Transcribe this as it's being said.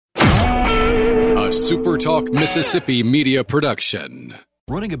SuperTalk Mississippi media production.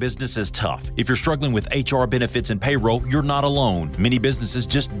 Running a business is tough. If you're struggling with HR, benefits, and payroll, you're not alone. Many businesses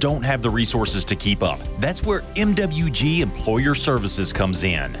just don't have the resources to keep up. That's where MWG Employer Services comes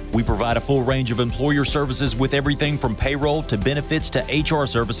in. We provide a full range of employer services with everything from payroll to benefits to HR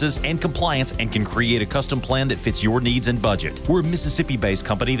services and compliance, and can create a custom plan that fits your needs and budget. We're a Mississippi-based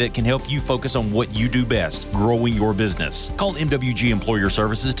company that can help you focus on what you do best, growing your business. Call MWG Employer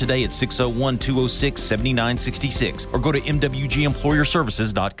Services today at 601-206-7966 or go to MWGEmployerServices.com.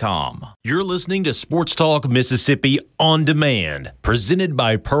 You're listening to Sports Talk Mississippi On Demand, presented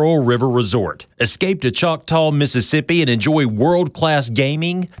by Pearl River Resort. Escape to Choctaw, Mississippi and enjoy world-class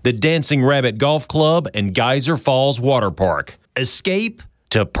gaming, the Dancing Rabbit Golf Club, and Geyser Falls Water Park. Escape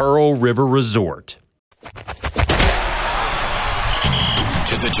to Pearl River Resort. To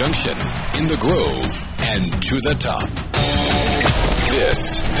the junction, in the Grove, and to the top.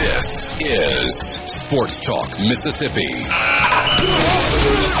 This is Sports Talk Mississippi.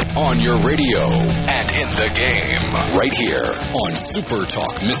 On your radio and in the game, right here on Super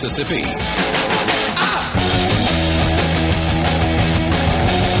Talk Mississippi.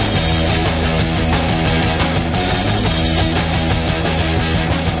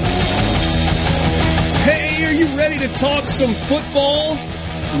 Hey, are you ready to talk some football?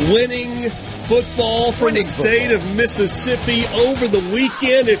 Winning football from the state of Mississippi over the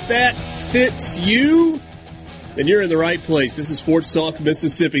weekend. If that fits you, then you're in the right place. This is Sports Talk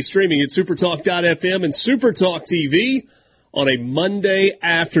Mississippi, streaming at supertalk.fm and SuperTalk TV on a Monday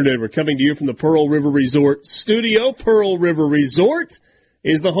afternoon. We're coming to you from the Pearl River Resort studio. Pearl River Resort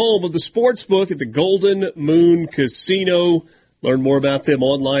is the home of the sportsbook at the Golden Moon Casino. Learn more about them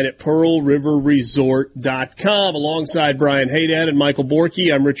online at pearlriverresort.com. Alongside Brian Haydad and Michael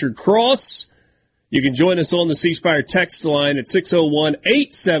Borky, I'm Richard Cross. You can join us on the C Spire text line at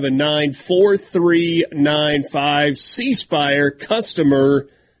 601-879-4395. C Spire, customer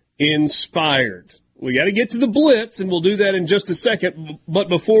inspired. We got to get to the Blitz, and we'll do that in just a second. But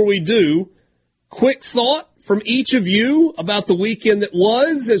before we do, quick thought from each of you about the weekend that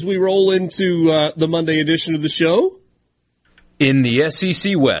was as we roll into the Monday edition of the show. In the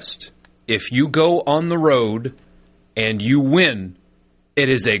SEC West, if you go on the road and you win, it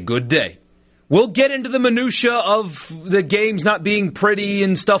is a good day. We'll get into the minutia of the games not being pretty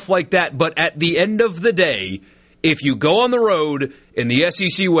and stuff like that, but at the end of the day, if you go on the road in the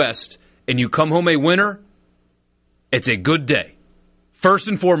SEC West and you come home a winner, it's a good day. First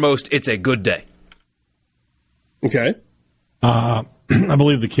and foremost, it's a good day. Okay. I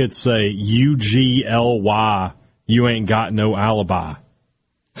believe the kids say UGLY. You ain't got no alibi.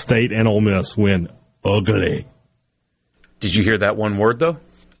 State and Ole Miss win ugly. Did you hear that one word, though?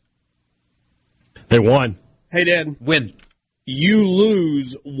 They won. Hey, Dad. Win. You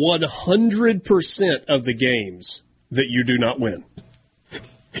lose 100% of the games that you do not win.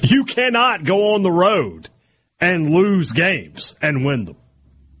 You cannot go on the road and lose games and win them.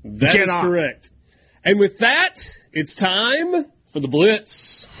 That is correct. And with that, it's time for the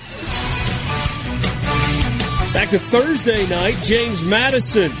Blitz. Back to Thursday night, James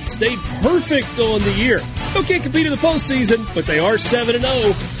Madison stayed perfect on the year. Still can't compete in the postseason, but they are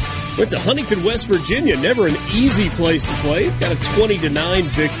 7-0. Went to Huntington, West Virginia. Never an easy place to play. Got a 20-9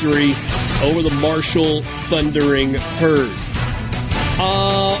 victory over the Marshall Thundering Herd.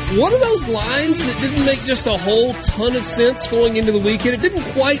 One of those lines that didn't make just a whole ton of sense going into the weekend. It didn't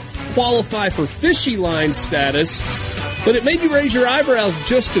quite qualify for fishy line status, but it made you raise your eyebrows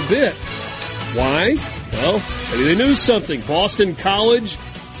just a bit. Why? Well, maybe they knew something. Boston College,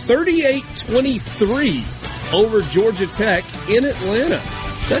 38-23 over Georgia Tech in Atlanta.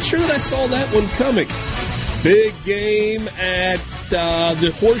 Not sure that I saw that one coming. Big game at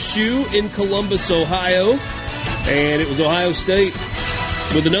the Horseshoe in Columbus, Ohio. And it was Ohio State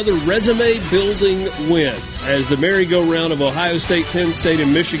with another resume-building win as the merry-go-round of Ohio State, Penn State,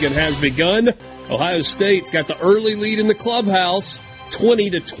 and Michigan has begun. Ohio State's got the early lead in the clubhouse,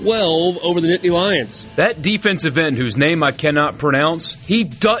 20-12 over the Nittany Lions. That defensive end, whose name I cannot pronounce, he's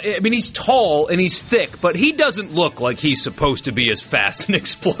tall and he's thick, but he doesn't look like he's supposed to be as fast and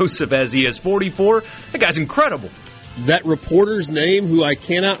explosive as he is. 44, that guy's incredible. That reporter's name, who I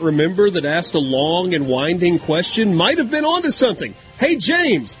cannot remember, that asked a long and winding question, might have been onto something. Hey,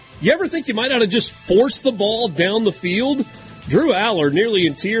 James, you ever think you might ought to just force the ball down the field? Drew Aller, nearly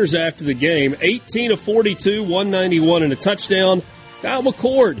in tears after the game, 18 of 42, 191 and a touchdown. Kyle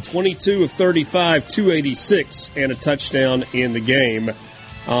McCord, 22 of 35, 286 and a touchdown in the game.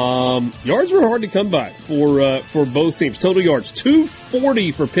 Yards were hard to come by for both teams. Total yards,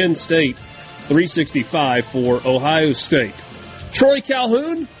 240 for Penn State, 365 for Ohio State. Troy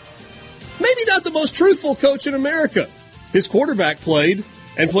Calhoun, maybe not the most truthful coach in America. His quarterback played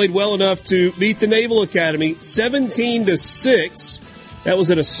well enough to beat the Naval Academy 17-6. That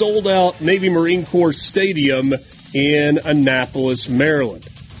was at a sold-out Navy Marine Corps stadium in Annapolis, Maryland.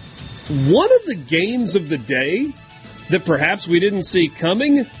 One of the games of the day that perhaps we didn't see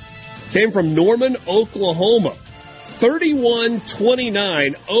coming came from Norman, Oklahoma.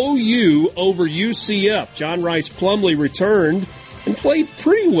 31-29 OU over UCF. John Rice Plumlee returned and played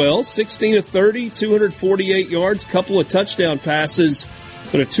pretty well. 16 of 30, 248 yards, couple of touchdown passes,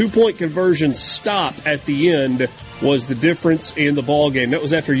 but a 2-point conversion stop at the end was the difference in the ball game. That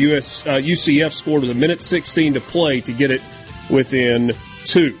was after UCF scored with a minute 16 to play to get it within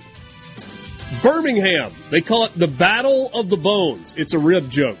 2. Birmingham, they call it the Battle of the Bones. It's a rib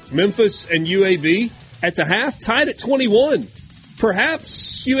joke. Memphis and UAB at the half tied at 21.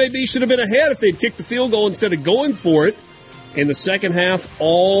 Perhaps UAB should have been ahead if they'd kicked the field goal instead of going for it. In the second half,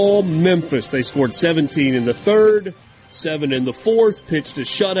 all Memphis. They scored 17 in the third, 7 in the fourth, pitched a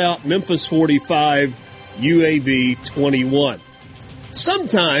shutout. Memphis 45, UAB 21.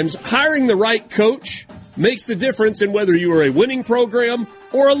 Sometimes hiring the right coach makes the difference in whether you are a winning program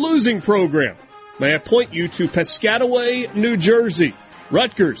or a losing program. May I point you to Piscataway, New Jersey.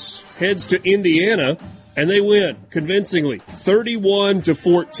 Rutgers heads to Indiana, and they win convincingly,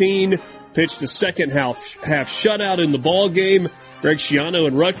 31-14. Pitched a second half shutout in the ball game. Greg Schiano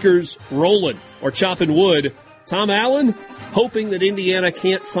and Rutgers rolling or chopping wood. Tom Allen hoping that Indiana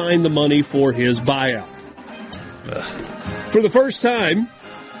can't find the money for his buyout. For the first time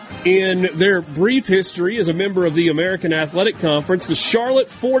in their brief history as a member of the American Athletic Conference, the Charlotte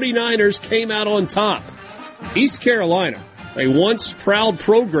 49ers came out on top. East Carolina, a once proud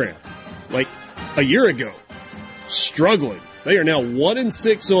program, like a year ago, struggling. They are now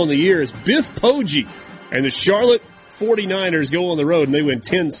 1-6 on the year as Biff Poggi and the Charlotte 49ers go on the road and they win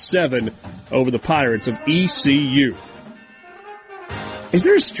 10-7 over the Pirates of ECU. Is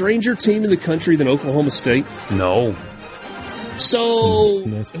there a stranger team in the country than Oklahoma State? No. So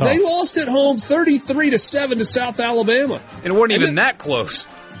they lost at home 33-7 to South Alabama. And it wasn't even that close.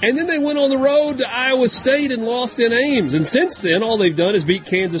 And then they went on the road to Iowa State and lost in Ames. And since then, all they've done is beat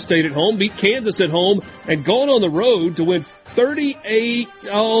Kansas State at home, beat Kansas at home, and gone on the road to win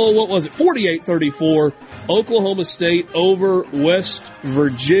 48-34, Oklahoma State over West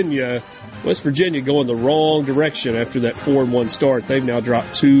Virginia. West Virginia going the wrong direction after that 4-1 start. They've now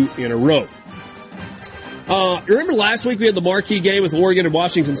dropped 2 in a row. Remember last week we had the marquee game with Oregon and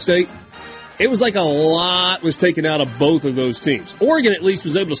Washington State? It was like a lot was taken out of both of those teams. Oregon at least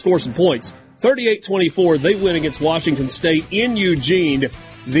was able to score some points. 38-24, they win against Washington State in Eugene.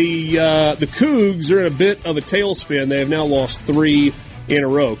 The Cougs are in a bit of a tailspin. They have now lost 3 in a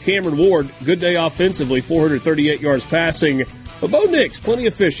row. Cameron Ward, good day offensively, 438 yards passing. But Bo Nix, plenty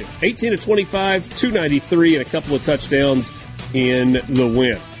efficient. 18-25, 293, and a couple of touchdowns in the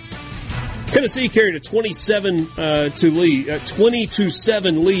win. Tennessee carried a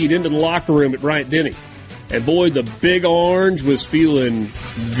 20-7 lead into the locker room at Bryant-Denny. And boy, the Big Orange was feeling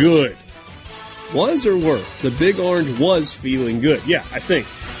good. Was or were? The Big Orange was feeling good. Yeah, I think.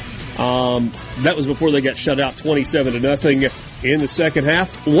 That was before they got shut out 27-0 in the second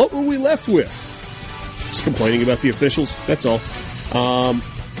half. What were we left with? Just complaining about the officials. That's all.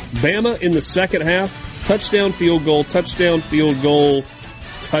 Bama in the second half, touchdown, field goal, touchdown, field goal,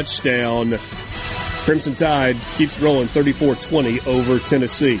 touchdown. Crimson Tide keeps rolling 34-20 over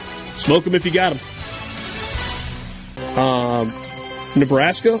Tennessee. Smoke them if you got them.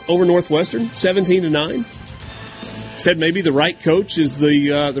 Nebraska over Northwestern, 17-9. Said maybe the right coach is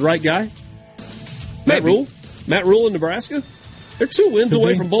the right guy. Matt Rule in Nebraska. They're 2 wins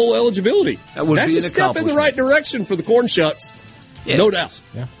away from bowl eligibility. That's a step in the right direction for the Corn Shucks. Yeah, no doubt.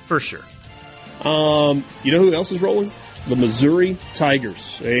 Yeah, for sure. You know who else is rolling? The Missouri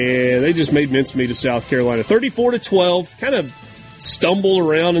Tigers. And they just made mincemeat of South Carolina. 34-12. Kind of stumbled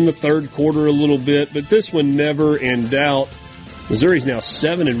around in the third quarter a little bit, but this one never in doubt. Missouri's now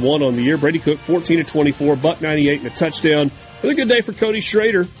 7-1 on the year. Brady Cook, 14-24, $198 and a touchdown. Another good day for Cody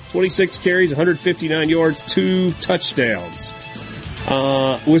Schrader. 26 carries, 159 yards, 2 touchdowns.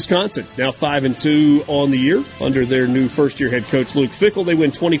 Wisconsin, now 5-2 on the year under their new first-year head coach, Luke Fickell. They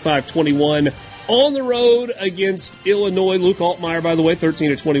win 25-21 on the road against Illinois. Luke Altmaier, by the way,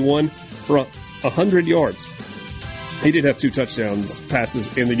 13-21 for 100 yards. He did have 2 touchdowns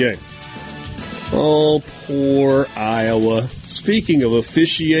passes in the game. Oh, poor Iowa. Speaking of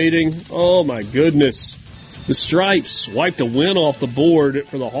officiating, oh my goodness. The Stripes wiped a win off the board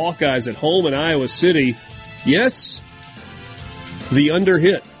for the Hawkeyes at home in Iowa City. Yes, the under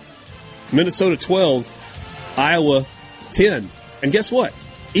hit. Minnesota 12, Iowa 10. And guess what?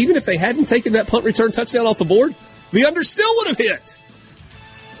 even if they hadn't taken that punt return touchdown off the board, the under still would have hit.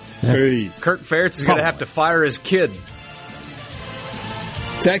 Hey. Kirk Ferentz is going to have to fire his kid.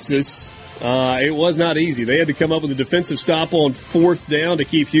 Texas, it was not easy. They had to come up with a defensive stop on 4th down to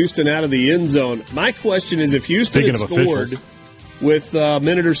keep Houston out of the end zone. My question is, if Houston had scored with a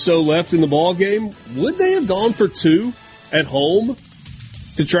minute or so left in the ball game, would they have gone for 2 at home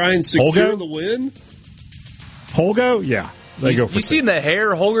to try and secure the win? Holgo? Yeah. They go for 2. You seen the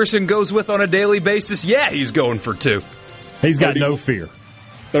hair Holgerson goes with on a daily basis? Yeah, he's going for 2. He's got no fear.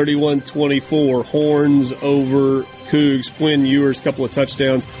 31-24, Horns over Cougs. Quinn Ewers, couple of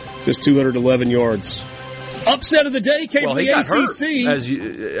touchdowns, just 211 yards. Upset of the day came from the ACC.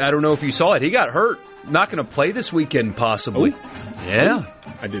 I don't know if you saw it. He got hurt. Not going to play this weekend, possibly. Oh. Yeah.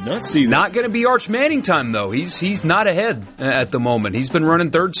 I did not see that. Not going to be Arch Manning time, though. He's not ahead at the moment. He's been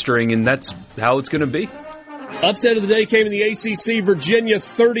running 3rd string, and that's how it's going to be. Upset of the day came in the ACC. Virginia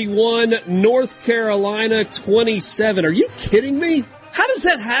 31, North Carolina 27. Are you kidding me? How does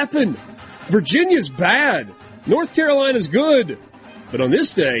that happen? Virginia's bad. North Carolina's good. But on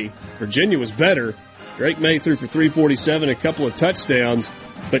this day, Virginia was better. Drake May threw for 347, a couple of touchdowns.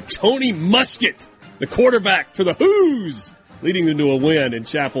 But Tony Muskett, the quarterback for the Hoos, leading them to a win in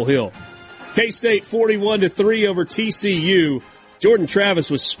Chapel Hill. K-State 41-3 over TCU. Jordan Travis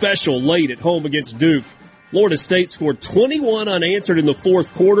was special late at home against Duke. Florida State scored 21 unanswered in the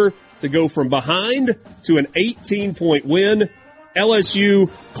 4th quarter to go from behind to an 18-point win. LSU,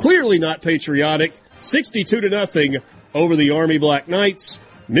 clearly not patriotic, 62-0 over the Army Black Knights.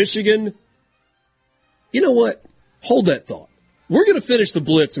 Michigan, you know what? Hold that thought. We're going to finish the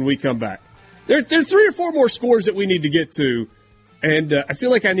blitz when we come back. There are 3 or 4 more scores that we need to get to, and I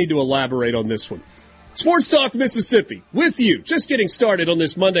feel like I need to elaborate on this one. Sports Talk Mississippi, with you, just getting started on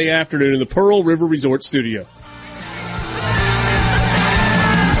this Monday afternoon in the Pearl River Resort Studio.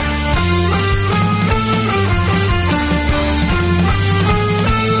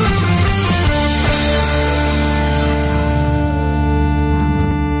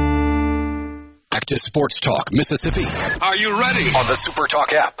 To Sports Talk Mississippi. Are you ready? On the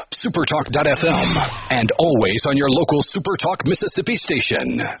SuperTalk app, supertalk.fm, and always on your local SuperTalk Mississippi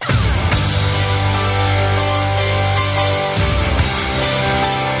station.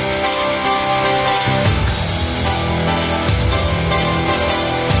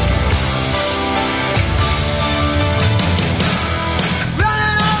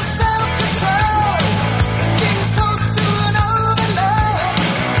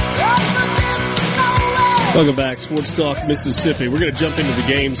 Welcome back, Sports Talk Mississippi. We're going to jump into the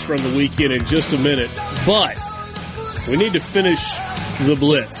games from the weekend in just a minute, but we need to finish the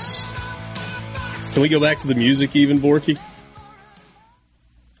blitz. Can we go back to the music even, Borky?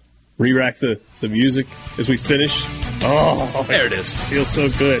 Re-rack the music as we finish. Oh, there it is. Feels so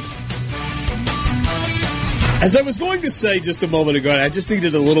good. As I was going to say just a moment ago, I just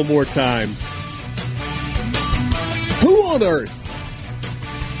needed a little more time. Who on earth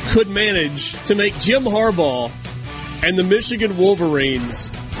could manage to make Jim Harbaugh and the Michigan Wolverines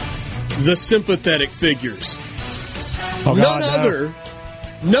the sympathetic figures? Oh, God,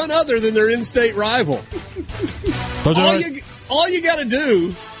 None other than their in-state rival. All you got to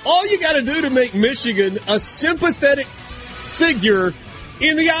do to make Michigan a sympathetic figure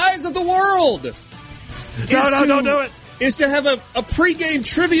in the eyes of the world don't do it. Is to have a pregame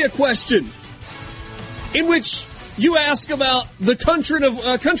trivia question in which you ask about the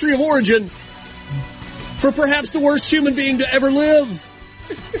country of origin for perhaps the worst human being to ever live.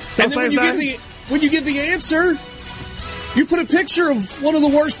 And then when you give the answer, you put a picture of one of the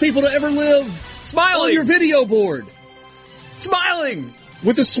worst people to ever live smiling on your video board. Smiling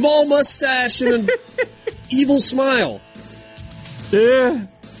with a small mustache and an evil smile. Yeah.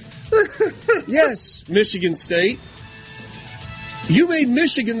 Yes, Michigan State. You made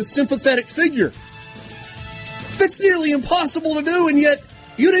Michigan the sympathetic figure. That's nearly impossible to do, and yet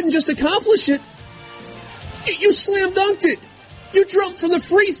you didn't just accomplish it. You slam dunked it. You jumped from the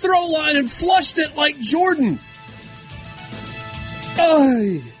free throw line and flushed it like Jordan.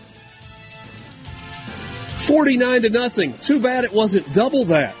 49-0. Too bad it wasn't double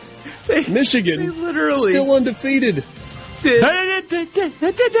that. Michigan still undefeated.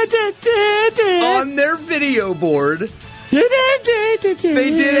 On their video board, they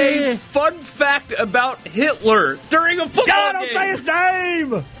did a fun fact about Hitler during a football game. Don't say his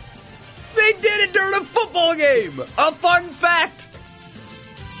name! They did it during a football game. A fun fact.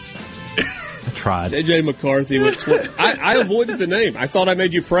 I tried. J.J. McCarthy went 20. I avoided the name. I thought I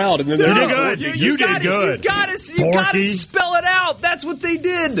made you proud, and then you did good. You did good. You gotta spell it out. That's what they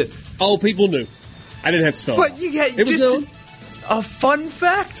did. Oh, people knew. I didn't have to spell it out. It was known. A fun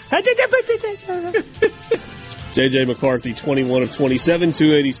fact. J.J. McCarthy, 21 of 27,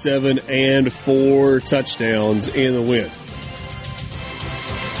 287, and 4 touchdowns in the win.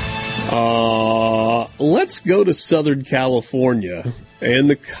 Let's go to Southern California and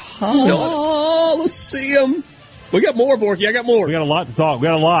the Coliseum. We got more, Borky. I got more. We got a lot to talk. We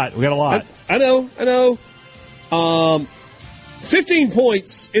got a lot. I know. 15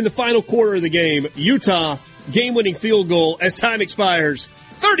 points in the final quarter of the game. Utah, game-winning field goal as time expires.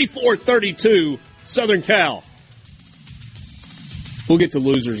 34-32, Southern Cal. We'll get to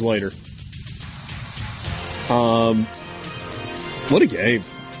losers later. What a game.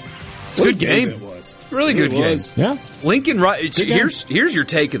 Good game. It was. Really good game. Yeah. Lincoln Riley. Here's your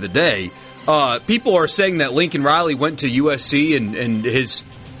take of the day. People are saying that Lincoln Riley went to USC and his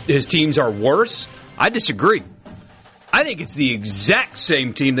teams are worse. I disagree. I think it's the exact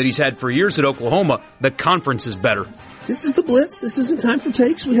same team that he's had for years at Oklahoma. The conference is better. This is the Blitz. This isn't time for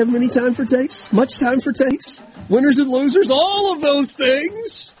takes. We have many time for takes. Much time for takes. Winners and losers. All of those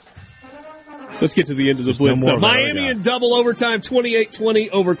things. Let's get to the end of the Blitz. Miami in double overtime,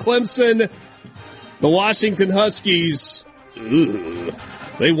 28-20 over Clemson. The Washington Huskies,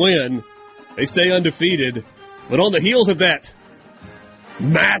 they win. They stay undefeated. But on the heels of that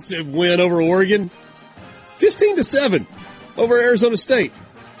massive win over Oregon, 15-7 over Arizona State,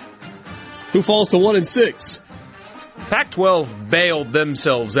 who falls to 1-6. Pac-12 bailed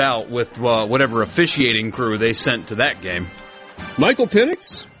themselves out with whatever officiating crew they sent to that game. Michael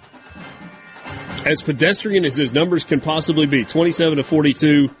Penix, as pedestrian as his numbers can possibly be,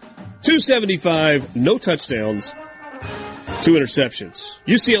 27-42, 275, no touchdowns, 2 interceptions.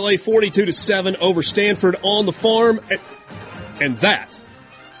 UCLA 42-7 over Stanford on the farm. And that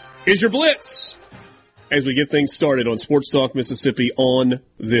is your Blitz as we get things started on Sports Talk Mississippi on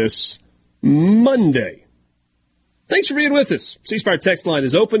this Monday. Thanks for being with us. C-Spire text line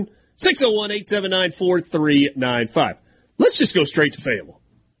is open, 601-879-4395. Let's just go straight to Fayetteville,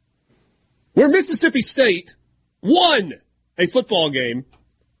 where Mississippi State won a football game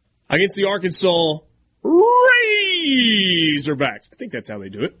against the Arkansas Razorbacks. I think that's how they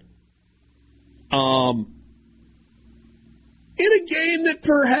do it. In a game that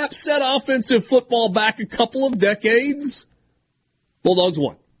perhaps set offensive football back a couple of decades, Bulldogs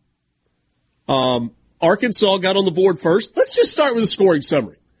won. Arkansas got on the board first. Let's just start with a scoring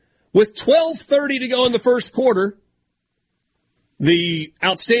summary. With 12:30 to go in the first quarter, the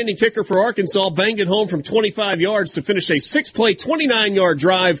outstanding kicker for Arkansas banged it home from 25 yards to finish a 6-play, 29-yard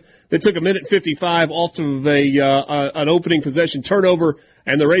drive that took 1:55 off of an opening possession turnover,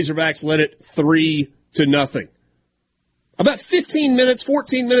 and the Razorbacks led it 3-0. About 14 minutes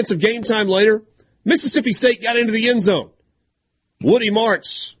of game time later, Mississippi State got into the end zone. Woody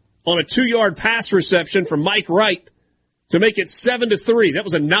Martz on a 2-yard pass reception from Mike Wright to make it 7-3. That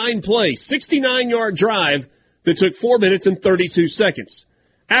was a 9-play, 69-yard drive that took 4 minutes and 32 seconds.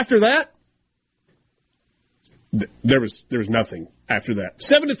 After that, there was nothing after that.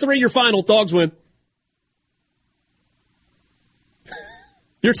 7-3, your final. Dogs win.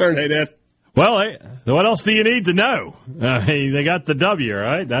 Your turn, hey, Dad. Well, what else do you need to know? They got the W,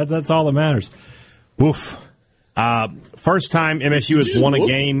 right? That's all that matters. Woof. First time MSU has won a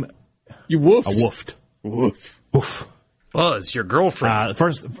game. You woofed. I woofed. Woof. Woof. Buzz, your girlfriend.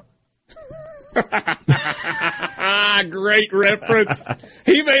 Great reference.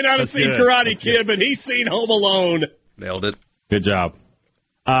 He may not have seen Karate Kid, but he's seen Home Alone. Nailed it. Good job.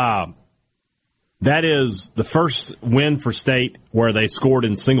 That is the first win for State where they scored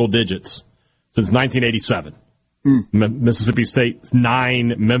in single digits since 1987. Mississippi State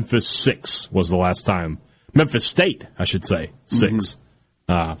 9, Memphis 6 was the last time. Memphis State, I should say, 6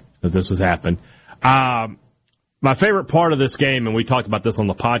 that this has happened. My favorite part of this game, and we talked about this on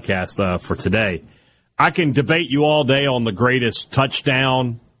the podcast for today, I can debate you all day on the greatest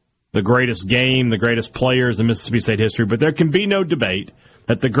touchdown, the greatest game, the greatest players in Mississippi State history, but there can be no debate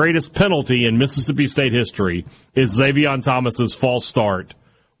that the greatest penalty in Mississippi State history is Xavion Thomas's false start,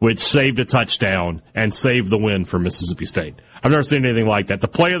 which saved a touchdown and saved the win for Mississippi State. I've never seen anything like that. The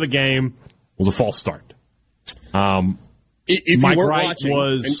play of the game was a false start. If Mike you weren't Wright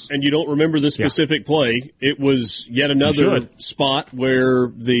watching and you don't remember the specific play, it was yet another spot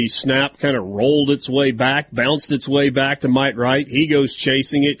where the snap kind of rolled its way back, bounced its way back to Mike Wright. He goes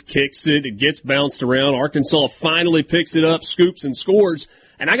chasing it, kicks it, it gets bounced around. Arkansas finally picks it up, scoops, and scores.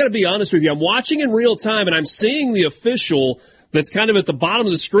 And I got to be honest with you, I'm watching in real time, and I'm seeing the official that's kind of at the bottom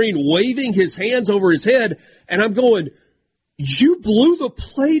of the screen waving his hands over his head, and I'm going, you blew the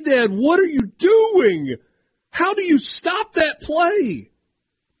play, Dad. What are you doing? How do you stop that play?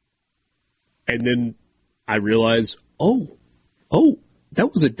 And then I realize, Oh,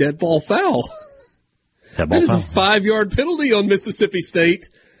 that was a dead ball foul. That is a 5-yard penalty on Mississippi State.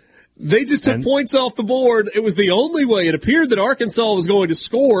 They just took points off the board. It was the only way. It appeared that Arkansas was going to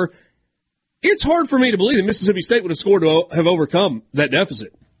score. It's hard for me to believe that Mississippi State would have scored to have overcome that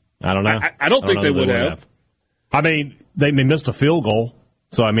deficit. I don't know. I don't think they would have. I mean, they missed a field goal,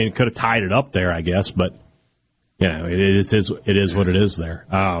 so I mean, it could have tied it up there, I guess. But you know, it is what it is there.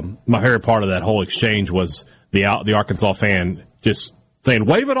 My favorite part of that whole exchange was the Arkansas fan just saying,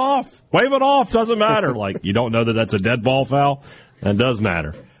 "Wave it off, doesn't matter." Like, you don't know that that's a dead ball foul. That does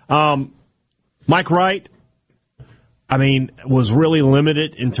matter. Mike Wright, I mean, was really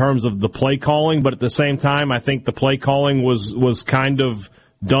limited in terms of the play calling, but at the same time, I think the play calling was kind of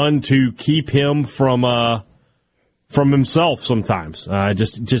done to keep him from himself sometimes. I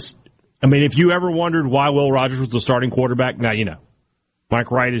mean, if you ever wondered why Will Rogers was the starting quarterback, now you know.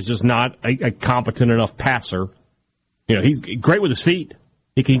 Mike Wright is just not a competent enough passer. You know, he's great with his feet.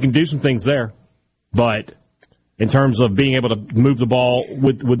 He can do some things there, but in terms of being able to move the ball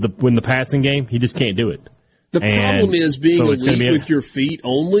win the passing game, he just can't do it. The problem is being elite with your feet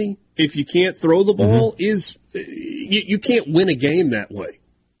only. If you can't throw the ball, is you can't win a game that way.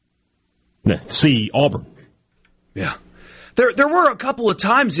 See Auburn. Yeah. There were a couple of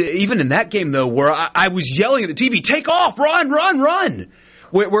times, even in that game, though, where I was yelling at the TV, "Take off! Run, run, run!"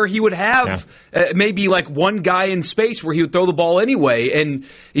 Where he would have maybe like one guy in space where he would throw the ball anyway. And,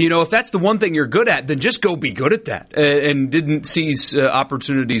 you know, if that's the one thing you're good at, then just go be good at that. And didn't seize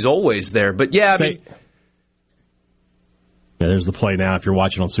opportunities always there. But, yeah, I mean... Yeah, there's the play now if you're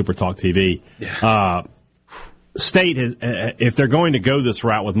watching on SuperTalk TV. Yeah. State, if they're going to go this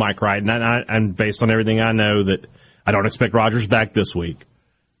route with Mike Wright, and based on everything I know, that I don't expect Rogers back this week,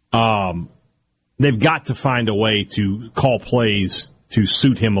 they've got to find a way to call plays to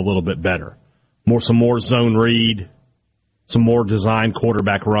suit him a little bit better. Some more zone read, some more design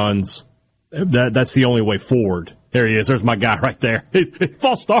quarterback runs. That's the only way forward. There he is. There's my guy right there.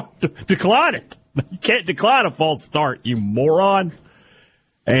 False start. Decline it. You can't decline a false start, you moron.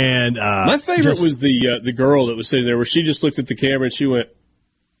 And my favorite was the girl that was sitting there where she just looked at the camera and she went,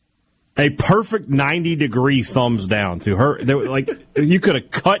 a perfect 90-degree thumbs down to her. Like, you could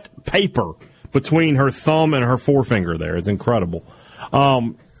have cut paper between her thumb and her forefinger there. It's incredible.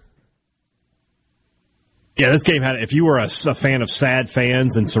 Yeah, this game had, if you were a fan of sad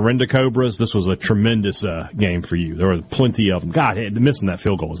fans and Surrender Cobras, this was a tremendous game for you. There were plenty of them. God, missing that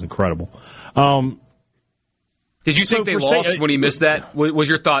field goal was incredible. Did you think they lost when he missed that? Was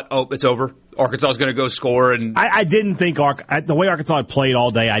your thought, oh, it's over? Arkansas is going to go score? And I didn't think the way Arkansas had played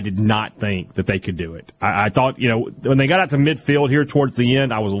all day, I did not think that they could do it. I thought, you know, when they got out to midfield here towards the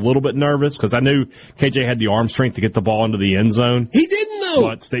end, I was a little bit nervous because I knew KJ had the arm strength to get the ball into the end zone. He didn't, though.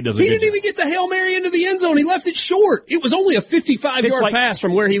 But State doesn't. He didn't even get the Hail Mary into the end zone. He left it short. It was only a 55-yard pass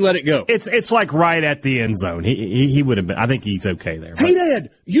from where he let it go. It's like right at the end zone. He would have been. I think he's okay there. Hey,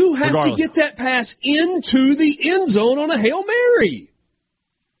 Dad, you have to get that pass into the end zone on a Hail Mary.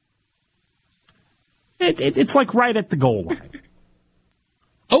 It's like right at the goal line.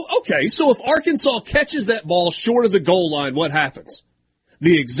 Oh, okay. So if Arkansas catches that ball short of the goal line, what happens?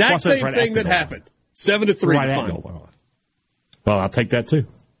 The exact same thing that happened. 7-3 final. Well, I'll take that too.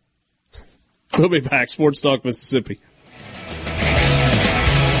 We'll be back. Sports Talk Mississippi. Take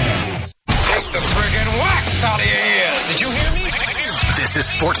the friggin' wax out of your ear. Did you hear me? This is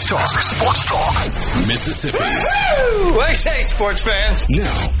Sports Talk. Sports Talk Mississippi. Woo! I say, sports fans.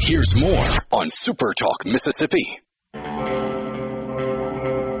 Now, here's more on Super Talk Mississippi.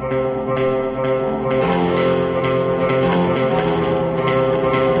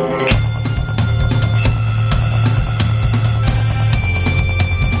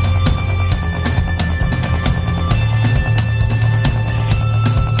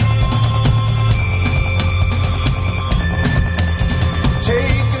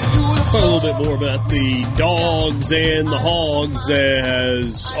 Talk a little bit more about the Dogs and the Hogs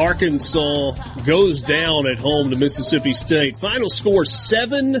as Arkansas goes down at home to Mississippi State. Final score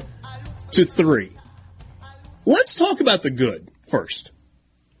 7-3. Let's talk about the good first,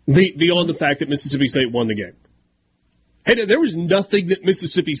 beyond the fact that Mississippi State won the game. Hey, there was nothing that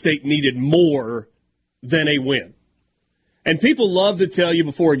Mississippi State needed more than a win. And people love to tell you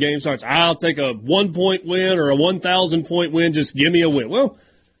before a game starts, I'll take a 1-point win or a 1,000-point win, just give me a win. Well,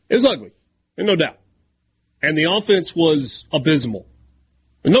 it was ugly, no doubt. And the offense was abysmal,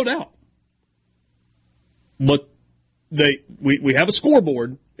 no doubt. But we have a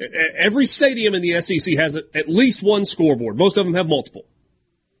scoreboard. Every stadium in the SEC has at least one scoreboard. Most of them have multiple.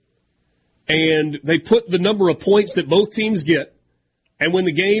 And they put the number of points that both teams get. And when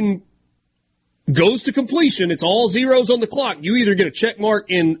the game goes to completion, it's all zeros on the clock. You either get a check mark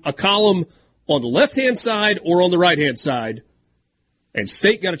in a column on the left-hand side or on the right-hand side. And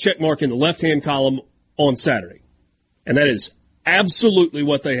State got a check mark in the left-hand column on Saturday. And that is absolutely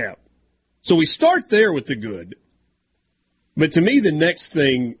what they have. So we start there with the good. But to me, the next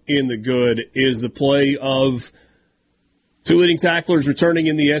thing in the good is the play of two leading tacklers returning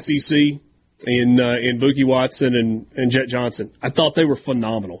in the SEC in Buki Watson and Jet Johnson. I thought they were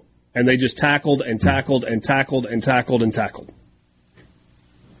phenomenal. And they just tackled and tackled and tackled and tackled and tackled.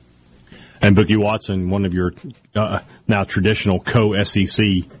 And Buki Watson, one of your now traditional co-SEC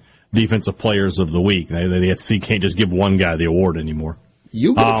defensive players of the week. The SEC can't just give one guy the award anymore.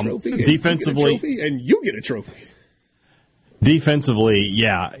 You get a trophy, and defensively, you get a trophy, and you get a trophy. Defensively,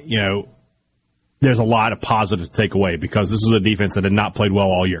 yeah, there's a lot of positives to take away because this is a defense that had not played well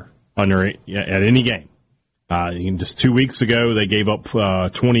all year at any game. Just 2 weeks ago, they gave up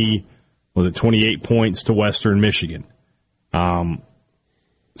 28 points to Western Michigan.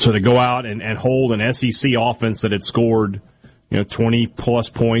 So to go out and hold an SEC offense that had scored 20-plus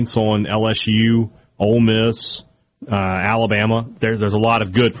points on LSU, Ole Miss, Alabama, there's a lot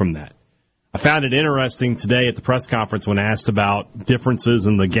of good from that. I found it interesting today at the press conference when asked about differences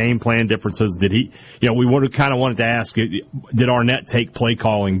in the game plan differences. Did he, we wanted to ask, did Arnett take play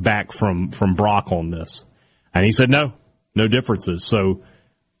calling back from Brock on this? And he said no differences. So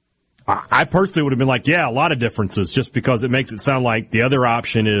I personally would have been like, yeah, a lot of differences, just because it makes it sound like the other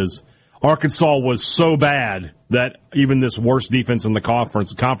option is Arkansas was so bad that even this worst defense in the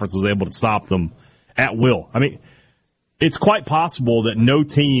conference was able to stop them at will. I mean, it's quite possible that no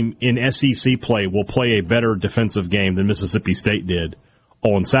team in SEC play will play a better defensive game than Mississippi State did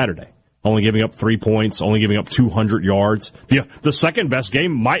on Saturday. Only giving up 3 points, only giving up 200 yards. The second best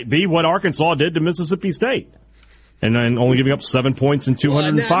game might be what Arkansas did to Mississippi State. And then only giving up 7 points and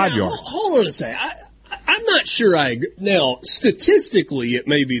 205 yards. Hold on a second. I'm not sure I agree. Now, statistically, it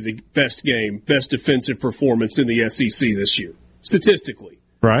may be the best defensive performance in the SEC this year. Statistically.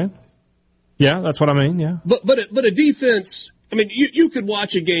 Right. Yeah, that's what I mean, yeah. But a defense, I mean, you could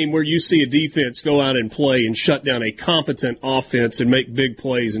watch a game where you see a defense go out and play and shut down a competent offense and make big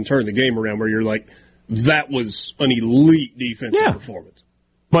plays and turn the game around where you're like, that was an elite defensive performance.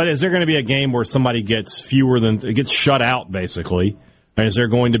 But is there going to be a game where somebody gets shut out, basically? And is there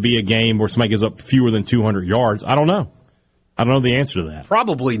going to be a game where somebody gives up fewer than 200 yards? I don't know. I don't know the answer to that.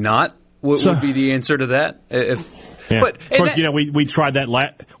 Probably not. Would be the answer to that? But of course, we tried that.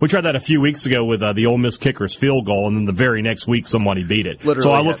 We tried that a few weeks ago with the Ole Miss kicker's field goal, and then the very next week somebody beat it. Literally,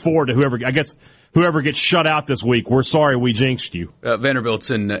 so I look forward to whoever gets shut out this week. We're sorry we jinxed you.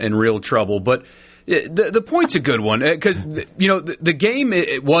 Vanderbilt's in real trouble, but the point's a good one because the game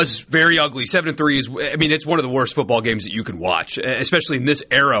it was very ugly. 7-3 is. I mean, it's one of the worst football games that you can watch, especially in this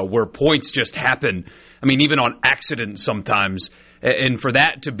era where points just happen. I mean, even on accident sometimes. And for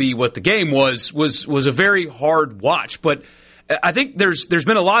that to be what the game was a very hard watch. But I think there's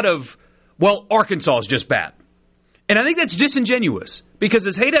been a lot of, Arkansas is just bad. And I think that's disingenuous. Because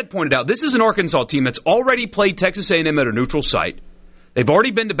as Haydad pointed out, this is an Arkansas team that's already played Texas A&M at a neutral site. They've already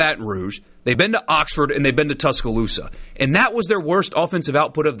been to Baton Rouge. They've been to Oxford, and they've been to Tuscaloosa. And that was their worst offensive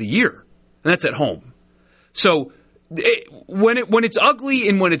output of the year. And that's at home. So when it's ugly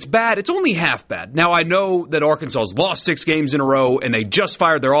and when it's bad, it's only half bad. Now, I know that Arkansas's lost 6 games in a row, and they just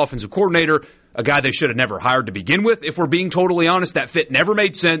fired their offensive coordinator, a guy they should have never hired to begin with. If we're being totally honest, that fit never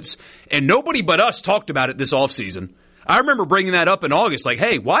made sense, and nobody but us talked about it this offseason. I remember bringing that up in August, like,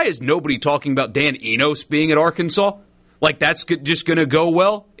 hey, why is nobody talking about Dan Enos being at Arkansas? Like, that's just going to go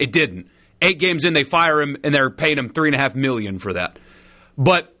well? It didn't. 8 games in, they fire him, and they're paying him $3.5 million for that.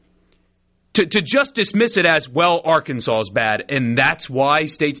 But to just dismiss it as, Arkansas is bad, and that's why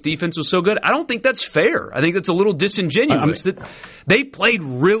State's defense was so good, I don't think that's fair. I think that's a little disingenuous. They played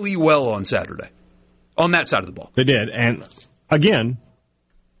really well on Saturday, on that side of the ball. They did. And, again,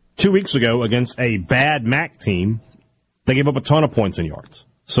 2 weeks ago against a bad MAC team, they gave up a ton of points and yards.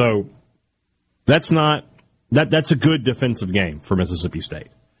 So that's a good defensive game for Mississippi State.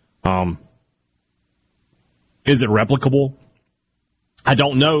 Is it replicable? I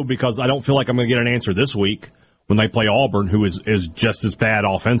don't know, because I don't feel like I'm going to get an answer this week when they play Auburn, who is just as bad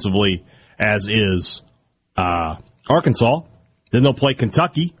offensively as is Arkansas. Then they'll play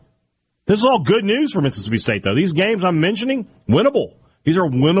Kentucky. This is all good news for Mississippi State, though. These games I'm mentioning, winnable. These are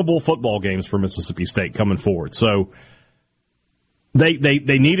winnable football games for Mississippi State coming forward. So they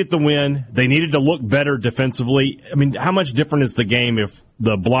needed the win. They needed to look better defensively. I mean, how much different is the game if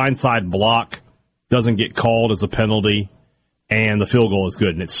the blindside block doesn't get called as a penalty and the field goal is good,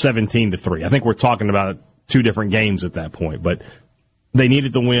 and it's 17-3. I think we're talking about 2 different games at that point. But They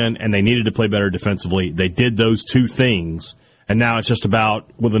needed the win, and they needed to play better defensively. They did those two things, and now it's just about,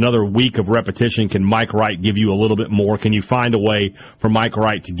 with another week of repetition, can Mike Wright give you a little bit more? Can you find a way for Mike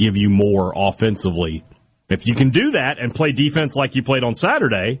Wright to give you more offensively? If you can do that and play defense like you played on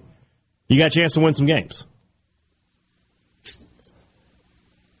Saturday, you got a chance to win some games.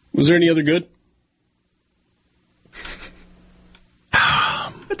 Was there any other good?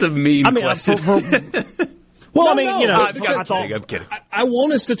 That's a mean question. I'm kidding. I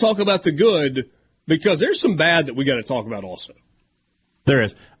want us to talk about the good because there's some bad that we got to talk about also. There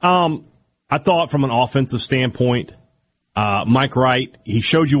is. I thought from an offensive standpoint, Mike Wright, he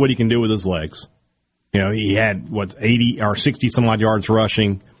showed you what he can do with his legs. You know, he had 80 or 60 some odd yards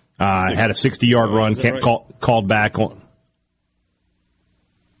rushing. Had a 60-yard run, called back on.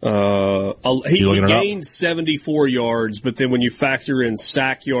 He gained 74 yards, but then when you factor in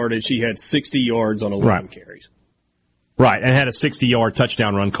sack yardage, he had 60 yards on 11 carries. Right, and had a 60-yard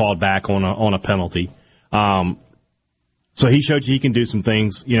touchdown run called back on a penalty. So he showed you he can do some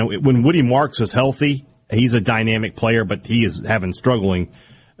things. You know, when Woody Marks is healthy, he's a dynamic player, but he is struggling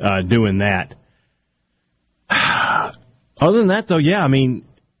doing that. Other than that, though, yeah, I mean,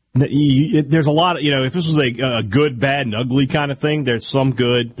 there's a lot of, if this was a good, bad, and ugly kind of thing, there's some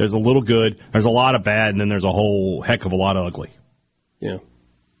good, there's a little good, there's a lot of bad, and then there's a whole heck of a lot of ugly. Yeah.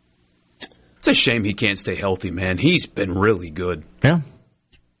 It's a shame he can't stay healthy, man. He's been really good. Yeah.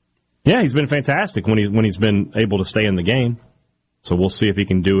 Yeah, he's been fantastic when he's been able to stay in the game. So we'll see if he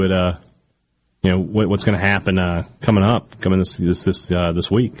can do it, what's going to happen coming this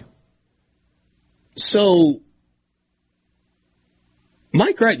week. So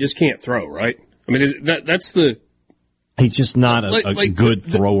Mike Wright just can't throw, right? I mean, that's the... He's just not a good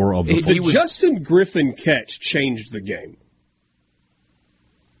thrower of the football. The Justin Griffin catch changed the game.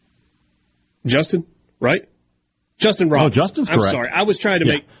 Justin, right? Justin Robinson. Oh, Justin's correct. I'm sorry. I was trying to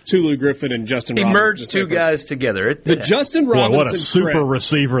make Tulu Griffin and Justin Robinson. He merged two guys together. The Justin Robinson... what a super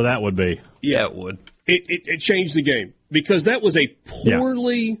receiver that would be. Yeah, it would. It changed the game because that was a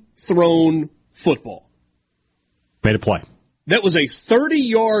poorly thrown football. Made a play. That was a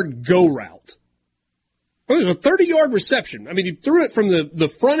 30-yard go route. It was a 30-yard reception. I mean, he threw it from the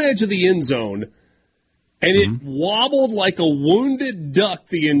front edge of the end zone, and it wobbled like a wounded duck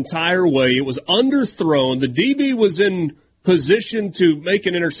the entire way. It was underthrown. The DB was in position to make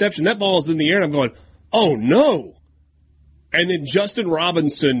an interception. That ball is in the air, and I'm going, oh, no. And then Justin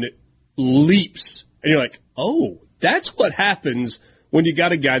Robinson leaps, and you're like, oh, that's what happens when you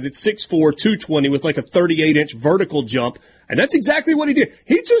got a guy that's 6'4", 220 with like a 38-inch vertical jump. And that's exactly what he did.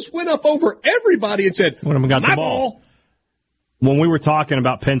 He just went up over everybody and said, my ball. When we were talking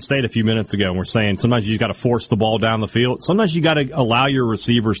about Penn State a few minutes ago, and we're saying sometimes you got to force the ball down the field. Sometimes you got to allow your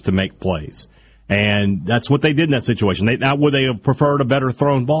receivers to make plays. And that's what they did in that situation. Would they have preferred a better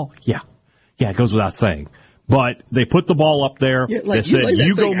thrown ball? Yeah. Yeah, it goes without saying. But they put the ball up there. Yeah, like they said,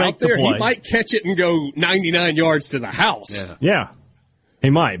 you go make the play. He might catch it and go 99 yards to the house. Yeah. He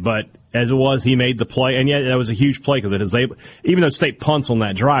might, but as it was, he made the play, and that was a huge play because even though State punts on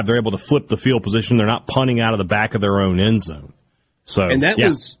that drive, they're able to flip the field position. They're not punting out of the back of their own end zone. So, and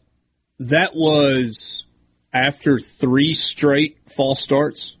that was after 3 straight false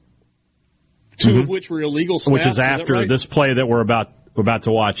starts, 2 of which were illegal snaps. Which is after this play that we're about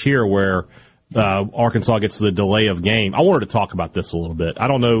to watch here, where Arkansas gets the delay of game. I wanted to talk about this a little bit. I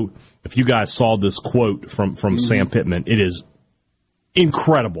don't know if you guys saw this quote from Sam Pittman. It is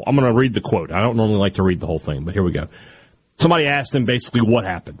incredible. I'm going to read the quote. I don't normally like to read the whole thing, but here we go. Somebody asked him basically what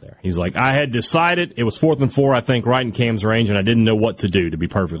happened there. He's like, I had decided it was 4th and 4, I think, right in Cam's range, and I didn't know what to do, to be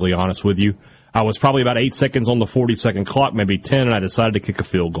perfectly honest with you. I was probably about 8 seconds on the 40-second clock, maybe 10, and I decided to kick a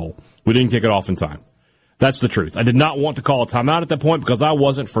field goal. We didn't kick it off in time. That's the truth. I did not want to call a timeout at that point because I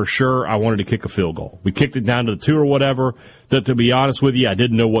wasn't for sure I wanted to kick a field goal. We kicked it down to the 2 or whatever. That, to be honest with you, I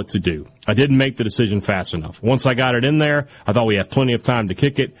didn't know what to do. I didn't make the decision fast enough. Once I got it in there, I thought we have plenty of time to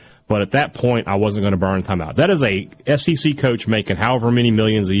kick it. But at that point, I wasn't going to burn timeout. That is a SEC coach making however many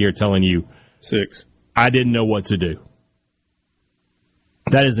millions a year telling you, 6. I didn't know what to do.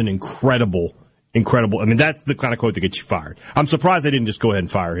 That is an incredible. I mean, that's the kind of quote that gets you fired. I'm surprised they didn't just go ahead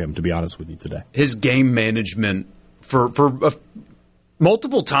and fire him, to be honest with you, today. His game management for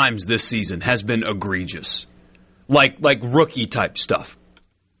multiple times this season has been egregious. Like rookie-type stuff.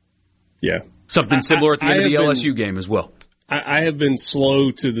 Yeah. Something similar at the end of the LSU game as well. I have been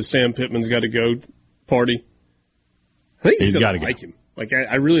slow to the Sam Pittman's got to go party. I think he's going to like him. Like,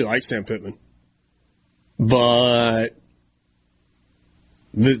 I really like Sam Pittman. But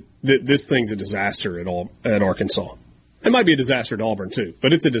this thing's a disaster at Arkansas. It might be a disaster at Auburn, too,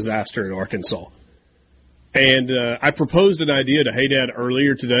 but it's a disaster at Arkansas. And I proposed an idea to Hey Dad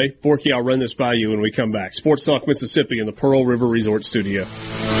earlier today. Borky, I'll run this by you when we come back. Sports Talk Mississippi in the Pearl River Resort Studio.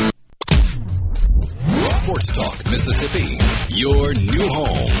 Sports Talk Mississippi, your new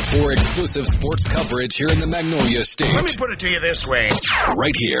home for exclusive sports coverage here in the Magnolia State. Let me put it to you this way.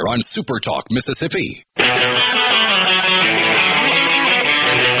 Right here on SuperTalk Mississippi.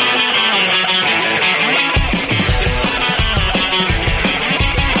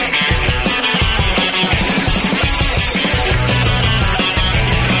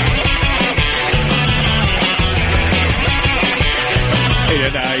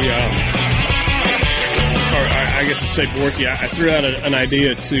 I guess I'd say, Borky, I threw out an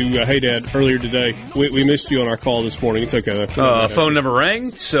idea to Hey Dad earlier today. We missed you on our call this morning. It took a phone never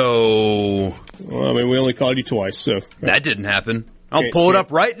rang, so... Well, I mean, we only called you twice, so... That didn't happen. I'll pull it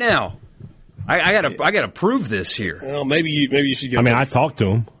up right now. I gotta prove this here. Well, maybe you should get... I mean, I talked to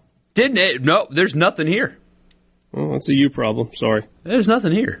him. Didn't it? No, there's nothing here. Well, that's a you problem. Sorry. There's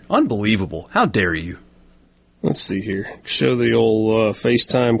nothing here. Unbelievable. How dare you? Let's see here. Show the old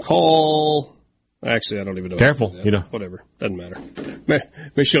FaceTime call. Actually, I don't even know. Careful, Whatever. Doesn't matter.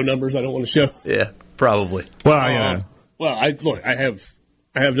 May show numbers I don't want to show. Yeah, probably. Well, yeah. Well, I have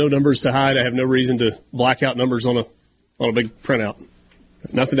no numbers to hide. I have no reason to black out numbers on a big printout.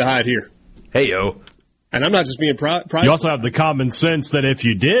 Nothing to hide here. Hey, yo. And I'm not just being prideful. You also have the common sense that if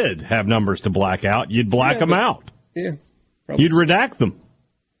you did have numbers to black out, you'd black them out. Yeah. You'd redact them.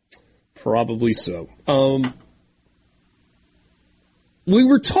 Probably so. We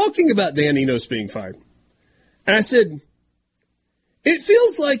were talking about Dan Enos being fired. And I said, it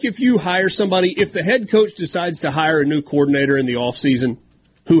feels like if you hire somebody, if the head coach decides to hire a new coordinator in the offseason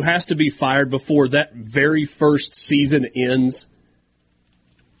who has to be fired before that very first season ends,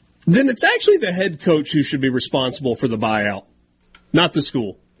 then it's actually the head coach who should be responsible for the buyout, not the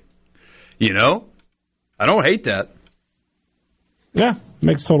school. You know, I don't hate that. Yeah,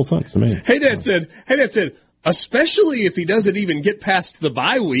 makes total sense to me. Hey, Dad said, especially if he doesn't even get past the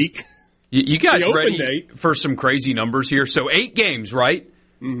bye week. You guys ready for some crazy numbers here? So 8 games, right?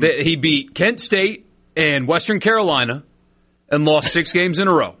 Mm-hmm. That he beat Kent State and Western Carolina and lost 6 games in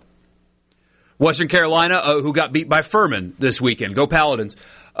a row. Western Carolina, who got beat by Furman this weekend. Go Paladins.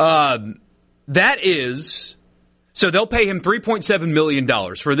 That is... So they'll pay him $3.7 million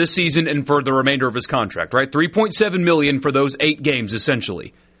for this season and for the remainder of his contract, right? $3.7 million for those 8 games,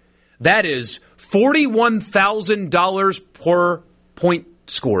 essentially. That is $41,000 per point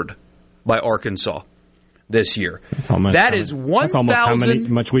scored by Arkansas this year. That's almost That's almost how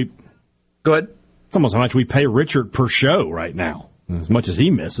much we... Go ahead. It's almost how much we pay Richard per show right now, as much as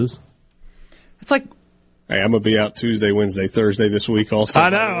he misses. It's like... Hey, I'm going to be out Tuesday, Wednesday, Thursday this week also. I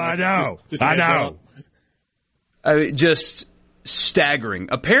know. I know. Just staggering.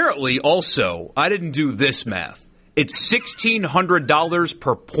 Apparently, also, I didn't do this math. It's $1,600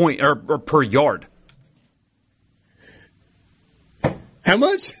 per point or per yard. How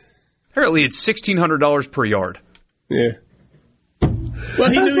much? Apparently, it's $1,600 per yard. Yeah.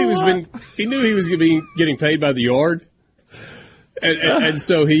 Well, he knew he was getting paid by the yard, and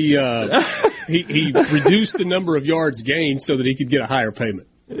so he reduced the number of yards gained so that he could get a higher payment.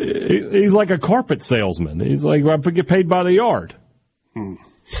 He's like a carpet salesman. He's like, I get paid by the yard.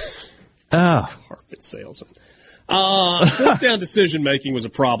 Carpet salesman. Fourth down decision making was a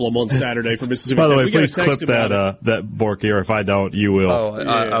problem on Saturday for Mississippi By the State. way, please clip that Borky, or if I don't, you will. Oh,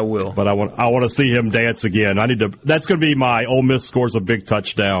 I will. But I want to see him dance again. That's going to be my Ole Miss scores a big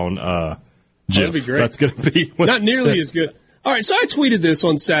touchdown. GIF. That'd be great. That's going to be not nearly as good. All right, so I tweeted this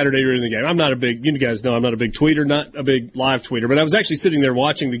on Saturday during the game. I'm not a big, you guys know I'm not a big tweeter, not a big live tweeter, but I was actually sitting there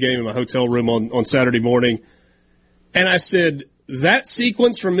watching the game in my hotel room on Saturday morning, and I said, that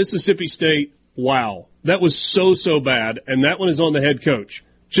sequence from Mississippi State, wow, that was so bad, and that one is on the head coach.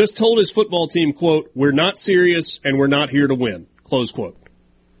 Just told his football team, quote, we're not serious and we're not here to win, close quote.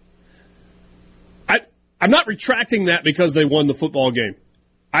 I'm not retracting that because they won the football game.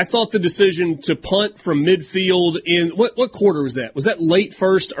 I thought the decision to punt from midfield in what quarter was that? Was that late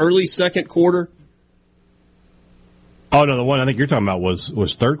first, early second quarter? Oh no, the one I think you're talking about was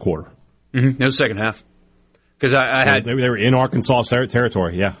third quarter. Mm-hmm. It was second half. Because they were in Arkansas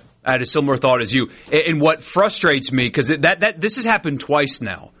territory. Yeah, I had a similar thought as you. And what frustrates me, because this has happened twice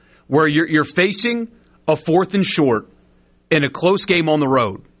now, where you're facing a 4th and short in a close game on the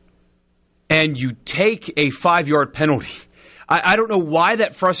road, and you take a 5-yard penalty. I don't know why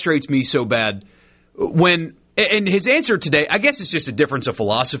that frustrates me so bad. And his answer today, I guess it's just a difference of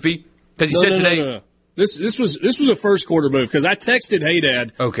philosophy. Because he said today... No. This was a first quarter move, because I texted Hey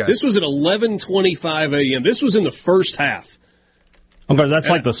Dad. Okay. This was at 11:25 a.m. This was in the first half. Okay, that's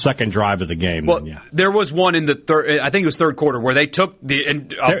like the second drive of the game. Well, then, yeah. There was one in the third. I think it was third quarter where they took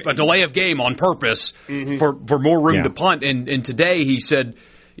a delay of game on purpose for more room to punt. And today he said,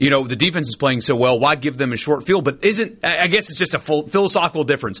 the defense is playing so well. Why give them a short field? But I guess it's just a philosophical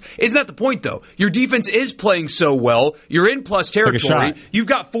difference. Isn't that the point though? Your defense is playing so well. You're in plus territory. You've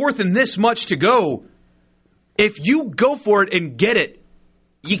got fourth and this much to go. If you go for it and get it,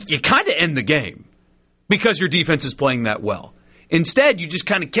 you kind of end the game because your defense is playing that well. Instead, you just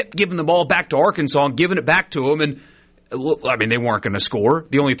kind of kept giving the ball back to Arkansas and giving it back to them. And, they weren't going to score.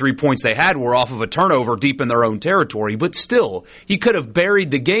 The only 3 points they had were off of a turnover deep in their own territory. But still, you could have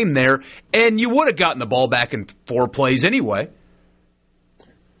buried the game there, and you would have gotten the ball back in 4 plays anyway.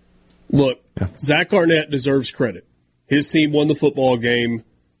 Look, Zach Arnett deserves credit. His team won the football game,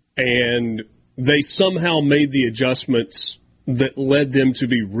 and they somehow made the adjustments that led them to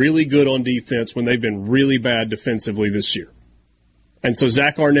be really good on defense when they've been really bad defensively this year. And so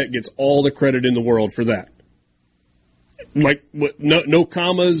Zach Arnett gets all the credit in the world for that. Like, no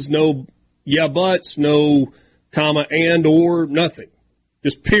commas, no yeah buts, no comma and or nothing.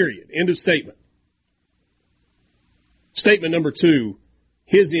 Just period. End of statement. Statement number 2,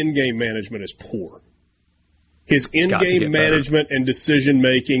 his in-game management is poor. His in-game management and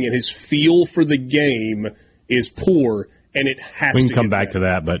decision-making and his feel for the game is poor, and it has to We can come back better. to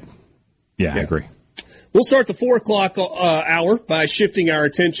that, but I agree. We'll start the 4 o'clock hour by shifting our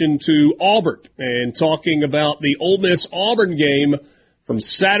attention to Auburn and talking about the Ole Miss-Auburn game from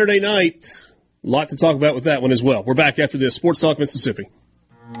Saturday night. A lot to talk about with that one as well. We're back after this. Sports Talk Mississippi.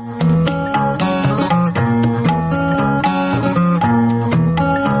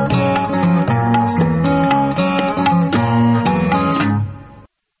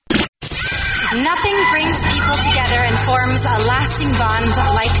 Nothing brings people together and forms a lasting bond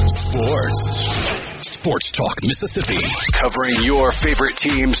like Sports. Sports Talk Mississippi. Covering your favorite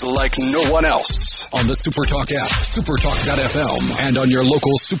teams like no one else. On the SuperTalk app, supertalk.fm, and on your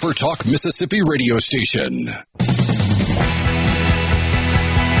local SuperTalk Mississippi radio station.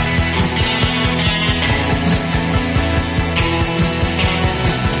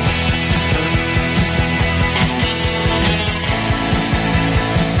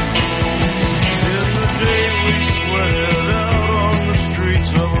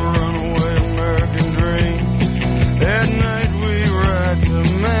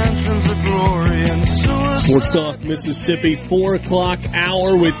 Sports Talk Mississippi, 4 o'clock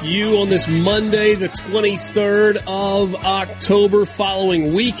hour with you on this Monday, the 23rd of October,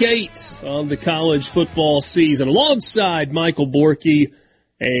 following week 8 of the college football season. Alongside Michael Borky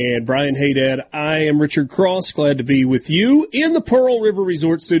and Brian Haydad, I am Richard Cross. Glad to be with you in the Pearl River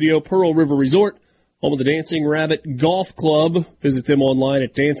Resort studio. Pearl River Resort, home of the Dancing Rabbit Golf Club. Visit them online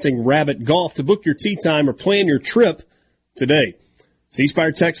at Dancing Rabbit Golf to book your tee time or plan your trip today.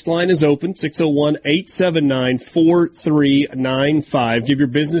 C-Spire text line is open, 601-879-4395. Give your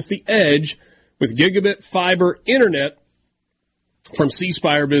business the edge with gigabit fiber internet from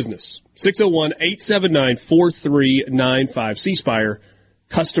C-Spire Business. 601-879-4395. C-Spire,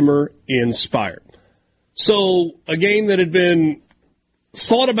 customer inspired. So, a game that had been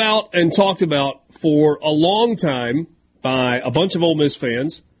thought about and talked about for a long time by a bunch of Ole Miss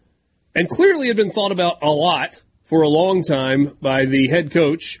fans, and clearly had been thought about a lot for a long time by the head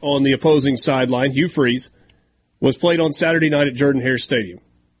coach on the opposing sideline, Hugh Freeze, was played on Saturday night at Jordan-Hare Stadium.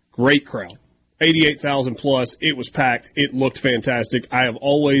 Great crowd. 88,000 plus. It was packed. It looked fantastic. I have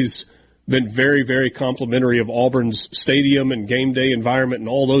always been very, very complimentary of Auburn's stadium and game day environment and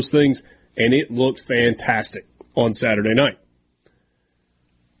all those things, and it looked fantastic on Saturday night.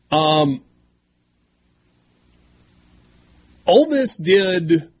 Ole Miss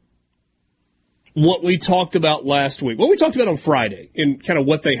did what we talked about last week, what we talked about on Friday, and kind of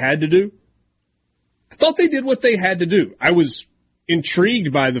what they had to do. I thought they did what they had to do. I was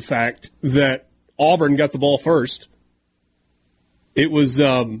intrigued by the fact that Auburn got the ball first. It was,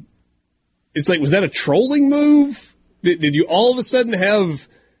 it's like, was that a trolling move? Did you all of a sudden have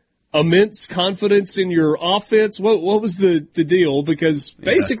immense confidence in your offense? What was the deal? Because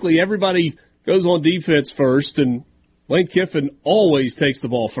basically everybody goes on defense first, and Lane Kiffin always takes the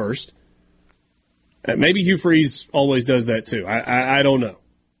ball first. Maybe Hugh Freeze always does that too. I don't know.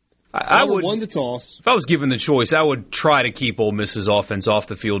 I would won the toss. If I was given the choice, I would try to keep Ole Miss's offense off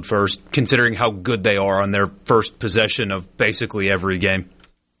the field first, considering how good they are on their first possession of basically every game.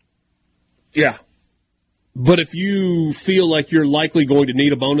 Yeah. But if you feel like you're likely going to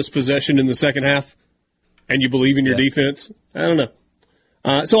need a bonus possession in the second half and you believe in your defense, I don't know.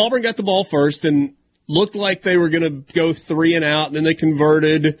 So Auburn got the ball first and looked like they were going to go 3 and out, and then they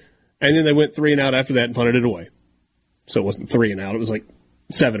converted, and then they went 3 and out after that and punted it away. so it wasn't 3 and out. It was like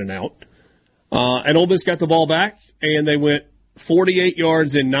 7 and out. And Ole Miss got the ball back, and they went 48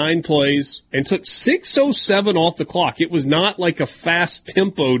 yards in 9 plays and took 6:07 off the clock. It was not like a fast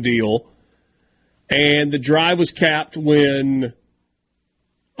tempo deal. And the drive was capped when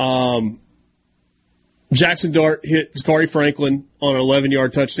Jackson Dart hit Zachary Franklin on an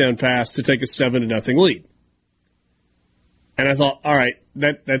 11-yard touchdown pass to take a 7-0 lead. And I thought, all right,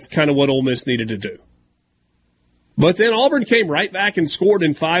 that's kind of what Ole Miss needed to do. But then Auburn came right back and scored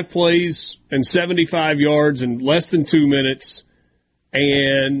in 5 plays and 75 yards in less than 2 minutes,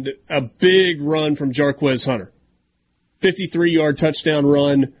 and a big run from Jarquez Hunter. 53-yard touchdown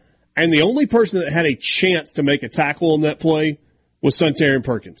run, and the only person that had a chance to make a tackle on that play was Suntarian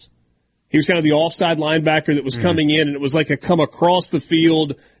Perkins. He was kind of the offside linebacker that was coming in, and it was like a come across the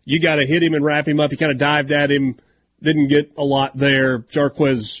field. You got to hit him and wrap him up. He kind of dived at him, didn't get a lot there.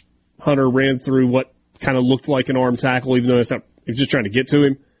 Jarquez Hunter ran through what kind of looked like an arm tackle, even though it's not, he was just trying to get to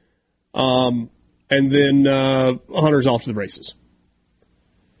him. And then Hunter's off to the races.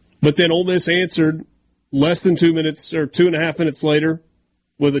 But then Ole Miss answered less than 2 minutes or 2.5 minutes later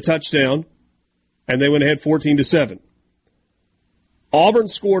with a touchdown, and they went ahead 14-7. Auburn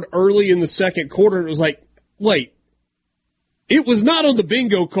scored early in the second quarter, and it was like, wait, it was not on the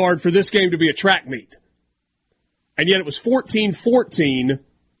bingo card for this game to be a track meet. And yet it was 14-14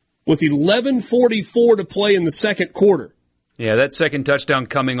 with 11:44 to play in the second quarter. Yeah, that second touchdown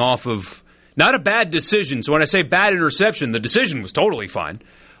coming off of not a bad decision. So when I say bad interception, the decision was totally fine.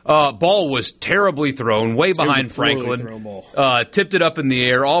 Ball was terribly thrown, way behind Franklin. Tipped it up in the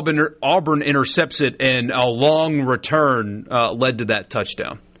air. Auburn intercepts it, and a long return led to that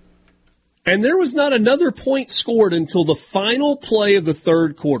touchdown. And there was not another point scored until the final play of the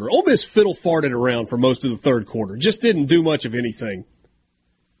third quarter. Ole Miss fiddle-farted around for most of the third quarter. Just didn't do much of anything.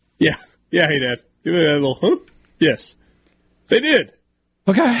 Yeah, hey, Dad. Give me that little, huh? Yes. They did.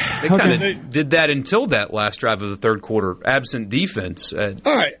 Okay. They kind of did that until that last drive of the third quarter, absent defense. All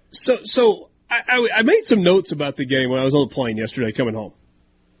right. So I made some notes about the game when I was on the plane yesterday coming home.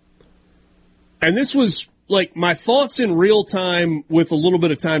 And this was like my thoughts in real time with a little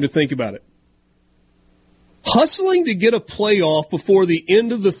bit of time to think about it. Hustling to get a playoff before the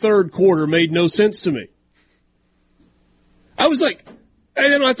end of the third quarter made no sense to me. I was like, hey,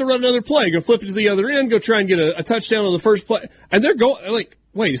 they don't have to run another play. Go flip it to the other end, go try and get a touchdown on the first play. And they're going, like,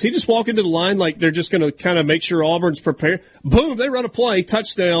 wait, is he just walking to the line like they're just going to kind of make sure Auburn's prepared? Boom, they run a play,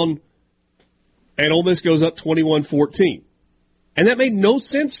 touchdown, and Ole Miss goes up 21-14. And that made no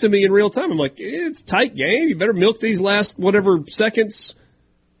sense to me in real time. I'm like, it's a tight game. You better milk these last whatever seconds.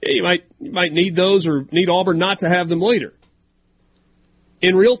 You might need those or need Auburn not to have them later.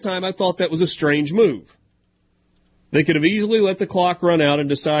 In real time, I thought that was a strange move. They could have easily let the clock run out and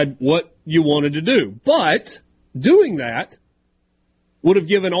decide what you wanted to do. But doing that would have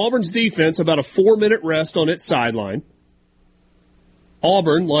given Auburn's defense about a 4-minute rest on its sideline.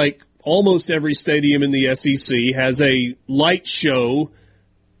 Auburn, like almost every stadium in the SEC, has a light show.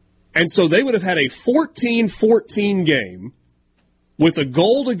 And so they would have had a 14-14 game with a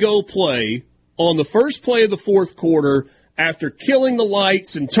goal-to-go play on the first play of the fourth quarter after killing the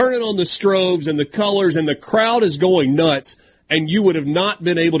lights and turning on the strobes and the colors, and the crowd is going nuts, and you would have not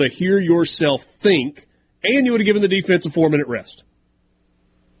been able to hear yourself think, and you would have given the defense a 4-minute rest.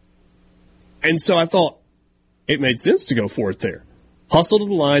 And so I thought it made sense to go for it there. Hustle to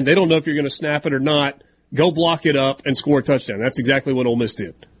the line. They don't know if you're going to snap it or not. Go block it up and score a touchdown. That's exactly what Ole Miss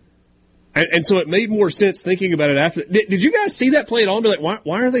did. And so it made more sense thinking about it after. Did you guys see that play at all and be like,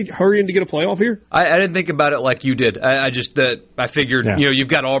 why are they hurrying to get a playoff here? I didn't think about it like you did. I figured, you've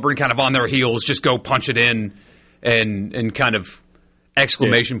got Auburn kind of on their heels, just go punch it in and kind of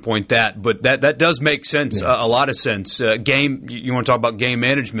exclamation point that. But that does make sense, a lot of sense. You want to talk about game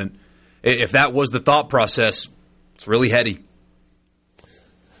management. If that was the thought process, it's really heady.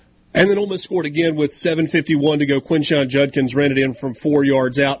 And then Ole Miss scored again with 7:51 to go. Quinshon Judkins ran it in from 4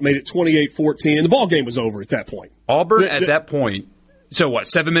 yards out, made it 28-14, and the ball game was over at that point. Auburn at that point, so what,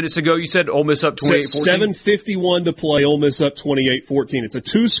 7 minutes ago you said Ole Miss up 28-14? 7:51 to play, Ole Miss up 28-14. It's a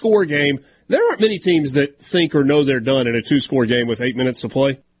 2-score game. There aren't many teams that think or know they're done in a 2-score game with 8 minutes to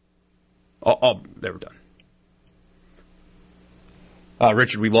play. They were done.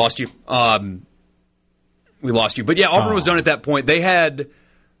 Richard, we lost you. But yeah, Auburn was done at that point. They had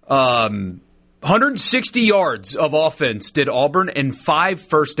 160 yards of offense did Auburn and 5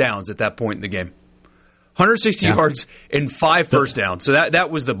 first downs at that point in the game. 160 yards and 5 first downs. So that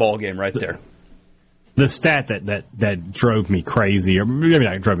was the ball game right there. The stat that drove me crazy, or maybe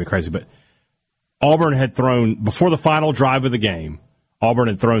not drove me crazy, but Auburn had thrown, before the final drive of the game, Auburn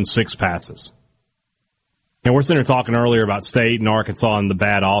had thrown 6 passes. And we're sitting here talking earlier about State and Arkansas and the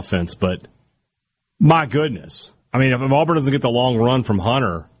bad offense, but my goodness. I mean, if Auburn doesn't get the long run from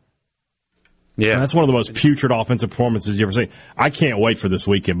Hunter, that's one of the most putrid offensive performances you ever see. I can't wait for this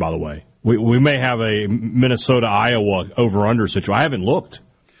weekend, by the way. We may have a Minnesota-Iowa over-under situation. I haven't looked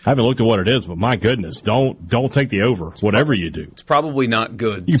at what it is, but my goodness, don't take the over, whatever you do. It's probably not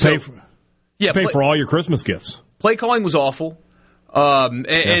good. You pay for all your Christmas gifts. Play calling was awful.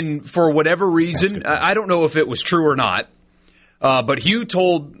 And for whatever reason, I don't know if it was true or not, but Hugh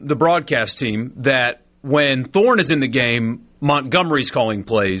told the broadcast team that when Thorne is in the game, Montgomery's calling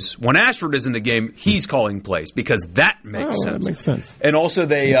plays. When Ashford is in the game, he's calling plays because that makes sense. That makes sense. And also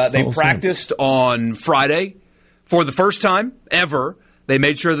they practiced on Friday for the first time ever. They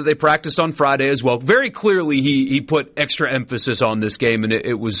made sure that they practiced on Friday as well. Very clearly, he put extra emphasis on this game, and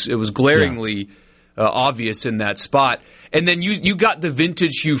it was glaringly obvious in that spot. And then you got the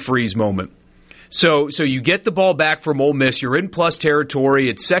vintage Hugh Freeze moment. So you get the ball back from Ole Miss. You're in plus territory.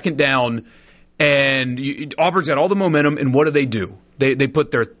 It's second down, and Auburn's got all the momentum. And what do? They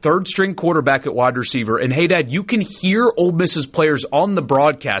put their third-string quarterback at wide receiver. And, hey, Dad, you can hear Ole Miss's players on the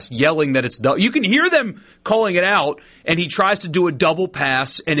broadcast yelling that it's – you can hear them calling it out, and he tries to do a double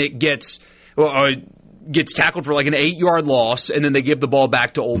pass, and it gets tackled for like an 8-yard loss, and then they give the ball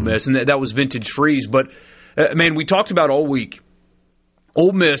back to Ole Miss. And that was vintage Freeze. But, man, we talked about all week.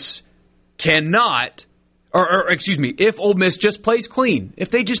 Ole Miss cannot – if Ole Miss just plays clean, if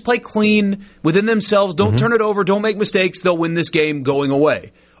they just play clean within themselves, don't turn it over, don't make mistakes, they'll win this game going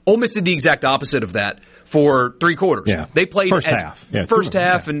away. Ole Miss did the exact opposite of that for 3 quarters. Yeah. They played first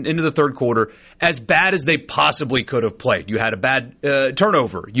half and into the third quarter as bad as they possibly could have played. You had a bad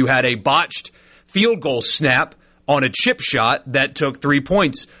turnover. You had a botched field goal snap on a chip shot that took 3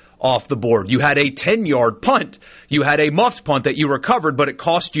 points off the board. You had a 10-yard punt. You had a muffed punt that you recovered, but it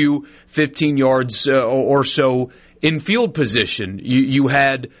cost you 15 yards or so in field position. You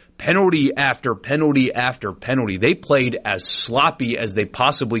had penalty after penalty after penalty. They played as sloppy as they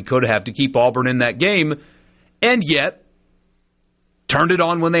possibly could have to keep Auburn in that game, and yet turned it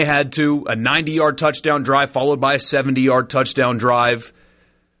on when they had to. A 90-yard touchdown drive followed by a 70-yard touchdown drive.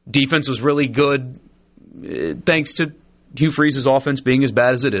 Defense was really good, thanks to Hugh Freeze's offense being as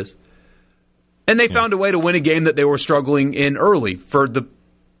bad as it is. And they found a way to win a game that they were struggling in early for the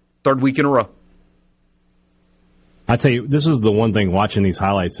third week in a row. I tell you, this is the one thing watching these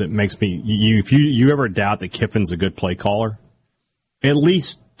highlights that makes me, if you ever doubt that Kiffin's a good play caller, at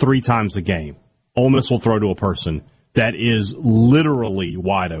least 3 times a game, Ole Miss will throw to a person that is literally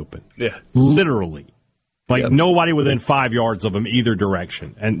wide open. Yeah. Literally. Nobody within 5 yards of him either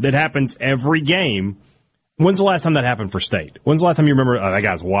direction. And that happens every game. When's the last time that happened for State? When's the last time you remember that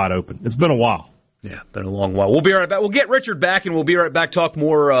guy's wide open? It's been a while. Yeah, been a long while. We'll be right back. We'll get Richard back, and we'll be right back. Talk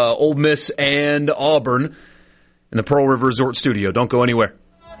more Ole Miss and Auburn in the Pearl River Resort Studio. Don't go anywhere.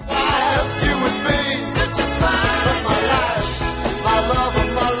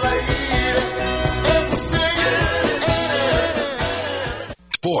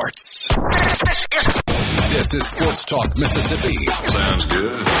 Sports. This is Sports Talk Mississippi. Sounds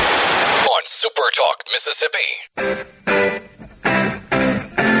good. On Super Talk Mississippi.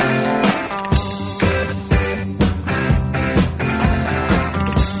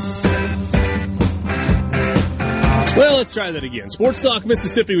 Well, let's try that again. Sports Talk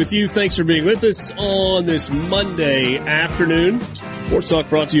Mississippi with you. Thanks for being with us on this Monday afternoon. Sports Talk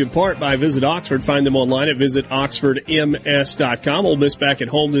brought to you in part by Visit Oxford. Find them online at visitoxfordms.com. Ole Miss back at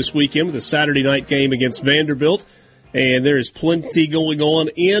home this weekend with a Saturday night game against Vanderbilt. And there is plenty going on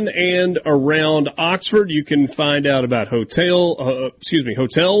in and around Oxford. You can find out about hotels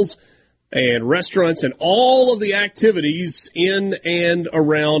and restaurants and all of the activities in and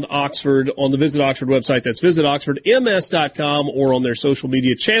around Oxford on the Visit Oxford website. That's visitoxfordms.com or on their social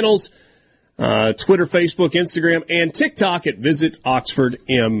media channels, Twitter, Facebook, Instagram, and TikTok at Visit Oxford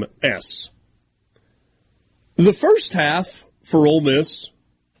MS. The first half for Ole Miss,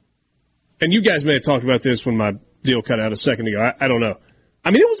 and you guys may have talked about this when my deal cut out a second ago. I don't know.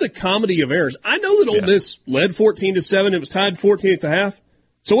 I mean, it was a comedy of errors. I know that Ole Miss led 14-7. It was tied 14 at the half.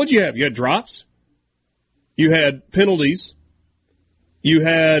 So what'd you have? You had drops. You had penalties. You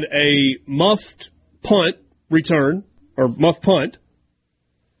had a muffed punt return, or muffed punt.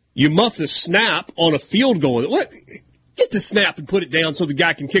 You muffed the snap on a field goal. What? Get the snap and put it down so the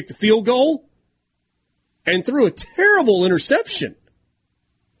guy can kick the field goal. And threw a terrible interception.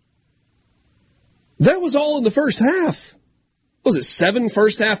 That was all in the first half. Was it 7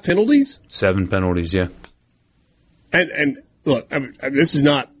 first-half penalties? 7 penalties, yeah. And look, this is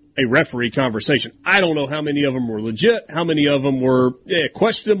not a referee conversation. I don't know how many of them were legit, how many of them were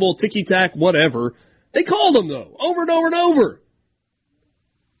questionable, ticky-tack, whatever. They called them, though, over and over and over.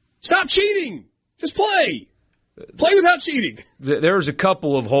 Stop cheating. Just play. Play without cheating. There was a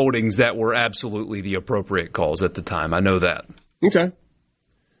couple of holdings that were absolutely the appropriate calls at the time. I know that. Okay.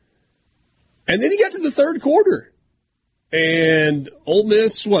 And then he got to the third quarter. And Ole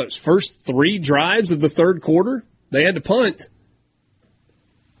Miss, first 3 drives of the third quarter, they had to punt.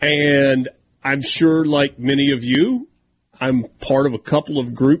 And I'm sure, like many of you, I'm part of a couple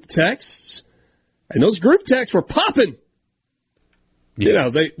of group texts. And those group texts were popping. Yeah. You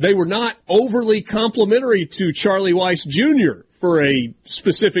know, they were not overly complimentary to Charlie Weiss Jr. for a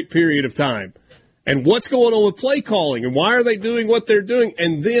specific period of time. And what's going on with play calling, and why are they doing what they're doing?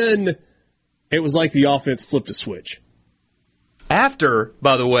 And then it was like the offense flipped a switch. After,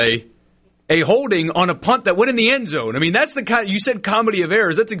 by the way, a holding on a punt that went in the end zone. I mean, that's the kind, you said comedy of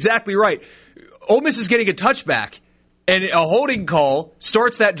errors. That's exactly right. Ole Miss is getting a touchback, and a holding call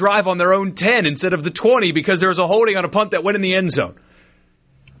starts that drive on their own 10 instead of the 20 because there was a holding on a punt that went in the end zone.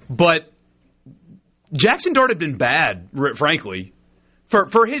 But Jackson Dart had been bad, frankly,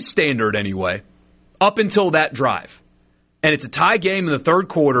 for his standard anyway, up until that drive. And it's a tie game in the third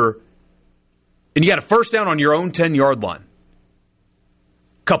quarter, and you got a first down on your own 10-yard line.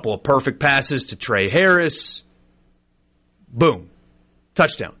 Couple of perfect passes to Trey Harris. Boom.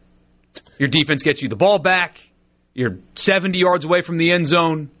 Touchdown. Your defense gets you the ball back. You're 70 yards away from the end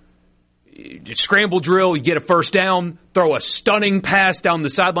zone. Scramble drill, you get a first down. Throw a stunning pass down the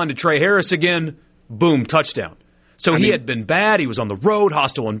sideline to Trey Harris again. Boom, touchdown. So he had been bad. He was on the road,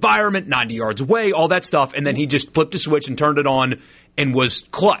 hostile environment, 90 yards away, all that stuff. And then he just flipped a switch and turned it on and was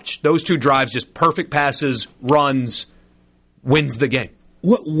clutch. Those 2 drives, just perfect passes, runs, wins the game.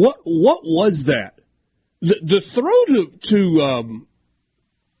 What was that? The throw to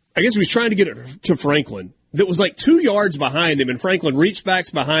I guess he was trying to get it to Franklin. That was like 2 yards behind him, and Franklin reach backs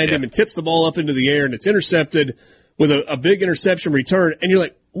behind him and tips the ball up into the air, and it's intercepted with a big interception return. And you're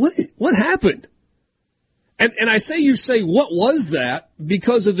like, what happened? And I say what was that?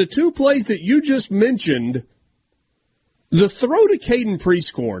 Because of the 2 plays that you just mentioned, the throw to Caden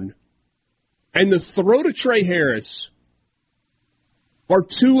Prieskorn and the throw to Trey Harris are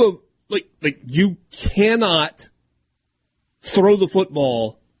 2 of, like you cannot throw the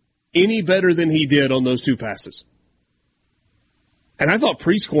football any better than he did on those 2 passes. And I thought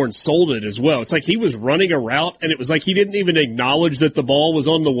Prieskorn sold it as well. It's like he was running a route, and it was like he didn't even acknowledge that the ball was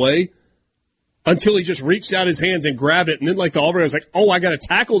on the way until he just reached out his hands and grabbed it. And then, like the Auburn, I was like, I got to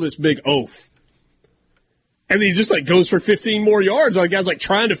tackle this big oaf. And then he just, goes for 15 more yards. The guy's,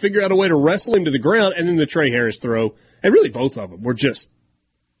 trying to figure out a way to wrestle him to the ground. And then the Trey Harris throw. And really both of them were just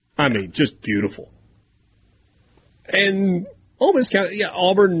beautiful. And Ole Miss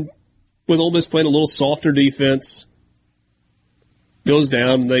Auburn, with Ole Miss playing a little softer defense, goes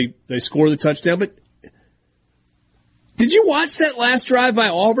down. They score the touchdown. But did you watch that last drive by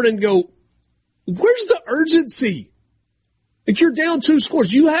Auburn and go, where's the urgency? You're down 2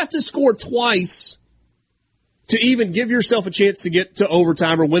 scores. You have to score twice to even give yourself a chance to get to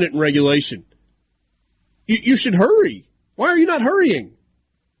overtime or win it in regulation. You should hurry. Why are you not hurrying?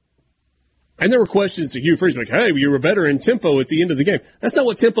 And there were questions to Hugh Freeze, like, hey, you were better in tempo at the end of the game. That's not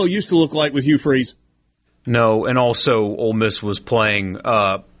what tempo used to look like with Hugh Freeze. No, and also Ole Miss was playing,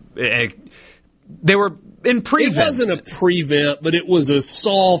 they were in prevent. It wasn't a prevent, but it was a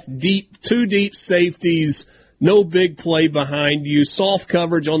soft, 2 deep safeties, no big play behind you, soft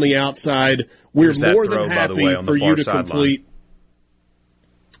coverage on the outside. We're more than happy for you to complete.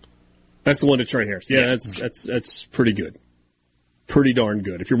 That's the one to Trey Harris. Yeah, that's pretty good. Pretty darn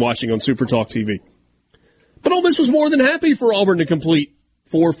good if you're watching on SuperTalk TV. But Ole Miss was more than happy for Auburn to complete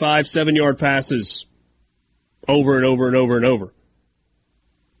 4, 5, 7-yard passes over and over and over and over.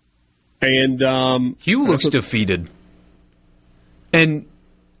 And Hugh looks defeated. And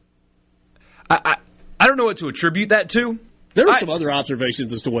I don't know what to attribute that to. There were some other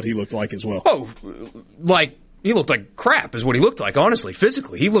observations as to what he looked like as well. Oh, he looked like crap is what he looked like, honestly,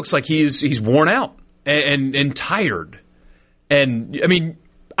 physically. He looks like he's worn out and tired. And, I mean,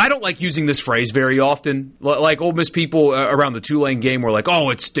 I don't like using this phrase very often. Like Ole Miss people around the Tulane game were like,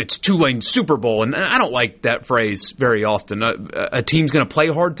 it's Tulane's Super Bowl. And I don't like that phrase very often. A team's going to play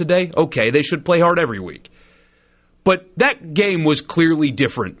hard today? Okay, they should play hard every week. But that game was clearly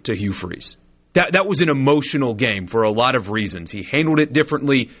different to Hugh Freeze. That was an emotional game for a lot of reasons. He handled it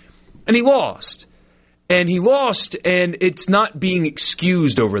differently, and he lost. And it's not being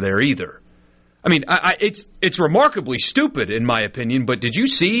excused over there either. I mean, it's remarkably stupid, in my opinion, but did you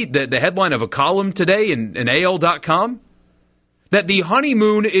see the headline of a column today in AL.com? That the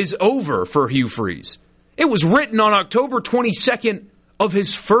honeymoon is over for Hugh Freeze. It was written on October 22nd of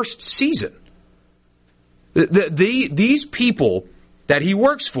his first season. These people that he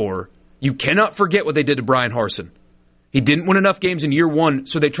works for, you cannot forget what they did to Brian Harsin. He didn't win enough games in year one,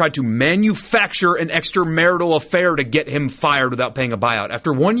 so they tried to manufacture an extramarital affair to get him fired without paying a buyout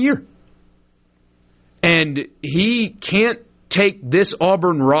after 1 year. And he can't take this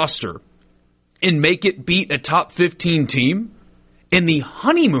Auburn roster and make it beat a top 15 team, and the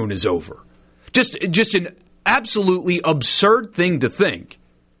honeymoon is over. Just an absolutely absurd thing to think.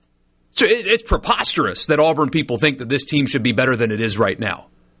 So it's preposterous that Auburn people think that this team should be better than it is right now.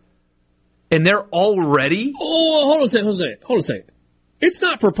 And they're already... Oh, hold on a second. It's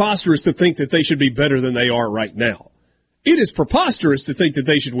not preposterous to think that they should be better than they are right now. It is preposterous to think that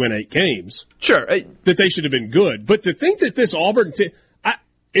they should win 8 games. Sure. That they should have been good. But to think that this Auburn...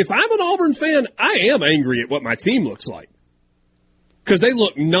 if I'm an Auburn fan, I am angry at what my team looks like. Because they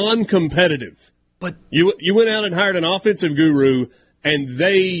look non-competitive. But you went out and hired an offensive guru, and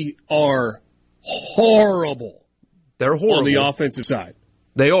they are horrible. They're horrible. On the offensive side.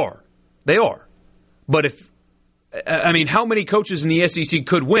 They are. But how many coaches in the SEC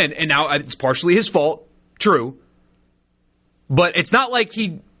could win? And now it's partially his fault, true. But it's not like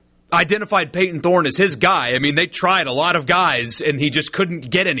he identified Peyton Thorne as his guy. I mean, they tried a lot of guys, and he just couldn't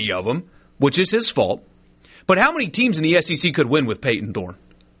get any of them, which is his fault. But how many teams in the SEC could win with Peyton Thorne?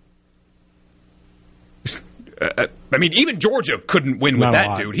 Even Georgia couldn't win with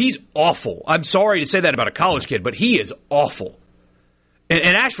that dude. He's awful. I'm sorry to say that about a college kid, but he is awful.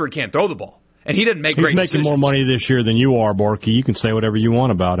 And Ashford can't throw the ball. And he didn't make great decisions. He's making more money this year than you are, Borky. You can say whatever you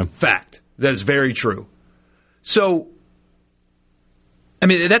want about him. Fact. That is very true. So,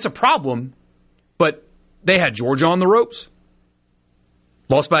 that's a problem, but they had Georgia on the ropes,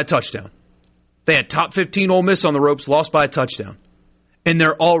 lost by a touchdown. They had top 15 Ole Miss on the ropes, lost by a touchdown. And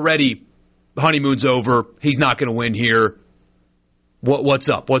they're already, honeymoon's over, he's not going to win here. What's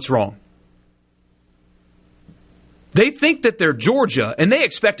up? What's wrong? They think that they're Georgia, and they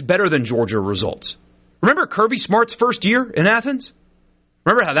expect better than Georgia results. Remember Kirby Smart's first year in Athens?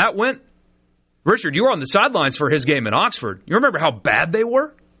 Remember how that went? Richard, you were on the sidelines for his game in Oxford. You remember how bad they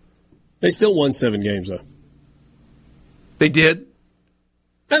were? They still won 7 games, though. They did?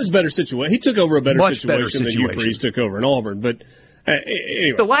 That was a better situation. He took over a better situation than Hugh Freeze took over in Auburn. But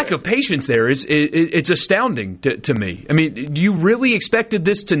anyway. The lack of patience there it's astounding to me. You really expected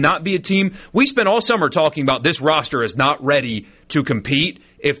this to not be a team? We spent all summer talking about this roster is not ready to compete.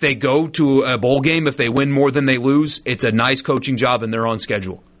 If they go to a bowl game, if they win more than they lose, it's a nice coaching job and they're on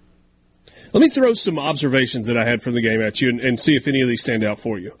schedule. Let me throw some observations that I had from the game at you and see if any of these stand out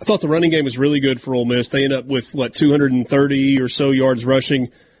for you. I thought the running game was really good for Ole Miss. They end up with, 230 or so yards rushing.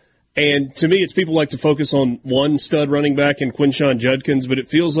 And to me, it's people like to focus on one stud running back in Quinshon Judkins, but it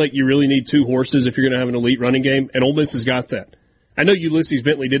feels like you really need 2 horses if you're going to have an elite running game, and Ole Miss has got that. I know Ulysses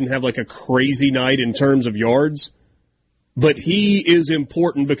Bentley didn't have a crazy night in terms of yards, but he is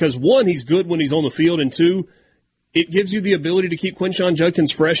important because, 1, he's good when he's on the field, and 2, it gives you the ability to keep Quinshon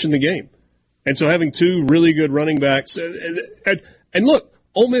Judkins fresh in the game. And so having 2 really good running backs. And look,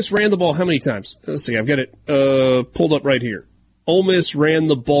 Ole Miss ran the ball how many times? Let's see, I've got it pulled up right here. Ole Miss ran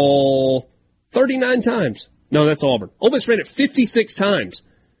the ball 39 times. No, that's Auburn. Ole Miss ran it 56 times.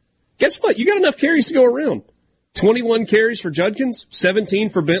 Guess what? You got enough carries to go around. 21 carries for Judkins, 17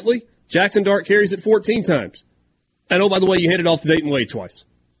 for Bentley. Jackson Dart carries it 14 times. And, by the way, you handed off to Dayton Wade twice.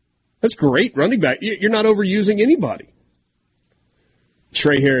 That's great running back. You're not overusing anybody.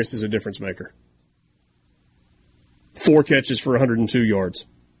 Trey Harris is a difference maker. 4 catches for 102 yards.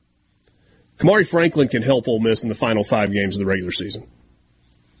 Kamari Franklin can help Ole Miss in the final 5 games of the regular season.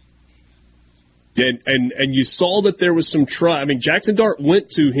 And you saw that there was some try. Jackson Dart went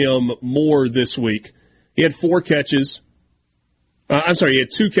to him more this week. He had 4 catches. He had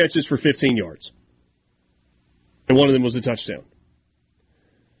 2 catches for 15 yards. And one of them was a touchdown.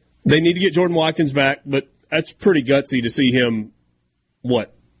 They need to get Jordan Watkins back, but that's pretty gutsy to see him,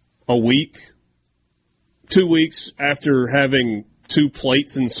 a week, 2 weeks after having 2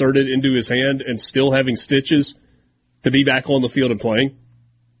 plates inserted into his hand and still having stitches to be back on the field and playing.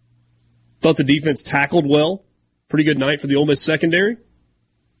 Thought the defense tackled well. Pretty good night for the Ole Miss secondary.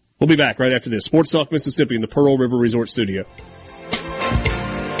 We'll be back right after this. Sports Talk Mississippi in the Pearl River Resort Studio.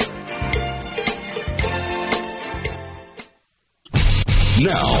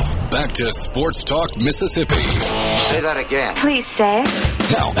 Now, back to Sports Talk Mississippi. Say that again. Please say.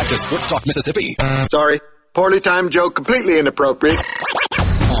 Now, back to Sports Talk Mississippi. Sorry. Poorly timed joke, completely inappropriate.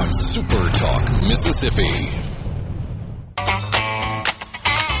 On Super Talk Mississippi.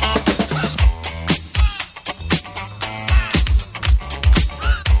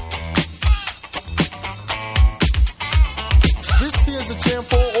 This here's a jam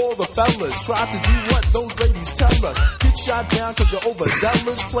for all the fellas. Try to do what those ladies Welcome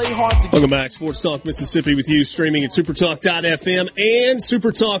back. Sports Talk Mississippi with you, streaming at SuperTalk.fm and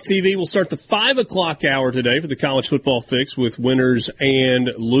SuperTalk TV. We'll start the 5 o'clock hour today for the college football fix with winners and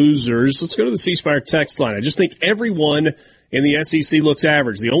losers. Let's go to the C Spire text line. I just think everyone in the SEC looks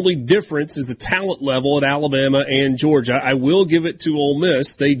average. The only difference is the talent level at Alabama and Georgia. I will give it to Ole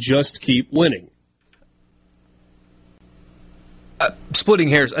Miss. They just keep winning. Splitting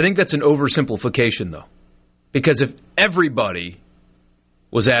hairs, I think that's an oversimplification, though. Because if everybody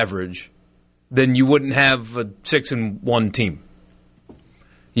was average, then you wouldn't have a 6-1 team.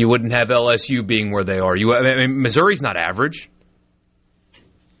 You wouldn't have LSU being where they are. Missouri's not average.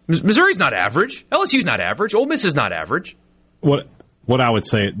 Missouri's not average. LSU's not average. Ole Miss is not average. What I would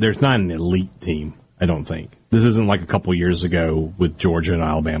say, there's not an elite team, I don't think. This isn't like a couple years ago with Georgia and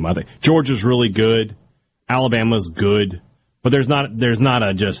Alabama. I think Georgia's really good. Alabama's good. But there's not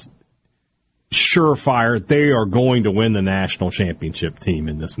a just surefire, they are going to win the national championship team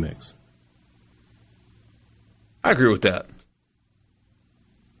in this mix. I agree with that.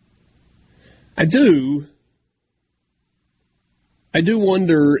 I do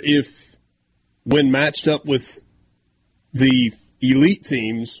wonder if, when matched up with the elite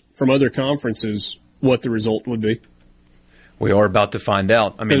teams from other conferences, what the result would be. We are about to find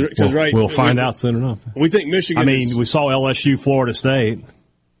out. I mean, we'll find out soon enough. We think Michigan. We saw LSU, Florida State.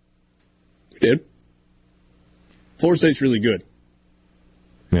 We did. Florida State's really good.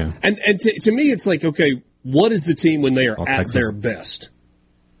 Yeah. And to me, it's like, okay, what is the team when they are at Texas. their best?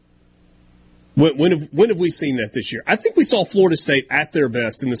 When have we seen that this year? I think we saw Florida State at their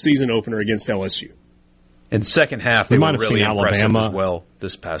best in the season opener against LSU. In the second half, they were really impressive as well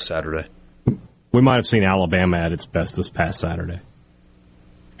this past Saturday. We might have seen Alabama at its best this past Saturday.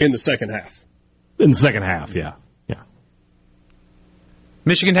 In the second half? In the second half, yeah.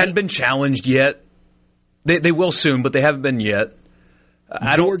 Michigan hadn't been challenged yet. They will soon, but they haven't been yet.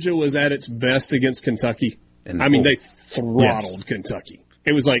 Georgia was at its best against Kentucky. They throttled Kentucky.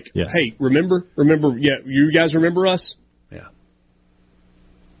 It was like, hey, remember? Yeah, you guys remember us? Yeah.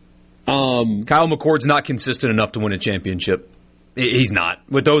 Kyle McCord's not consistent enough to win a championship. He's not.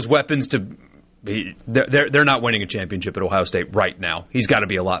 With those weapons, they're not winning a championship at Ohio State right now. He's got to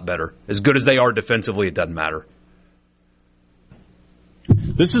be a lot better. As good as they are defensively, it doesn't matter.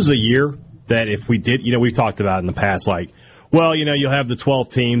 This is a year that if we did, we've talked about in the past, you'll have the 12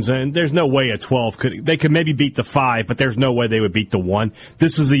 teams, and there's no way a 12 they could maybe beat the 5, but there's no way they would beat the 1.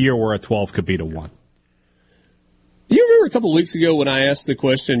 This is a year where a 12 could beat a 1. You remember a couple of weeks ago when I asked the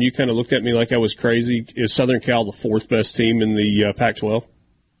question, you kind of looked at me like I was crazy. Is Southern Cal the 4th best team in the Pac-12?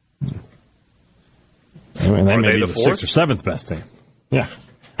 They may be the 6th or 7th best team. Yeah.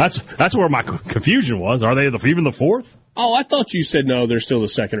 That's where my confusion was. Are they even the 4th? Oh, I thought you said no, they're still the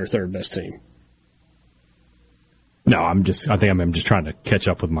 2nd or 3rd best team. No, I'm just trying to catch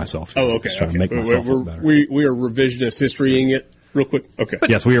up with myself. Oh, okay. Trying to make myself look better. We are revisionist historying it real quick. Okay.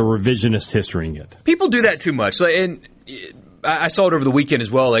 Yes, we are revisionist historying it. People do that too much. And I saw it over the weekend as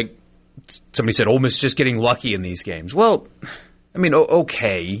well. Like, somebody said, Ole Miss is just getting lucky in these games. Well,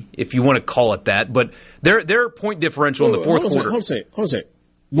 okay, if you want to call it that, but their point differential in the fourth quarter. Hold on a second.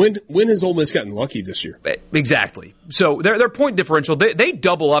 When has Ole Miss gotten lucky this year? Exactly. So their point differential, they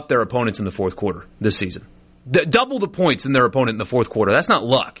double up their opponents in the fourth quarter this season. Double the points in their opponent in the fourth quarter. That's not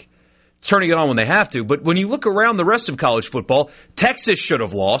luck. It's turning it on when they have to. But when you look around the rest of college football, Texas should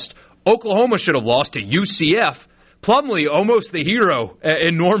have lost. Oklahoma should have lost to UCF. Plumlee, almost the hero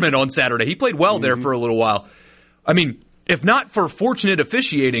in Norman on Saturday. He played well there for a little while. If not for fortunate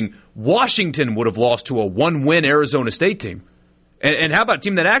officiating, Washington would have lost to a 1-win Arizona State team. And how about a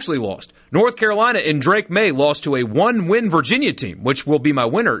team that actually lost? North Carolina and Drake May lost to a 1-win Virginia team, which will be my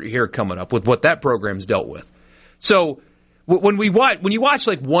winner here coming up with what that program's dealt with. So when you watch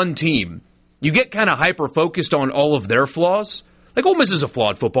like one team, you get kind of hyper-focused on all of their flaws. Like, Ole Miss is a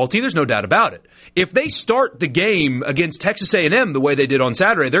flawed football team. There's no doubt about it. If they start the game against Texas A&M the way they did on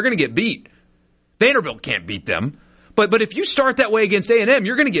Saturday, they're going to get beat. Vanderbilt can't beat them. But if you start that way against A&M,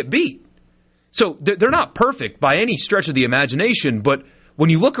 you're going to get beat. So they're not perfect by any stretch of the imagination, but when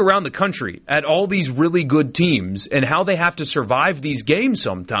you look around the country at all these really good teams and how they have to survive these games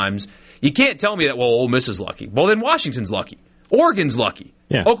sometimes, you can't tell me that, Ole Miss is lucky. Well, then Washington's lucky. Oregon's lucky.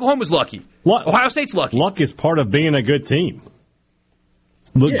 Yeah. Oklahoma's lucky. Ohio State's lucky. Luck is part of being a good team.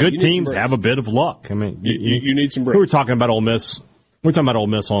 Good teams have a bit of luck. You need some breaks. We were talking about Ole Miss. We're talking about Ole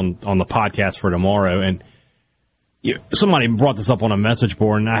Miss on the podcast for tomorrow, and somebody brought this up on a message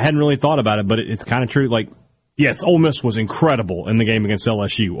board, and I hadn't really thought about it, but it's kind of true. Like, yes, Ole Miss was incredible in the game against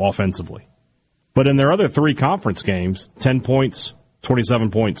LSU offensively. But in their other 3 conference games, 10 points,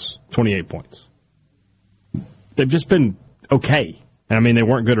 27 points, 28 points. they've just been okay. I mean, they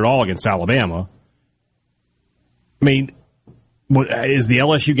weren't good at all against Alabama. I mean, is the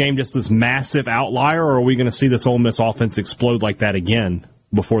LSU game just this massive outlier, or are we going to see this Ole Miss offense explode like that again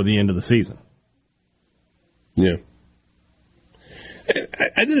before the end of the season? Yeah.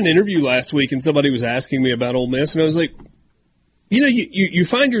 I did an interview last week, and somebody was asking me about Ole Miss, and I was like, you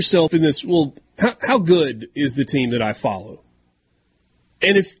find yourself in this, well, how good is the team that I follow?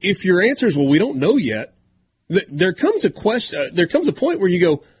 And if your answer is, well, we don't know yet, there comes a point where you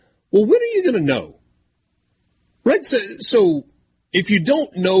go, well, when are you going to know? Right? So if you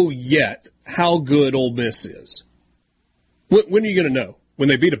don't know yet how good Ole Miss is, when are you going to know? When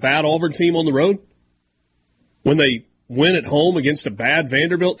they beat a bad Auburn team on the road? When they win at home against a bad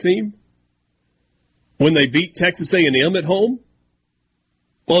Vanderbilt team? When they beat Texas A&M at home?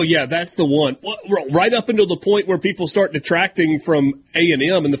 Well, yeah, that's the one. Right up until the point where people start detracting from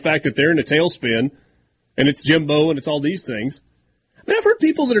A&M and the fact that they're in a tailspin, and it's Jimbo and it's all these things. I mean, I've heard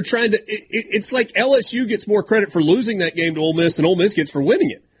people that are trying to. It's like LSU gets more credit for losing that game to Ole Miss than Ole Miss gets for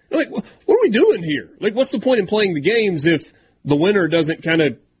winning it. I'm like, what are we doing here? Like, what's the point in playing the games if the winner doesn't kind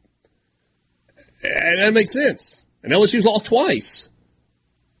of? And that makes sense. And LSU's lost twice.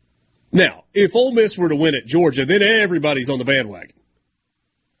 Now, if Ole Miss were to win at Georgia, then everybody's on the bandwagon.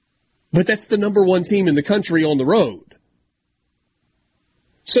 But that's the number one team in the country on the road.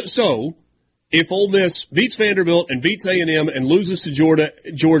 So if Ole Miss beats Vanderbilt and beats A&M and loses to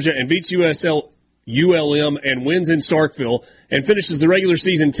Georgia and beats ULM and wins in Starkville and finishes the regular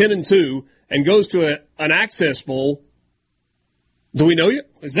season 10-2 and goes to an Access Bowl, do we know yet?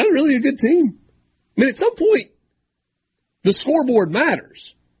 Is that really a good team? I mean, at some point, the scoreboard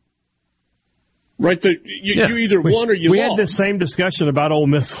matters. Right? You either won or you lost. We had the same discussion about Ole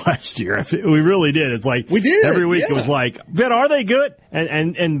Miss last year. We really did. It's like we did. Every week it was like, but are they good?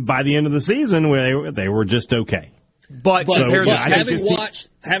 And by the end of the season, they were just okay. But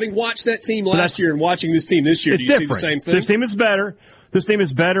having watched that team last year and watching this team this year, do you see the same thing? This team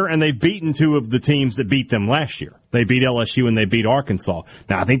is better, and they've beaten two of the teams that beat them last year. They beat LSU and they beat Arkansas.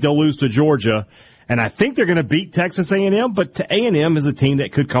 Now, I think they'll lose to Georgia. And I think they're going to beat Texas A&M, but A&M is a team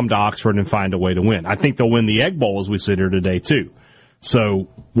that could come to Oxford and find a way to win. I think they'll win the Egg Bowl as we sit here today, too. So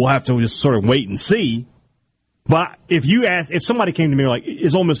we'll have to just sort of wait and see. But if somebody came to me like,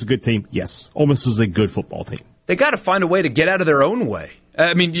 is Ole Miss a good team? Yes. Ole Miss is a good football team. They got to find a way to get out of their own way.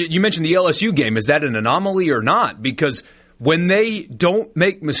 I mean, you mentioned the LSU game. Is that an anomaly or not? Because when they don't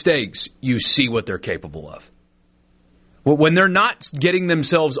make mistakes, you see what they're capable of. When they're not getting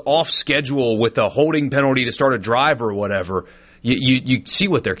themselves off schedule with a holding penalty to start a drive or whatever, you see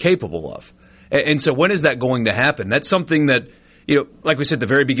what they're capable of. And so when is that going to happen? That's something that, like we said at the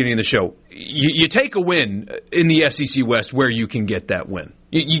very beginning of the show, you take a win in the SEC West where you can get that win.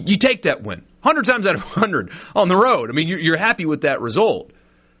 You take that win 100 times out of 100 on the road. I mean, you're happy with that result.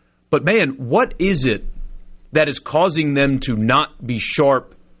 But, man, what is it that is causing them to not be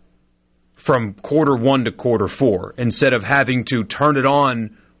sharp from quarter one to quarter four, instead of having to turn it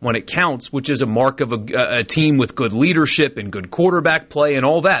on when it counts, which is a mark of a team with good leadership and good quarterback play and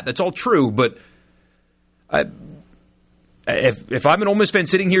all that. That's all true, but if I'm an Ole Miss fan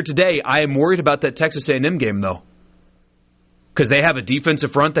sitting here today, I am worried about that Texas A&M game, though, because they have a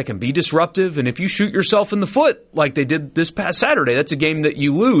defensive front that can be disruptive, and if you shoot yourself in the foot like they did this past Saturday, that's a game that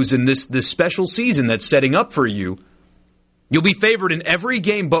you lose in this special season that's setting up for you. You'll be favored in every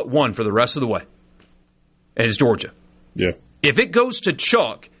game but one for the rest of the way. And it's Georgia. Yeah. If it goes to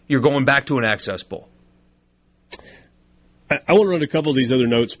chalk, you're going back to an Access Bowl. I want to run a couple of these other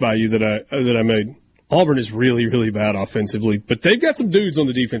notes by you that I made. Auburn is really, really bad offensively, but they've got some dudes on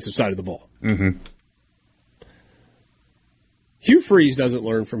the defensive side of the ball. Mm-hmm. Hugh Freeze doesn't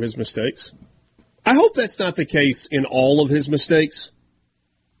learn from his mistakes. I hope that's not the case in all of his mistakes.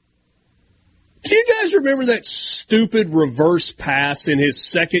 Do you guys remember that stupid reverse pass in his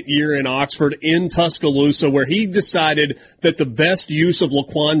second year in Oxford in Tuscaloosa where he decided that the best use of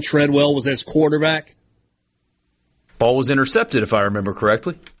Laquan Treadwell was as quarterback? Ball was intercepted, if I remember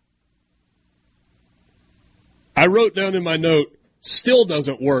correctly. I wrote down in my note, still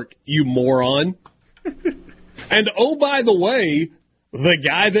doesn't work, you moron. And oh, by the way, the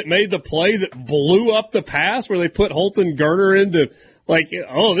guy that made the play that blew up the pass where they put Holton Gerner into... Like,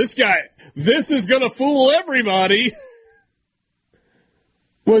 oh, this is going to fool everybody,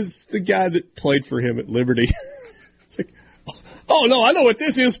 was the guy that played for him at Liberty. It's like, oh, no, I know what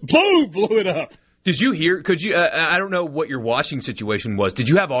this is. Boom, blew it up. Did you hear, I don't know what your watching situation was. Did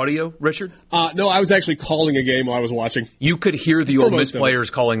you have audio, Richard? No, I was actually calling a game while I was watching. You could hear the Ole Miss players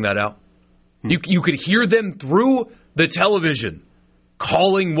calling that out. You could hear them through the television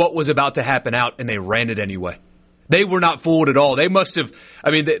calling what was about to happen out, and they ran it anyway. They were not fooled at all. They must have.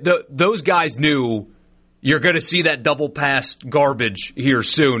 I mean, those guys knew you're going to see that double pass garbage here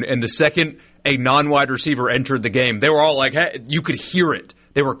soon. And the second a non-wide receiver entered the game, they were all like, hey, you could hear it.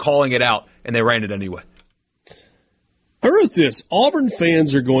 They were calling it out, and they ran it anyway. I wrote this. Auburn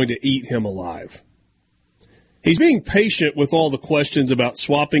fans are going to eat him alive. He's being patient with all the questions about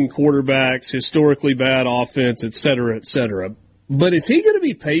swapping quarterbacks, historically bad offense, et cetera, et cetera. But is he going to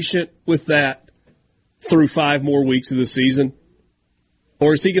be patient with that through 5 more weeks of the season?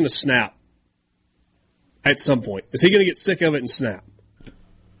 Or is he going to snap at some point? Is he going to get sick of it and snap?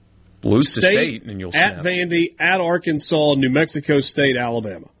 Lose to State and you'll snap. At Vandy, at Arkansas, New Mexico State,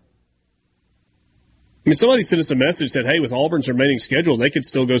 Alabama. I mean, somebody sent us a message that, hey, with Auburn's remaining schedule, they could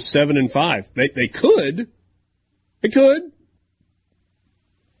still go 7-5. They could. They could.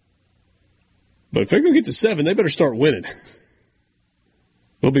 But if they're going to get to 7, they better start winning.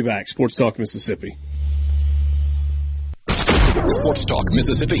 We'll be back. Sports Talk Mississippi. Sports Talk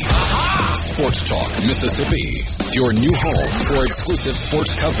Mississippi. Sports Talk Mississippi. Your new home for exclusive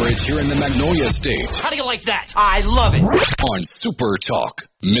sports coverage here in the Magnolia State. How do you like that? I love it. On Super Talk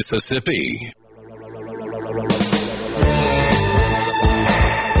Mississippi.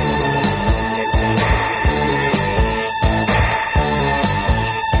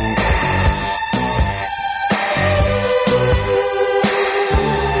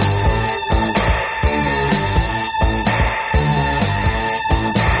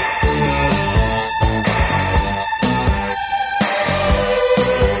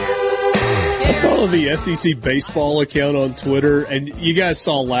 The SEC baseball account on Twitter, and you guys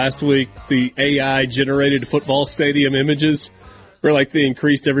saw last week the AI-generated football stadium images where, like, they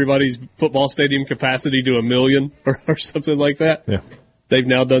increased everybody's football stadium capacity to 1 million or something like that. Yeah. They've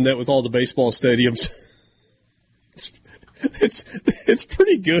now done that with all the baseball stadiums. It's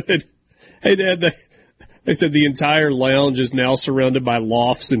pretty good. Hey, Dad, they said the entire lounge is now surrounded by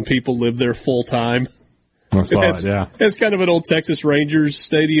lofts and people live there full time. I saw it, yeah. It's kind of an old Texas Rangers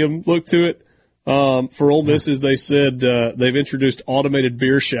stadium look to it. For Ole Miss, they said they've introduced automated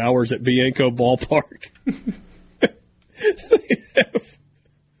beer showers at Bianco Ballpark. They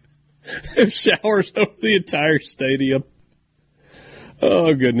have showers over the entire stadium.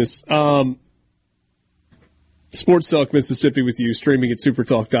 Oh, goodness. Sports Talk Mississippi with you, streaming at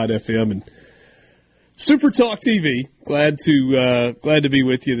supertalk.fm and SuperTalk TV. Glad to be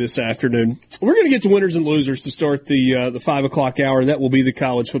with you this afternoon. We're going to get to winners and losers to start the 5 o'clock hour. That will be the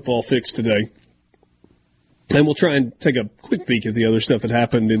college football fix today. And we'll try and take a quick peek at the other stuff that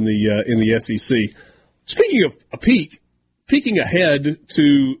happened in the SEC. Speaking of a peeking ahead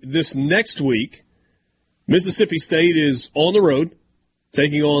to this next week, Mississippi State is on the road,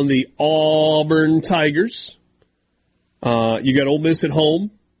 taking on the Auburn Tigers. You got Ole Miss at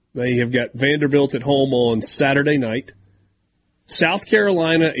home. They have got Vanderbilt at home on Saturday night. South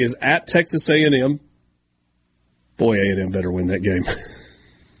Carolina is at Texas A&M. Boy, A&M better win that game.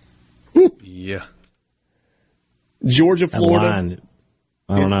 Yeah. Georgia, Florida.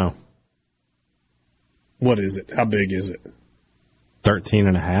 I don't know. What is it? How big is it?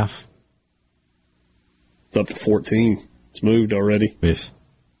 13.5. It's up to 14. It's moved already. Yes.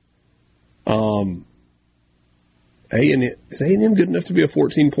 A&M, is A&M good enough to be a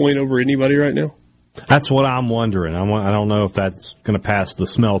 14-point over anybody right now? That's what I'm wondering. I don't know if that's going to pass the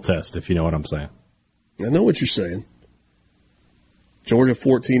smell test, if you know what I'm saying. I know what you're saying. Georgia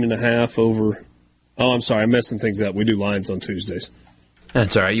 14.5 over. Oh, I'm sorry. I'm messing things up. We do lines on Tuesdays.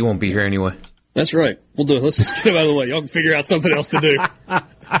 That's all right. You won't be here anyway. That's right. We'll do it. Let's just get them out of the way. Y'all can figure out something else to do.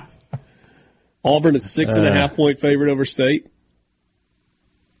 Auburn is a 6.5-point favorite over State.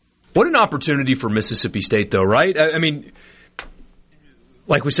 What an opportunity for Mississippi State, though, right? I mean,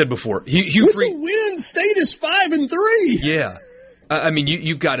 like we said before, with the win, State is 5-3. Yeah, I mean,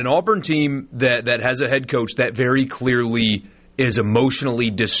 you've got an Auburn team that has a head coach that very clearly is emotionally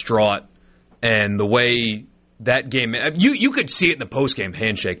distraught, and the way that game, you could see it in the post-game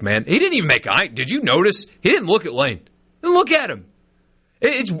handshake, man. He didn't even make eye. Did you notice? He didn't look at Lane. He didn't look at him.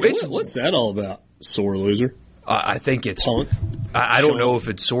 What's that all about? Sore loser. I think it's punk. I don't know if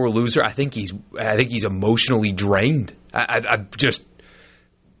it's sore loser. I think he's emotionally drained.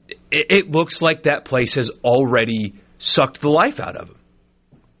 It looks like that place has already sucked the life out of him.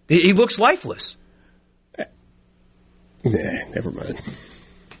 He looks lifeless. Nah, never mind.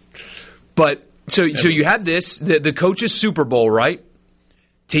 But so you have this. The coach's Super Bowl, right?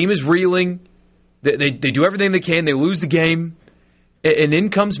 Team is reeling. They do everything they can. They lose the game, and in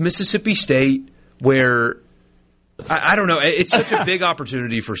comes Mississippi State, where I don't know. It's such a big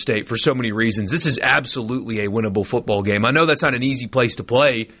opportunity for State for so many reasons. This is absolutely a winnable football game. I know that's not an easy place to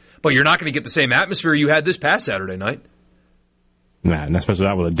play, But you're not going to get the same atmosphere you had this past Saturday night. Nah, and especially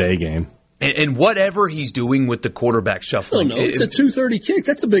that with a day game. And whatever he's doing with the quarterback shuffling. Oh, no, it's a 2:30 kick.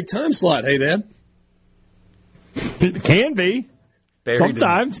 That's a big time slot, hey, Dad. It can be.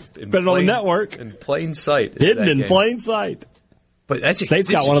 Sometimes, depending on the network. In plain sight. Hidden in plain sight. But that's State's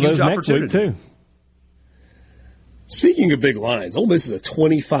got one of those next week, too. Speaking of big lines, Ole Miss is a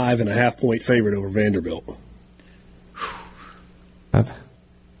 25.5-point favorite over Vanderbilt.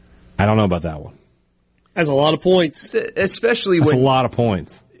 I don't know about that one. That's a lot of points. Especially That's when a lot of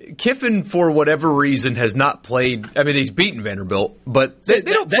points. Kiffin, for whatever reason, has not played. I mean, he's beaten Vanderbilt, but they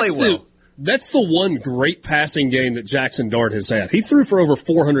don't play well. That's the one great passing game that Jackson Dart has had. He threw for over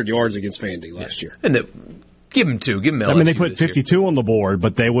 400 yards against Vandy last year. And give him two. Give him LSU. I mean, they put 52 on the board,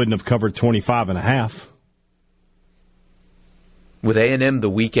 but they wouldn't have covered 25.5. With A&M the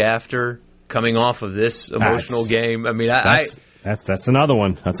week after, coming off of this emotional game. I mean, that's another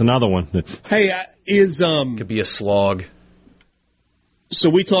one. That's another one. Hey, could be a slog.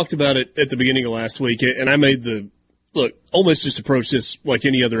 So we talked about it at the beginning of last week, and I made look, Ole Miss just approached this like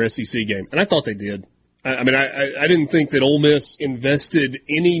any other SEC game, and I thought they did. I mean, I didn't think that Ole Miss invested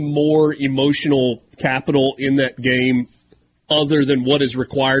any more emotional capital in that game other than what is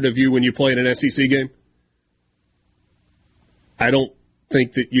required of you when you play in an SEC game. I don't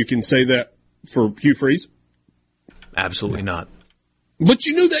think that you can say that for Hugh Freeze. Absolutely not. But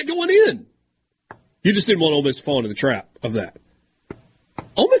you knew that going in. You just didn't want Ole Miss to fall into the trap of that.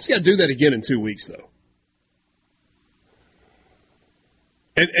 Ole Miss got to do that again in 2 weeks, though.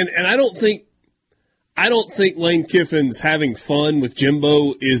 And I don't think Lane Kiffin's having fun with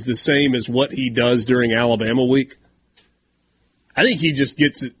Jimbo is the same as what he does during Alabama week. I think he just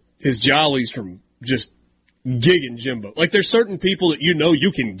gets his jollies from just gigging Jimbo. Like, there's certain people that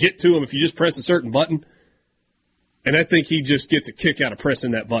you can get to them if you just press a certain button. And I think he just gets a kick out of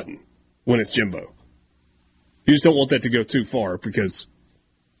pressing that button when it's Jimbo. You just don't want that to go too far because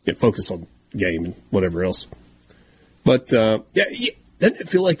you focus on the game and whatever else. But, doesn't it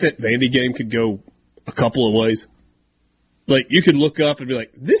feel like that Vandy game could go a couple of ways? Like, you could look up and be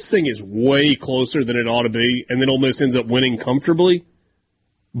like, this thing is way closer than it ought to be, and then Ole Miss ends up winning comfortably,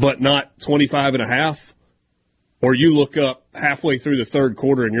 but not 25.5. Or you look up halfway through the third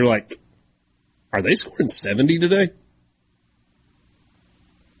quarter and you're like, are they scoring 70 today?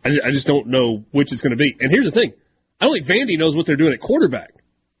 I just don't know which it's going to be. And here's the thing. I don't think Vandy knows what they're doing at quarterback.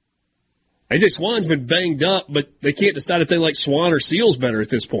 A.J. Swan's been banged up, but they can't decide if they like Swan or Seals better at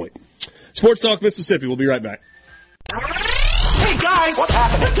this point. Sports Talk Mississippi. We'll be right back. Hey, guys. What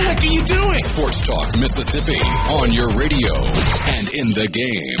happened? What the heck are you doing? Sports Talk Mississippi on your radio and in the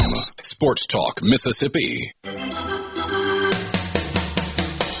game. Sports Talk Mississippi.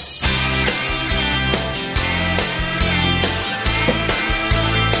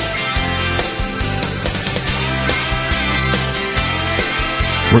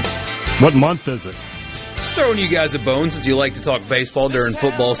 What month is it? Just throwing you guys a bone since you like to talk baseball during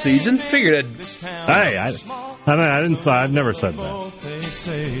football season. Figured I'd... Hey, I've never said that.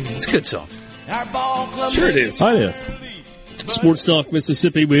 It's a good song. Sure it is. It is. Sports Talk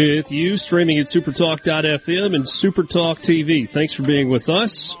Mississippi with you, streaming at SuperTalk.fm and SuperTalk TV. Thanks for being with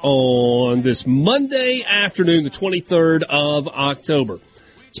us on this Monday afternoon, the 23rd of October.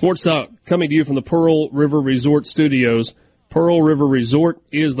 Sports Talk coming to you from the Pearl River Resort Studios. Pearl River Resort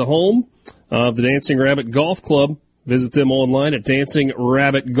is the home of the Dancing Rabbit Golf Club. Visit them online at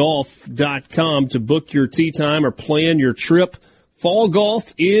dancingrabbitgolf.com to book your tee time or plan your trip. Fall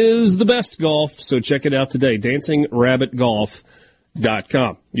golf is the best golf, so check it out today,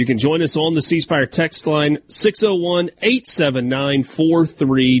 dancingrabbitgolf.com. You can join us on the C Spire text line,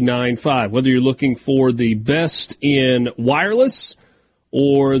 601-879-4395. Whether you're looking for the best in wireless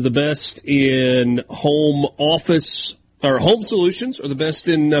or the best in home office or home solutions, or the best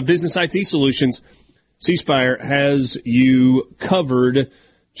in business IT solutions, C Spire has you covered.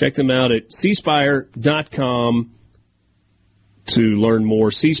 Check them out at cspire.com to learn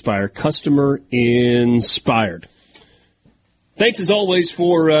more. C Spire, customer inspired. Thanks as always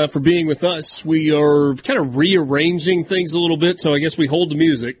for being with us. We are kind of rearranging things a little bit, so I guess we hold the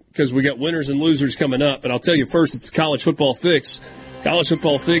music because we got winners and losers coming up. But I'll tell you first, it's the College Football Fix. College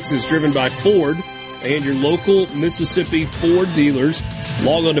Football Fix is driven by Ford and your local Mississippi Ford dealers.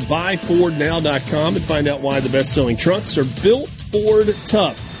 Log on to buyfordnow.com and find out why the best-selling trucks are built Ford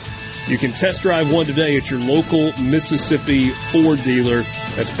tough. You can test drive one today at your local Mississippi Ford dealer.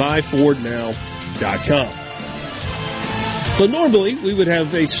 That's buyfordnow.com. So normally we would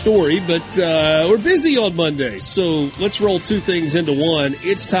have a story, but we're busy on Monday. So let's roll two things into one.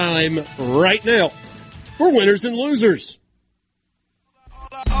 It's time right now for winners and losers.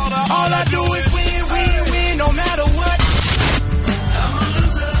 All I do is win, win, win, no matter what. I'm a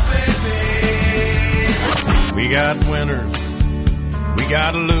loser, baby. We got winners. We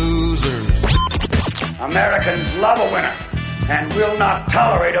got losers. Americans love a winner and will not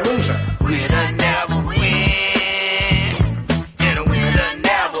tolerate a loser. Winner never win, and a winner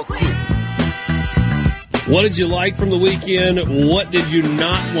never quit. What did you like from the weekend? What did you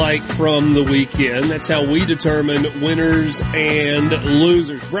not like from the weekend? That's how we determine winners and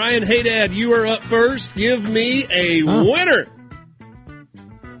losers. Brian Haydad, you are up first. Give me a winner.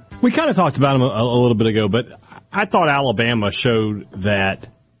 We kind of talked about him a little bit ago, but I thought Alabama showed that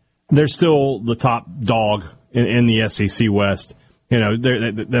they're still the top dog in the SEC West. You know,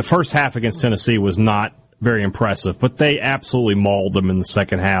 the first half against Tennessee was not very impressive, but they absolutely mauled them in the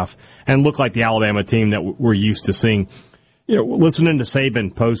second half and looked like the Alabama team that we're used to seeing. You know, listening to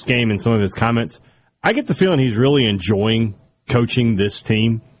Saban post-game and some of his comments, I get the feeling he's really enjoying coaching this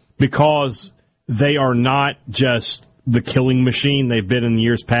team because they are not just the killing machine they've been in the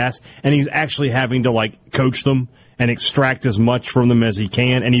years past, and he's actually having to, like, coach them and extract as much from them as he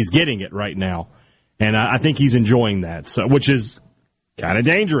can, and he's getting it right now. And I think he's enjoying that, so which is kind of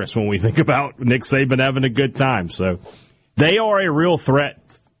dangerous when we think about Nick Saban having a good time. So they are a real threat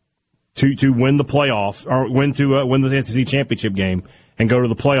to win the playoff or win the SEC championship game and go to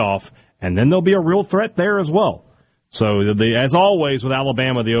the playoff, and then there'll be a real threat there as well. So as always with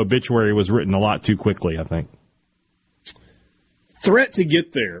Alabama, the obituary was written a lot too quickly, I think. Threat to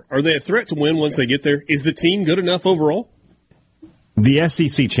get there. Are they a threat to win once they get there? Is the team good enough overall? The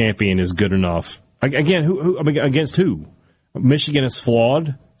SEC champion is good enough. Again, against who? Michigan is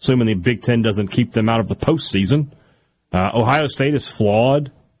flawed, assuming the Big Ten doesn't keep them out of the postseason. Ohio State is flawed.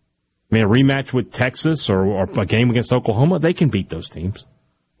 I mean, a rematch with Texas or a game against Oklahoma, they can beat those teams.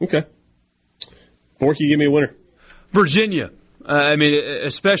 Okay. Borky, give me a winner. Virginia. I mean,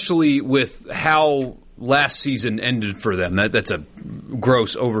 especially with how last season ended for them. That's a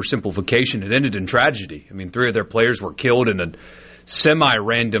gross oversimplification. It ended in tragedy. I mean, 3 of their players were killed in a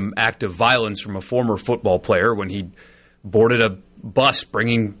semi-random act of violence from a former football player when he boarded a bus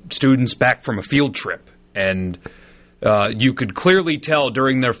bringing students back from a field trip. And you could clearly tell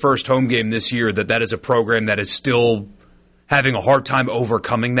during their first home game this year that is a program that is still having a hard time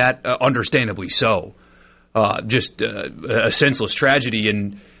overcoming that, understandably so. Just a senseless tragedy,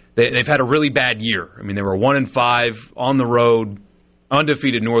 and they've had a really bad year. I mean, they were 1-5 on the road,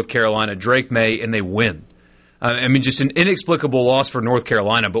 undefeated North Carolina, Drake May, and they win. I mean, just an inexplicable loss for North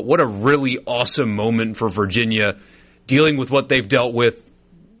Carolina, but what a really awesome moment for Virginia, dealing with what they've dealt with,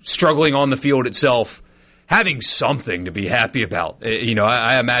 struggling on the field itself, having something to be happy about. You know,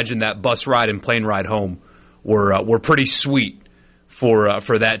 I imagine that bus ride and plane ride home were pretty sweet for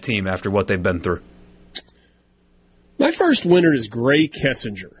that team after what they've been through. My first winner is Gray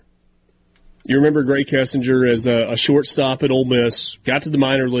Kessinger. You remember Gray Kessinger as a shortstop at Ole Miss, got to the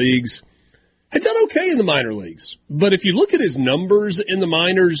minor leagues, had done okay in the minor leagues. But if you look at his numbers in the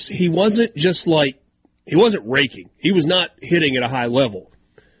minors, he wasn't raking. He was not hitting at a high level.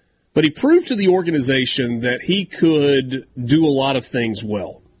 But he proved to the organization that he could do a lot of things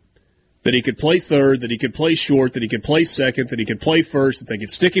well. That he could play third, that he could play short, that he could play second, that he could play first, that they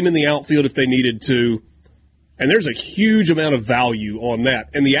could stick him in the outfield if they needed to. And there's a huge amount of value on that.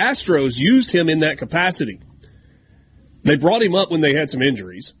 And the Astros used him in that capacity. They brought him up when they had some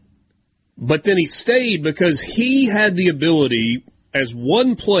injuries. But then he stayed because he had the ability as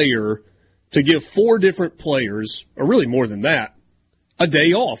one player to give 4 different players, or really more than that, a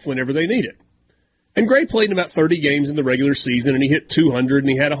day off whenever they need it. And Gray played in about 30 games in the regular season, and he hit 200,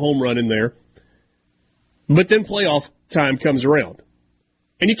 and he had a home run in there. But then playoff time comes around.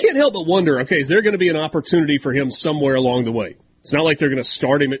 And you can't help but wonder, okay, is there going to be an opportunity for him somewhere along the way? It's not like they're going to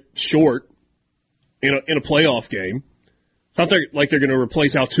start him at short in a playoff game. It's not like they're going to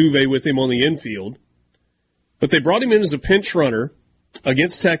replace Altuve with him on the infield. But they brought him in as a pinch runner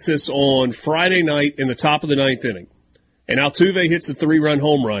against Texas on Friday night in the top of the 9th inning. And Altuve hits the 3-run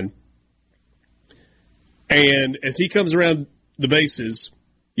home run. And as he comes around the bases,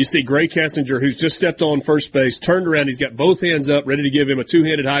 you see Gray Kessinger, who's just stepped on first base, turned around. He's got both hands up, ready to give him a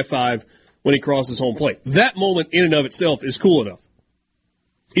 2-handed high five when he crosses home plate. That moment in and of itself is cool enough,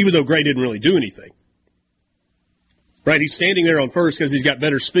 even though Gray didn't really do anything. Right? He's standing there on first because he's got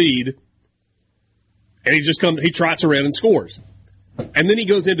better speed, and he trots around and scores. And then he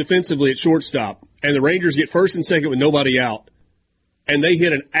goes in defensively at shortstop, and the Rangers get first and second with nobody out, and they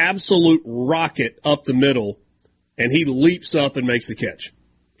hit an absolute rocket up the middle, and he leaps up and makes the catch.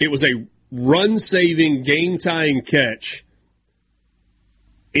 It was a run-saving, game-tying catch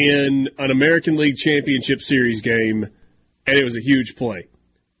in an American League Championship Series game, and it was a huge play.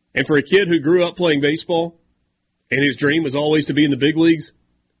 And for a kid who grew up playing baseball and his dream was always to be in the big leagues,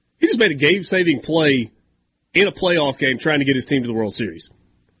 he just made a game-saving play in a playoff game trying to get his team to the World Series.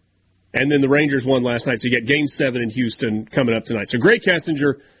 And then the Rangers won last night, so you got Game 7 in Houston coming up tonight. So Greg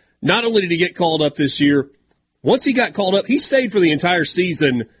Kessinger, not only did he get called up this year, once he got called up, he stayed for the entire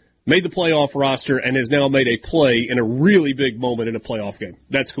season, made the playoff roster, and has now made a play in a really big moment in a playoff game.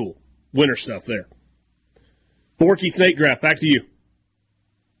 That's cool. Winner stuff there. Borky Snake Draft, back to you.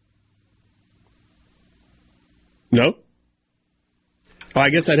 No? Well, I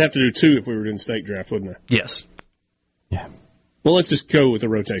guess I'd have to do 2 if we were doing Snake Draft, wouldn't I? Yes. Yeah. Well, let's just go with the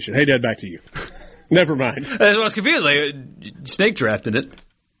rotation. Hey, Dad, back to you. Never mind. I was confused. Like, snake drafted it.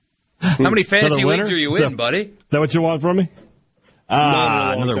 How many fantasy leagues are you in, buddy? Is that what you want from me?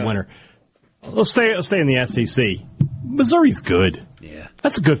 Another winner. Let's stay in the SEC. Missouri's good. Yeah.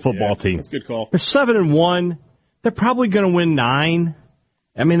 That's a good football team. That's a good call. They're 7-1. They're probably going to win 9.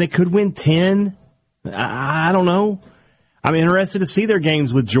 I mean, they could win 10. I don't know. I'm interested to see their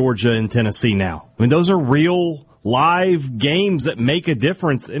games with Georgia and Tennessee now. I mean, those are real live games that make a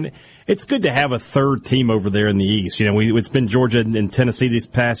difference. And it's good to have a third team over there in the East. You know, it's been Georgia and Tennessee this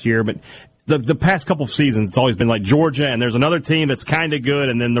past year, but the past couple of seasons, it's always been like Georgia, and there's another team that's kind of good,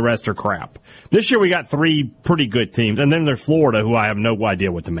 and then the rest are crap. This year we got 3 pretty good teams, and then there's Florida, who I have no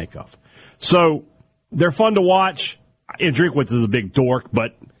idea what to make of. So they're fun to watch. Drinkwitz is a big dork,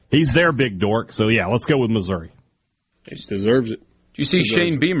 but he's their big dork. So, yeah, let's go with Missouri. He just deserves it. Do you see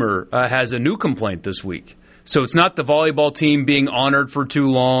Shane Beamer has a new complaint this week? So it's not the volleyball team being honored for too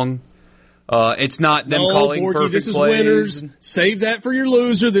long. It's not them calling Borky, perfect this is plays. winners. Save that for your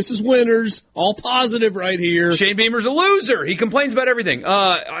loser. This is winners. All positive right here. Shane Beamer's a loser. He complains about everything.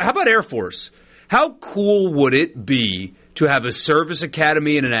 How about Air Force? How cool would it be to have a service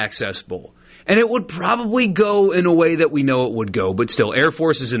academy and an access bowl? And it would probably go in a way that we know it would go, but still, Air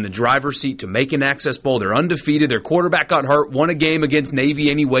Force is in the driver's seat to make an access bowl. They're undefeated. Their quarterback got hurt, won a game against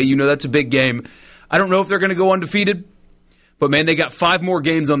Navy anyway. You know that's a big game. I don't know if they're going to go undefeated, but, man, they got 5 more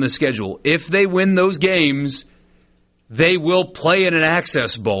games on the schedule. If they win those games, they will play in an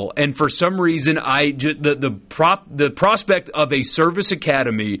access bowl. And for some reason, the prospect of a service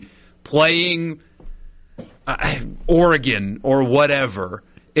academy playing Oregon or whatever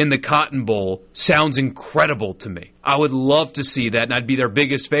in the Cotton Bowl sounds incredible to me. I would love to see that, and I'd be their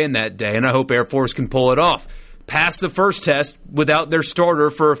biggest fan that day, and I hope Air Force can pull it off. Pass the first test without their starter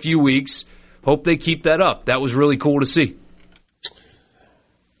for a few weeks. Hope they keep that up. That was really cool to see.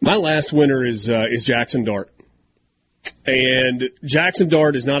 My last winner is Jackson Dart. And Jackson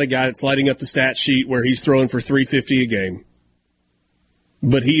Dart is not a guy that's lighting up the stat sheet where he's throwing for 350 a game.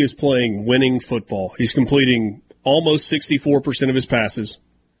 But he is playing winning football. He's completing almost 64% of his passes.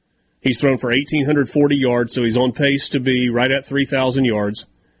 He's thrown for 1,840 yards, so he's on pace to be right at 3,000 yards.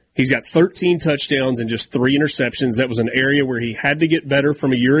 He's got 13 touchdowns and just 3 interceptions. That was an area where he had to get better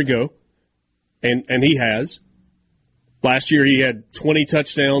from a year ago, and he has. Last year he had 20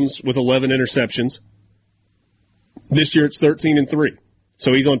 touchdowns with 11 interceptions. This year it's 13-3.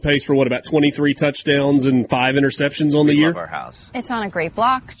 So he's on pace for, about 23 touchdowns and 5 interceptions on the year? Love our house. It's on a great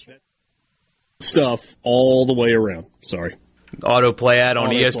block. Stuff all the way around. Sorry. Autoplay ad on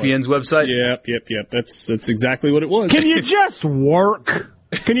ESPN's website? Yep. That's exactly what it was. Can you just work?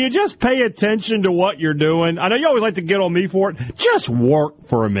 Can you just pay attention to what you're doing? I know you always like to get on me for it. Just work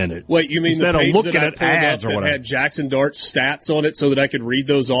for a minute. Wait, you mean instead the page of looking that I at pulled ads up or that whatever? had Jackson Dart's stats on it so that I could read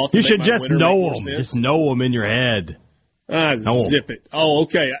those off? You should just know them. Just know them in your head. Zip it. Oh,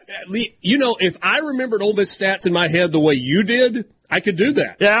 okay. You know, if I remembered Ole Miss stats in my head the way you did, I could do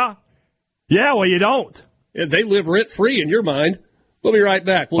that. Yeah. Yeah, well, you don't. Yeah, they live rent-free in your mind. We'll be right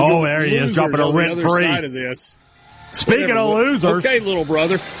back. We'll there he is, dropping a rent-free. On the other side of this. Speaking of losers. Okay, little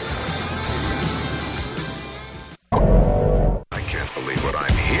brother. I can't believe what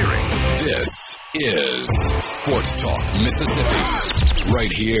I'm hearing. This is Sports Talk Mississippi,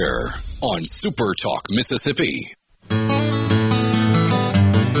 right here on Super Talk Mississippi.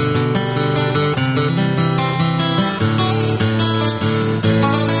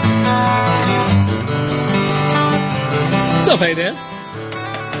 What's up, hey, Dan?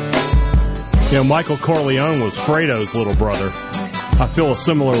 You know, Michael Corleone was Fredo's little brother. I feel a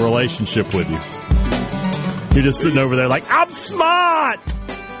similar relationship with you. You're just sitting over there like, I'm smart!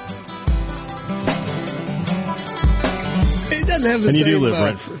 It doesn't have the and same. You do live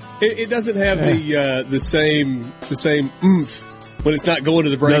rent-free. It doesn't have the same oomph when it's not going to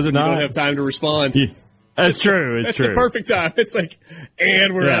the break. Does it and not? You don't have time to respond. Yeah. That's true. That's the perfect time. It's like,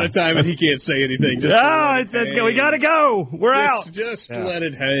 and we're out of time, and he can't say anything. Just we gotta go. We're out. Just let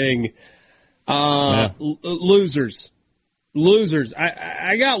it hang. Losers. Losers.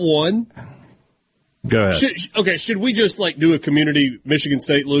 I got one. Go ahead. Should we just do a community Michigan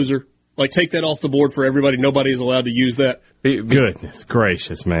State loser? Take that off the board for everybody. Nobody's allowed to use that. Goodness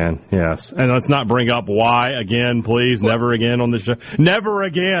gracious, man. Yes. And let's not bring up why again, please. Never again on the show. Never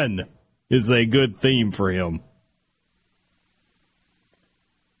again is a good theme for him.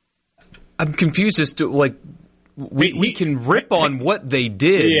 I'm confused as to, we can rip on what they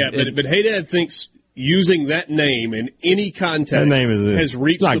did. Yeah, but Haydad thinks using that name in any context has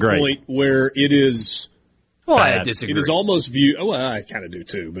reached the point where it is... Well, I disagree. It is almost viewed... Oh, well, I kind of do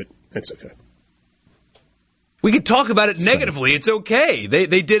too, but that's okay. We could talk about it negatively. It's okay.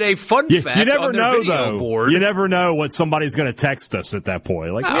 They did a fun fact you never on their know, video though. board. You never know what somebody's going to text us at that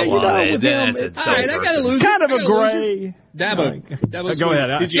point. That's a kind of a gray. Dabo. Go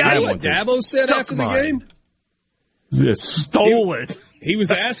ahead. Did you hear what Dabo said after the game? Just stole it. He was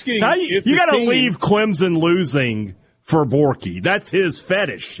asking if you got to leave Clemson losing for Borky. That's his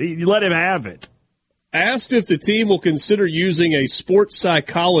fetish. You let him have it. Asked if the team will consider using a sports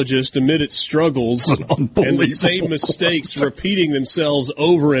psychologist amid its struggles and the same mistakes repeating themselves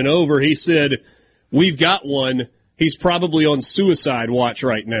over and over, he said, "We've got one. He's probably on suicide watch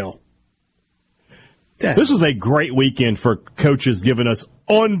right now." This was a great weekend for coaches giving us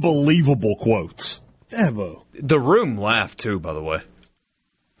unbelievable quotes. Dabo. The room laughed, too, by the way.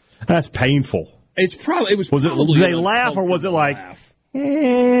 That's painful. Did they laugh or was it like...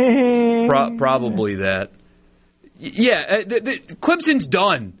 Probably that. Yeah, Clemson's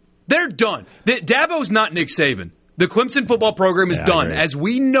done. They're done. Dabo's not Nick Saban. The Clemson football program is done. As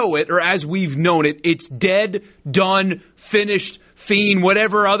we know it, or as we've known it, it's dead, done, finished, fiend,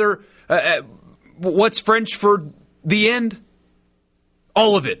 whatever other... what's French for the end?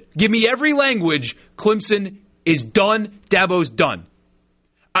 All of it. Give me every language. Clemson is done. Dabo's done.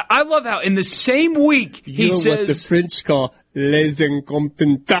 I love how in the same week he says... what the French call les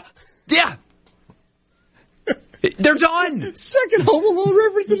incompetents. Yeah. They're done. Second Home Alone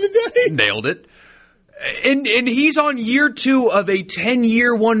reference of the day. Nailed it. And he's on year 2 of a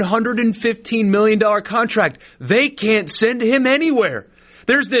 10-year, $115 million contract. They can't send him anywhere.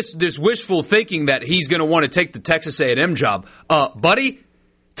 There's this wishful thinking that he's going to want to take the Texas A&M job. Buddy,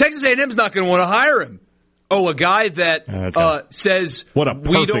 Texas A&M's not going to want to hire him. Oh, a guy that says... What a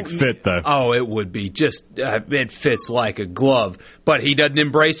perfect fit, though. Oh, it would be just... it fits like a glove. But he doesn't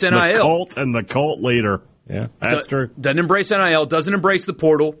embrace NIL. The cult leader. Yeah, that's true. Doesn't embrace NIL, doesn't embrace the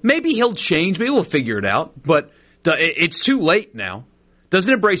portal. Maybe he'll change. Maybe we'll figure it out. But it's too late now.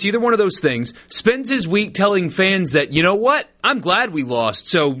 Doesn't embrace either one of those things. Spends his week telling fans that, you know what? I'm glad we lost,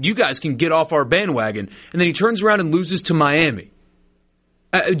 so you guys can get off our bandwagon. And then he turns around and loses to Miami.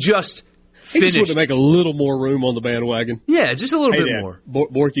 He just wanted to make a little more room on the bandwagon. Yeah, just a little bit more.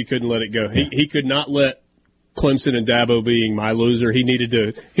 Borky couldn't let it go. He could not let Clemson and Dabo being my loser. He needed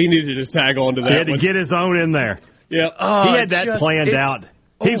to tag on to that. He had to get his own in there. Yeah, he had that planned out.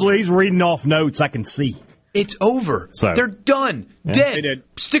 He's reading off notes. I can see. It's over. So, they're done. Yeah. Dead. Hey, Dad.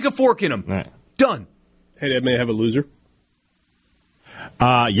 Stick a fork in them. Right. Done. Hey, Dad, may I have a loser?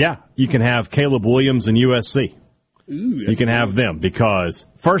 Yeah, you can have Caleb Williams and USC. Ooh, you can have them because,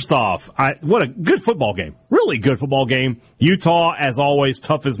 first off, what a good football game. Really good football game. Utah, as always,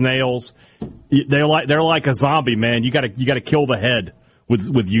 tough as nails. They're like a zombie, man. You got to kill the head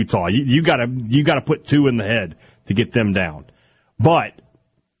with Utah. You got to put 2 in the head to get them down. But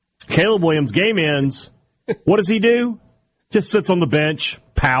Caleb Williams, game ends. What does he do? Just sits on the bench,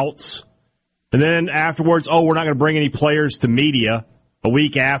 pouts, and then afterwards, we're not going to bring any players to media. A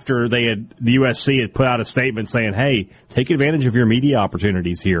week after the USC had put out a statement saying, hey, take advantage of your media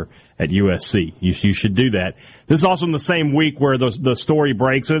opportunities here at USC. You should do that. This is also in the same week where the story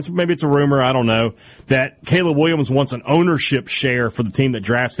breaks, and maybe it's a rumor, I don't know, that Caleb Williams wants an ownership share for the team that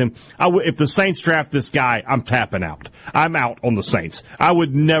drafts him. If the Saints draft this guy, I'm tapping out. I'm out on the Saints. I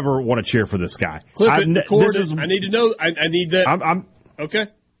would never want to cheer for this guy. Clip it, record it. I need to know. I need that. Okay.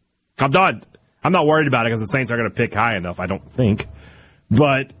 I'm done. I'm not worried about it because the Saints are going to pick high enough, I don't think.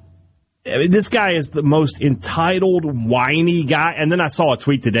 But this guy is the most entitled, whiny guy. And then I saw a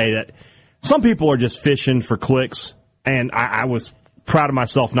tweet today that some people are just fishing for clicks, and I was proud of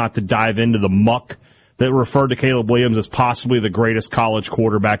myself not to dive into the muck that referred to Caleb Williams as possibly the greatest college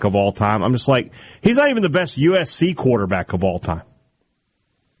quarterback of all time. I'm just like, he's not even the best USC quarterback of all time.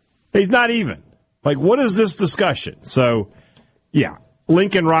 He's not even. Like, what is this discussion? So, yeah.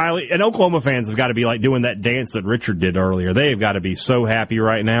 Lincoln Riley and Oklahoma fans have got to be like doing that dance that Richard did earlier. They've got to be so happy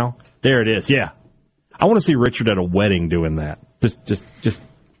right now. There it is. Yeah. I want to see Richard at a wedding doing that. Just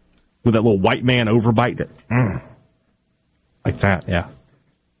with that little white man overbite. Like that. Yeah.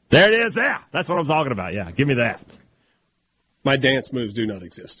 There it is. Yeah. That's what I'm talking about. Yeah. Give me that. My dance moves do not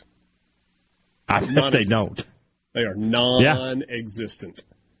exist. I bet they don't. They are non-existent.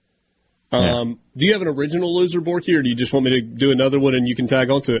 Do you have an original loser, Borky, or do you just want me to do another one and you can tag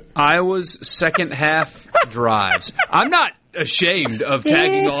onto it? Iowa's second half drives. I'm not ashamed of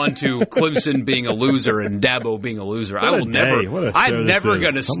tagging on to Clemson being a loser and Dabo being a loser. I'm never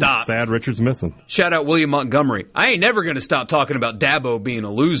going to stop. Sad Richard's missing. Shout out William Montgomery. I ain't never going to stop talking about Dabo being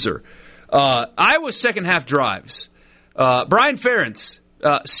a loser. Iowa's second half drives. Brian Ferentz,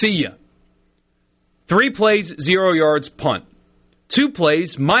 see ya. 3 plays, 0 yards, punt. 2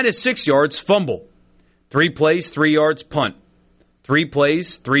 plays, -6 yards, fumble. 3 plays, 3 yards, punt. 3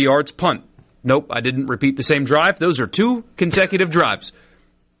 plays, 3 yards, punt. Nope, I didn't repeat the same drive. Those are 2 consecutive drives.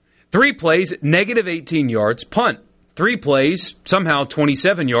 3 plays, -18 yards, punt. 3 plays, somehow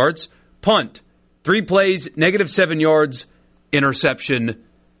 27 yards, punt. 3 plays, -7 yards, interception.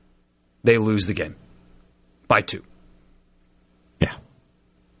 They lose the game by 2. Yeah.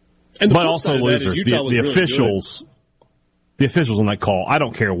 And but also losers. The officials. The officials on that call, I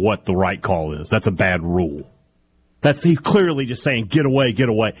don't care what the right call is. That's a bad rule. He's clearly just saying, get away, get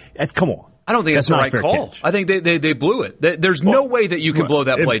away. Come on. I don't think that's the right call. Catch. I think they blew it. There's no way that you can blow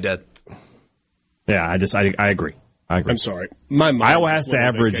that play dead. Yeah, I agree. I'm sorry. My mind Iowa has to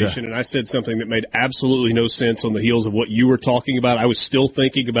average. And I said something that made absolutely no sense on the heels of what you were talking about. I was still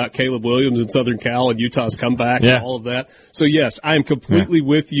thinking about Caleb Williams in Southern Cal and Utah's comeback and all of that. So, yes, I am completely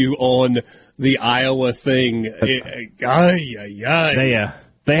with you on the Iowa thing. They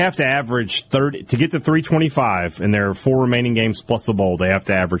have to average 30 to get to 325 in their 4 remaining games plus a bowl. They have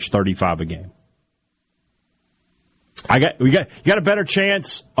to average 35 a game. You got a better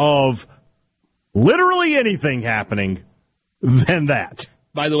chance of literally anything happening than that.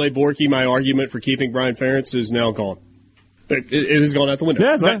 By the way, Borky, my argument for keeping Brian Ferentz is now gone. It has gone out the window.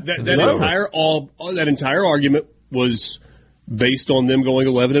 Yeah, that entire argument was based on them going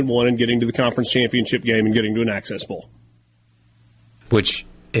 11-1 and getting to the conference championship game and getting to an Access Bowl. Which,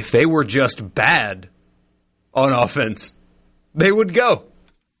 if they were just bad on offense, they would go.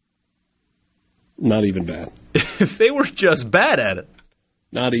 Not even bad. If they were just bad at it.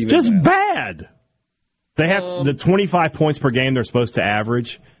 Not even just bad. They have the 25 points per game they're supposed to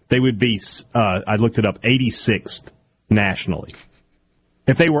average. They would be, I looked it up, 86th nationally.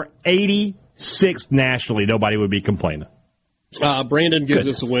 If they were 86th nationally, nobody would be complaining. Brandon gives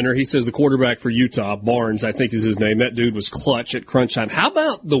us a winner. He says the quarterback for Utah, Barnes, I think is his name. That dude was clutch at crunch time. How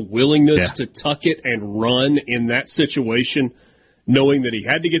about the willingness to tuck it and run in that situation, knowing that he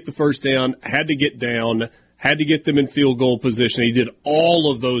had to get the first down, had to get down, had to get them in field goal position. He did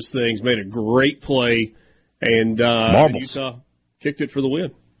all of those things, made a great play, and Utah kicked it for the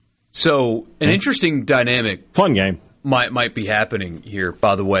win. So an interesting dynamic. Fun game. Might be happening here,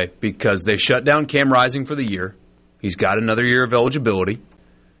 by the way, because they shut down Cam Rising for the year. He's got another year of eligibility.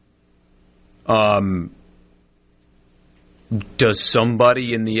 Does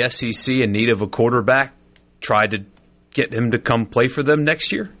somebody in the SEC in need of a quarterback try to get him to come play for them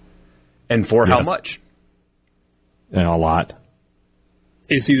next year? And for how much? A lot.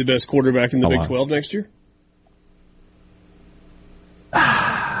 Is he the best quarterback in the Big 12 next year?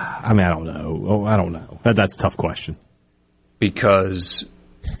 I mean, I don't know. That's a tough question. Because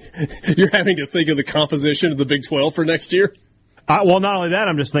you're having to think of the composition of the Big 12 for next year? Well, not only that,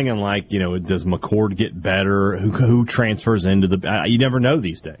 I'm just thinking, does McCord get better? Who transfers into the... you never know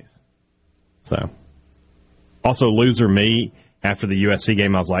these days. So, also, loser me, after the USC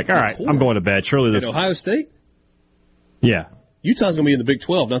game, I was like, all right, I'm going to bed. Surely this... Ohio State? Yeah. Utah's going to be in the Big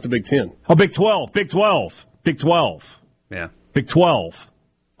 12, not the Big 10. Oh, Big 12. Yeah. Big 12.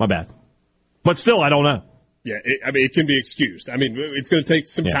 My bad. But still, I don't know. Yeah, it can be excused. I mean, it's going to take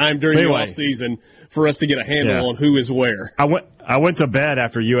some time during the offseason for us to get a handle on who is where. I went to bed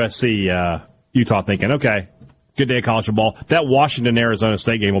after USC Utah thinking, okay, good day of college football. That Washington-Arizona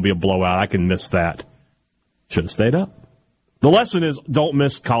State game will be a blowout. I can miss that. Should have stayed up. The lesson is don't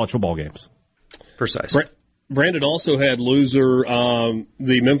miss college football games. Precisely. Brandon also had loser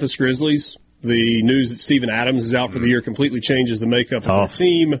the Memphis Grizzlies. The news that Steven Adams is out for the year completely changes the makeup of their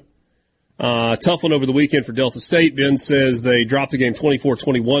team. Tough one over the weekend for Delta State. Ben says they dropped the game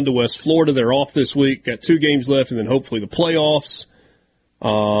 24-21 to West Florida. They're off this week. Got 2 games left, and then hopefully the playoffs.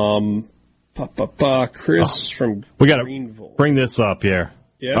 Chris from we got Greenville. Bring this up here.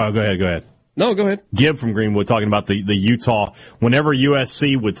 Yeah. Oh, go ahead. No, go ahead. Gibb from Greenwood talking about the Utah. Whenever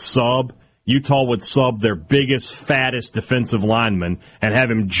USC would sub, Utah would sub their biggest, fattest defensive lineman and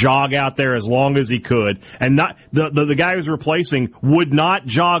have him jog out there as long as he could. And not the guy who's replacing would not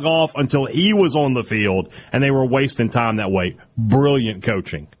jog off until he was on the field, and they were wasting time that way. Brilliant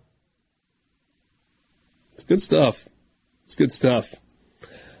coaching. It's good stuff. It's good stuff.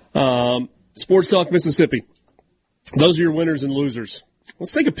 Sports Talk Mississippi. Those are your winners and losers.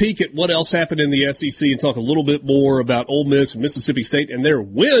 Let's take a peek at what else happened in the SEC and talk a little bit more about Ole Miss and Mississippi State and their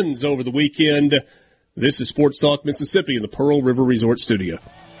wins over the weekend. This is Sports Talk Mississippi in the Pearl River Resort Studio.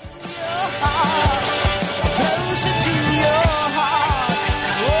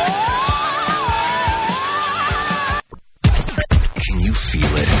 Can you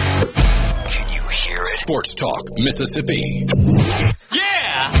feel it? Can you hear it? Sports Talk Mississippi.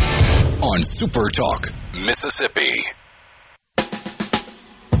 Yeah! On Super Talk Mississippi.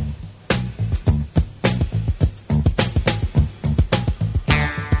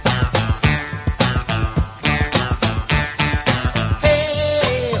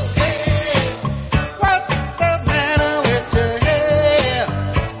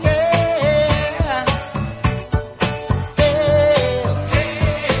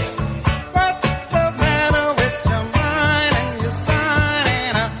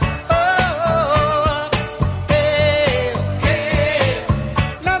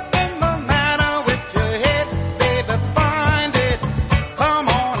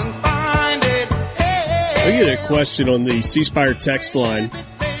 Question on the C Spire text line.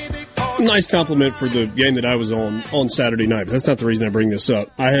 Nice compliment for the game that I was on Saturday night, but that's not the reason I bring this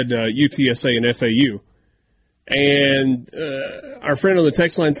up. I had UTSA and FAU, and our friend on the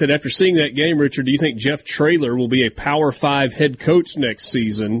text line said, after seeing that game, Richard, do you think Jeff Traylor will be a Power 5 head coach next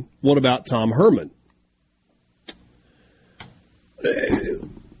season? What about Tom Herman?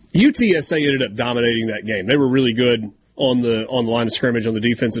 UTSA ended up dominating that game. They were really good on the line of scrimmage on the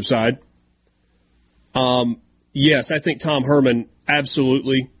defensive side. Yes, I think Tom Herman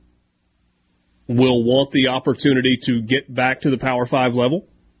absolutely will want the opportunity to get back to the Power 5 level.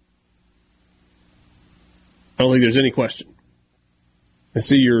 I don't think there's any question. I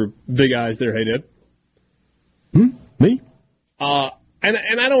see your big eyes there, hey, Dad. Me? And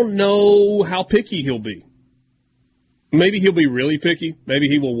I don't know how picky he'll be. Maybe he'll be really picky. Maybe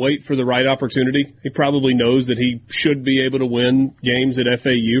he will wait for the right opportunity. He probably knows that he should be able to win games at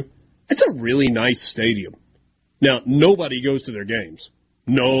FAU. It's a really nice stadium. Now, nobody goes to their games.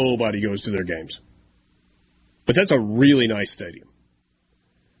 Nobody goes to their games. But that's a really nice stadium.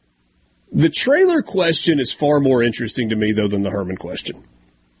 The Traylor question is far more interesting to me, though, than the Herman question.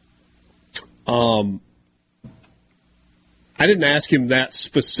 I didn't ask him that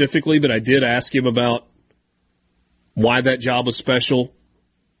specifically, but I did ask him about why that job was special.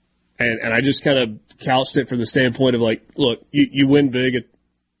 And I just kind of couched it from the standpoint of, like, look, you win big at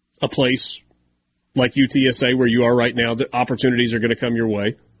a place like UTSA where you are right now, the opportunities are going to come your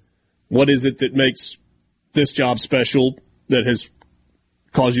way. What is it that makes this job special that has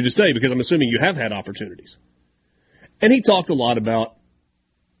caused you to stay? Because I'm assuming you have had opportunities. And he talked a lot about,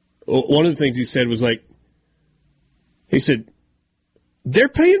 one of the things he said was like, he said, they're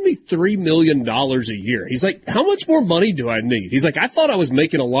paying me $3 million a year. He's like, how much more money do I need? He's like, I thought I was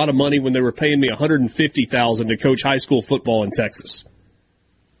making a lot of money when they were paying me $150,000 to coach high school football in Texas.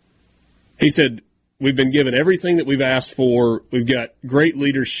 He said, we've been given everything that we've asked for. We've got great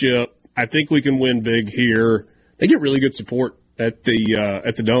leadership. I think we can win big here. They get really good support at the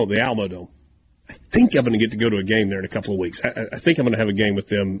Dome, the Alamo Dome. I think I'm going to get to go to a game there in a couple of weeks. I think I'm going to have a game with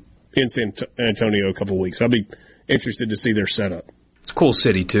them in San Antonio a couple of weeks. I'll be interested to see their setup. It's a cool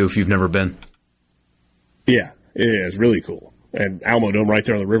city, too, if you've never been. Yeah, it is really cool. And Alamo Dome right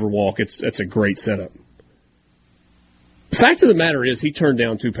there on the Riverwalk, it's a great setup. The fact of the matter is he turned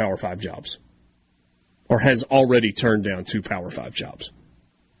down 2 Power 5 jobs, or has already turned down 2 Power 5 jobs.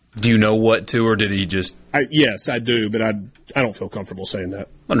 Do you know what to, or did he just... Yes, I do, but I don't feel comfortable saying that.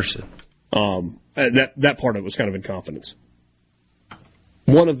 Understood. That part of it was kind of in confidence.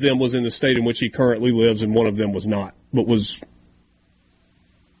 One of them was in the state in which he currently lives, and one of them was not, but was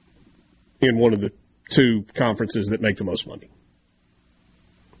in one of the 2 conferences that make the most money.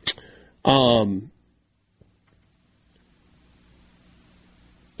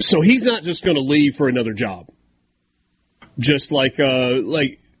 So he's not just going to leave for another job. Just like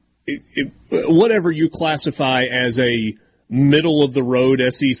whatever you classify as a middle-of-the-road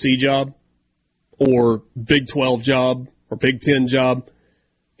SEC job or Big 12 job or Big 10 job,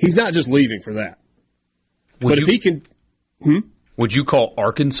 he's not just leaving for that. If he can... Would you call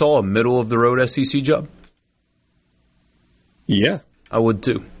Arkansas a middle-of-the-road SEC job? Yeah. I would,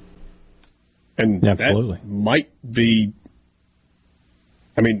 too. And absolutely. That might be...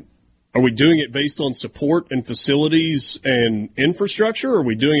 I mean, are we doing it based on support and facilities and infrastructure, or are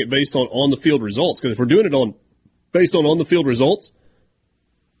we doing it based on the-field results? Because if we're doing it based on the-field results,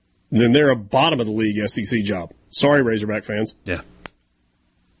 then they're a bottom-of-the-league SEC job. Sorry, Razorback fans. Yeah.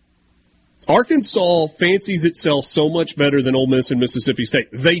 Arkansas fancies itself so much better than Ole Miss and Mississippi State.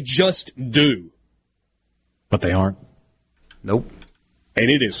 They just do. But they aren't. Nope. And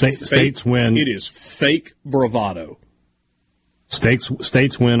it is State's win. It is fake bravado.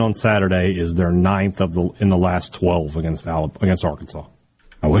 State's win on Saturday is their 9th in the last 12 against Arkansas.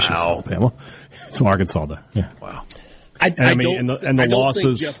 I wish it was Alabama. It's Arkansas, though. Yeah. Wow. I don't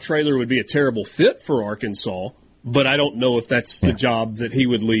think Jeff Traylor would be a terrible fit for Arkansas, but I don't know if that's the job that he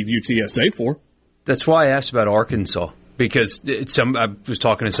would leave UTSA for. That's why I asked about Arkansas, because I was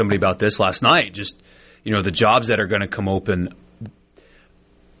talking to somebody about this last night. Just, the jobs that are going to come open.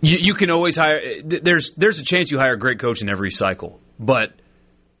 You can always hire. There's a chance you hire a great coach in every cycle, but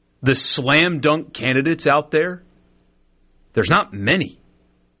the slam dunk candidates out there, there's not many,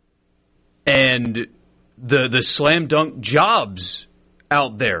 and the slam dunk jobs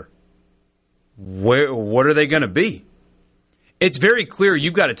out there, what are they going to be? It's very clear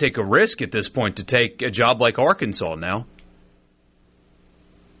you've got to take a risk at this point to take a job like Arkansas now.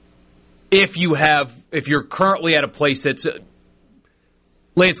 If you're currently at a place that's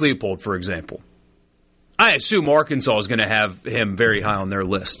Lance Leopold, for example, I assume Arkansas is going to have him very high on their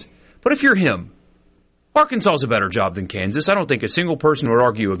list. But if you're him, Arkansas is a better job than Kansas. I don't think a single person would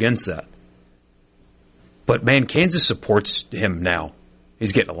argue against that. But, man, Kansas supports him now.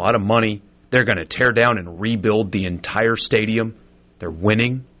 He's getting a lot of money. They're going to tear down and rebuild the entire stadium. They're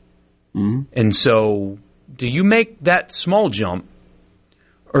winning. Mm-hmm. And so, do you make that small jump,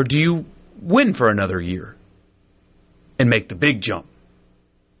 or do you win for another year and make the big jump?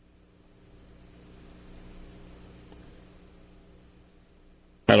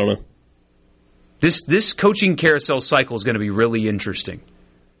 I don't know. This coaching carousel cycle is going to be really interesting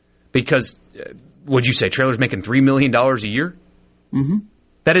because, what'd you say, Traylor's making $3 million a year? Mm-hmm.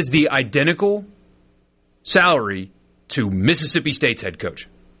 That is the identical salary to Mississippi State's head coach.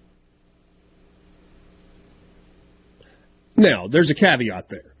 Now, there's a caveat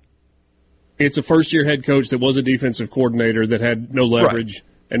there. It's a first-year head coach that was a defensive coordinator that had no leverage, right.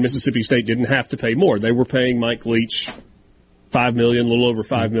 And Mississippi State didn't have to pay more. They were paying Mike Leach $5 million, a little over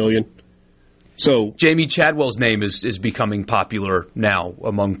 $5 million. So Jamie Chadwell's name is becoming popular now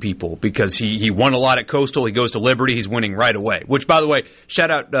among people because he won a lot at Coastal. He goes to Liberty. He's winning right away. Which, by the way, shout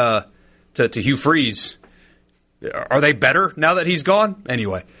out to Hugh Freeze. Are they better now that he's gone?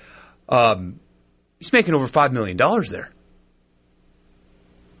 Anyway, he's making over $5 million there.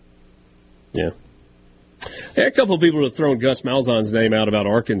 Yeah. Hey, a couple of people have thrown Gus Malzahn's name out about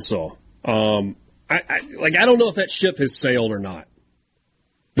Arkansas. I don't know if that ship has sailed or not.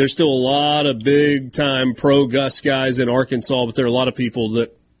 There's still a lot of big-time pro-Gus guys in Arkansas, but there are a lot of people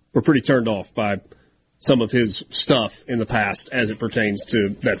that were pretty turned off by some of his stuff in the past as it pertains to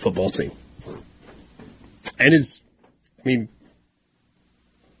that football team. And is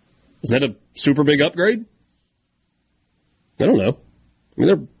that a super big upgrade? I don't know.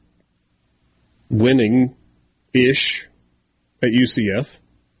 They're winning-ish at UCF.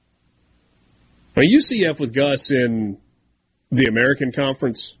 UCF with Gus in the American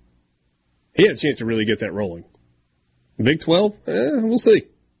Conference, he had a chance to really get that rolling. Big 12? We'll see.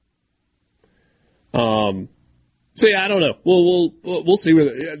 I don't know. We'll see.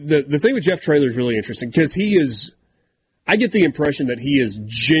 The thing with Jeff Traylor is really interesting because I get the impression that he is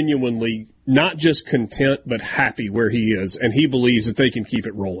genuinely not just content but happy where he is, and he believes that they can keep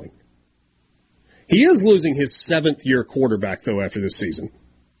it rolling. He is losing his 7th-year quarterback, though, after this season.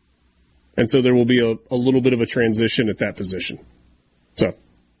 And so there will be a little bit of a transition at that position. So,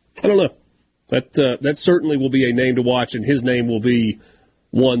 I don't know. That certainly will be a name to watch, and his name will be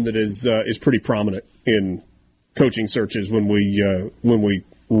one that is pretty prominent in coaching searches when we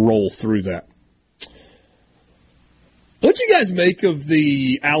roll through that. What'd you guys make of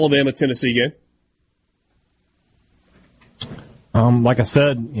the Alabama-Tennessee game? Like I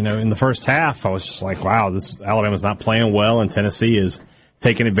said, in the first half, I was just like, wow, Alabama's not playing well, and Tennessee is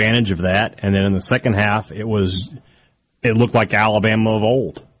taking advantage of that. And then in the second half, it looked like Alabama of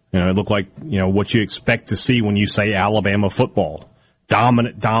old. It looked like, what you expect to see when you say Alabama football.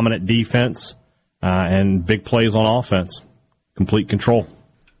 Dominant defense, and big plays on offense. Complete control.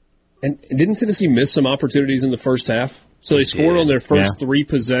 And didn't Tennessee miss some opportunities in the first half? So they scored on their first 3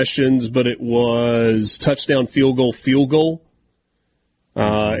 possessions, but it was touchdown, field goal.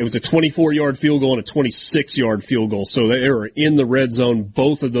 It was a 24-yard field goal and a 26-yard field goal. So they were in the red zone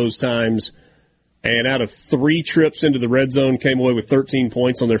both of those times. And out of 3 trips into the red zone, came away with 13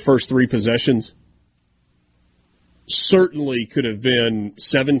 points on their first 3 possessions. Certainly could have been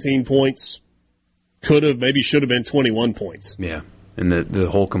 17 points. Maybe should have been 21 points. Yeah, and the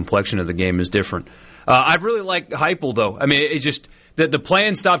whole complexion of the game is different. I really like Heupel, though. the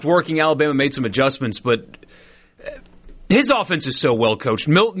plan stopped working. Alabama made some adjustments, but his offense is so well coached.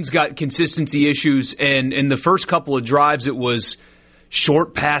 Milton's got consistency issues, and in the first couple of drives, it was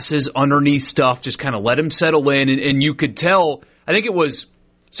short passes, underneath stuff, just kind of let him settle in, and you could tell, I think it was,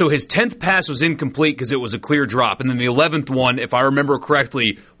 so his 10th pass was incomplete because it was a clear drop, and then the 11th one, if I remember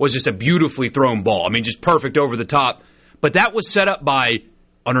correctly, was just a beautifully thrown ball. I mean, just perfect over the top. But that was set up by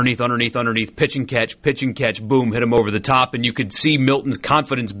underneath, pitch and catch, boom, hit him over the top, and you could see Milton's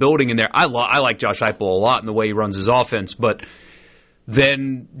confidence building in there. I like Josh Heupel a lot in the way he runs his offense, but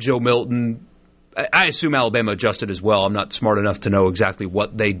then Joe Milton, I assume Alabama adjusted as well. I'm not smart enough to know exactly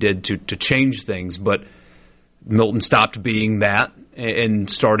what they did to change things, but Milton stopped being that and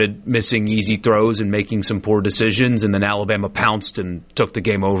started missing easy throws and making some poor decisions, and then Alabama pounced and took the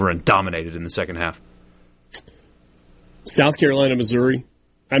game over and dominated in the second half. South Carolina, Missouri.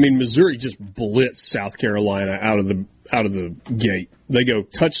 I mean, Missouri just blitzed South Carolina out of the gate. They go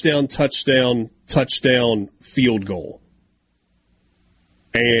touchdown, field goal,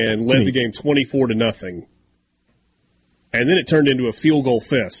 and led the game 24-0. And then it turned into a field goal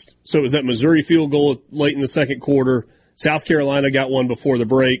fest. So it was that Missouri field goal late in the second quarter. South Carolina got one before the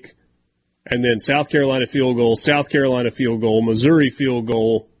break, and then South Carolina field goal, Missouri field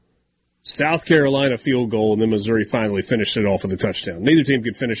goal, South Carolina field goal, and then Missouri finally finished it off with a touchdown. Neither team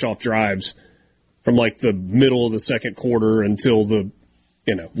could finish off drives from like the middle of the second quarter until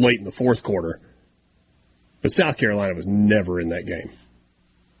late in the fourth quarter. But South Carolina was never in that game.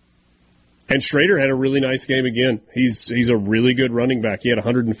 And Schrader had a really nice game again. He's a really good running back. He had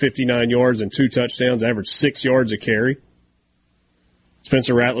 159 yards and 2 touchdowns, averaged 6 yards a carry.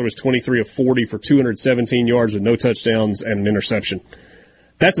 Spencer Rattler was 23 of 40 for 217 yards with no touchdowns and an interception.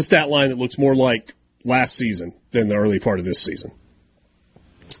 That's a stat line that looks more like last season than the early part of this season.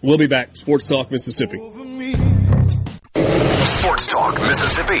 We'll be back. Sports Talk Mississippi. Sports Talk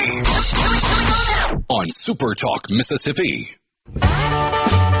Mississippi on Super Talk Mississippi.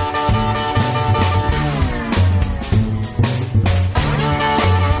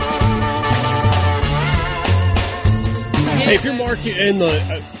 Hey, if you're market in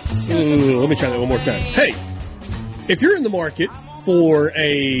the let me try that one more time. Hey, if you're in the market for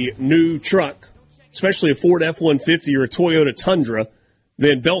a new truck, especially a Ford F-150 or a Toyota Tundra,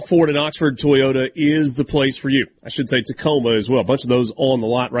 then Belk Ford and Oxford Toyota is the place for you. I should say Tacoma as well. A bunch of those on the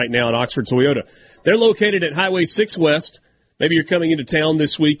lot right now at Oxford Toyota. They're located at Highway 6 West. Maybe you're coming into town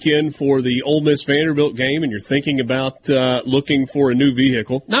this weekend for the Ole Miss Vanderbilt game and you're thinking about looking for a new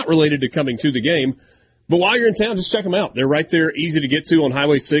vehicle, not related to coming to the game. But while you're in town, just check them out. They're right there, easy to get to on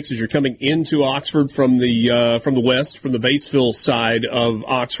Highway 6 as you're coming into Oxford from the west, from the Batesville side of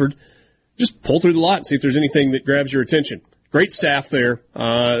Oxford. Just pull through the lot and see if there's anything that grabs your attention. Great staff there,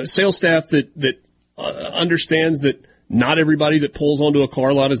 sales staff that understands that not everybody that pulls onto a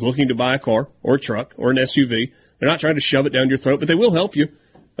car lot is looking to buy a car or a truck or an SUV. They're not trying to shove it down your throat, but they will help you.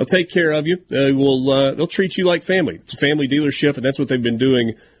 They'll take care of you. They'll treat you like family. It's a family dealership, and that's what they've been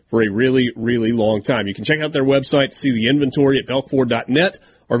doing for a really, really long time. You can check out their website to see the inventory at belkford.net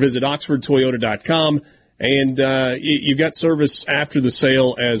or visit oxfordtoyota.com. And you've got service after the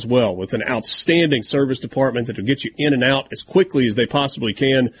sale as well with an outstanding service department that will get you in and out as quickly as they possibly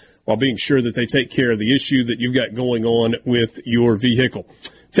can while being sure that they take care of the issue that you've got going on with your vehicle.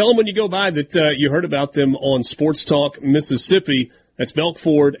 Tell them when you go by that you heard about them on Sports Talk Mississippi. That's Belk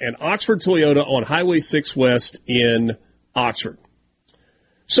Ford and Oxford Toyota on Highway 6 West in Oxford.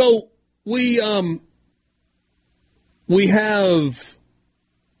 So we have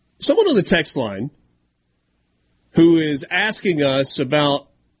someone on the text line who is asking us about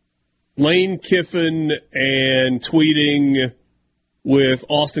Lane Kiffin and tweeting with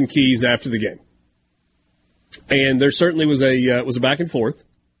Austin Keys after the game. And there certainly was a back and forth.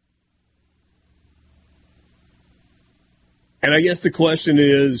 And I guess the question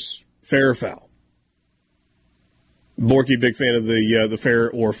is fair or foul. Borky, big fan of the fair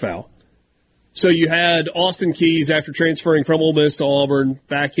or foul. So you had Austin Keys after transferring from Ole Miss to Auburn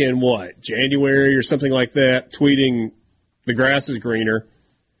back in what, January or something like that, tweeting the grass is greener.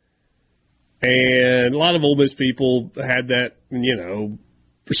 And a lot of Ole Miss people had that,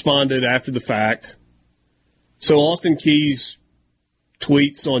 responded after the fact. So Austin Keys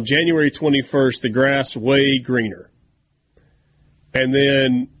tweets on January 21st, the grass way greener. And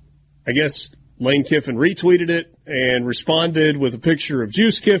then I guess Lane Kiffin retweeted it and responded with a picture of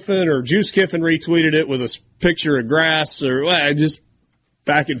Juice Kiffin, or Juice Kiffin retweeted it with a picture of grass, or just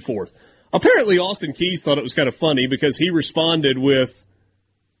back and forth. Apparently Austin Keys thought it was kind of funny because he responded to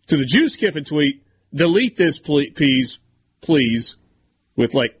the Juice Kiffin tweet, delete this please,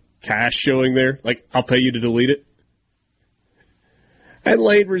 with like cash showing there, like I'll pay you to delete it. And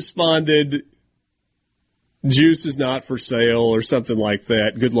Lane responded, juice is not for sale or something like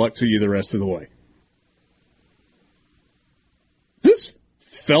that. Good luck to you the rest of the way. This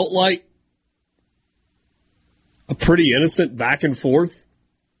felt like a pretty innocent back and forth.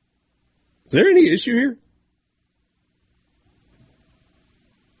 Is there any issue here?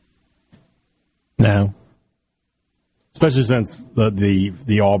 No. Especially since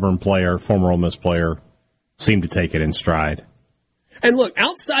the Auburn player, former Ole Miss player, seemed to take it in stride. And look,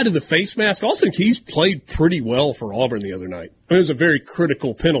 outside of the face mask, Austin Keys played pretty well for Auburn the other night. I mean, it was a very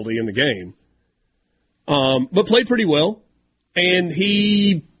critical penalty in the game. But played pretty well. And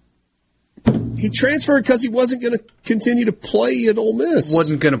he transferred because he wasn't going to continue to play at Ole Miss.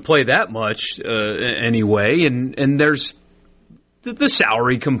 Wasn't going to play that much anyway. And there's the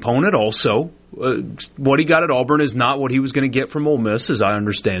salary component also. What he got at Auburn is not what he was going to get from Ole Miss, as I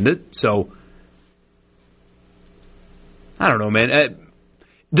understand it. So, I don't know, man.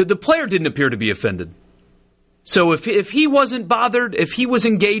 The player didn't appear to be offended. So if he wasn't bothered, if he was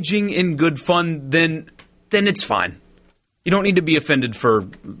engaging in good fun, then it's fine. You don't need to be offended for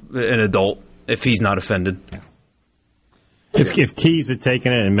an adult if he's not offended. Yeah. If Keys had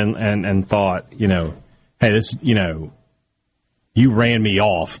taken it and thought, hey, this, you ran me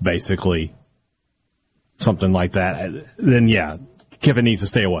off, basically, something like that, then yeah, Kiffin needs to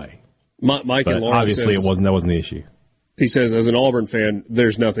stay away. Mike and Laura obviously says, that wasn't the issue. He says, as an Auburn fan,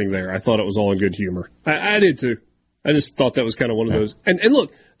 there's nothing there. I thought it was all in good humor. I did too. I just thought that was kind of one of those. And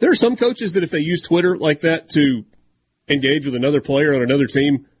look, there are some coaches that if they use Twitter like that to engage with another player on another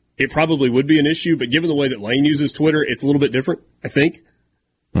team, it probably would be an issue. But given the way that Lane uses Twitter, it's a little bit different, I think.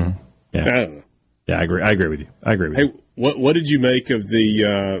 Mm-hmm. Yeah. I don't know. Yeah, I agree with you. Hey, what did you make of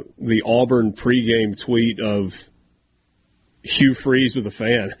the Auburn pregame tweet of Hugh Freeze with a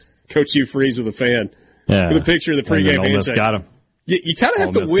fan? Coach Hugh Freeze with a fan. Yeah. With a picture of the pregame handshake. Got him. You kind of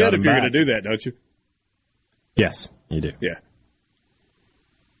have to win if you're going to do that, don't you? Yes, you do. Yeah.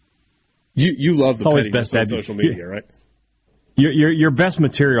 You love the pettiness on social media, right? Your best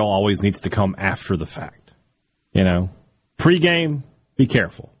material always needs to come after the fact. Pre-game, be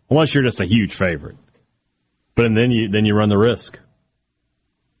careful. Unless you're just a huge favorite. But then you run the risk.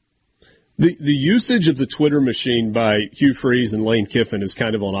 The usage of the Twitter machine by Hugh Freeze and Lane Kiffin is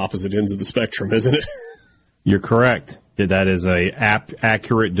kind of on opposite ends of the spectrum, isn't it? You're correct. That is a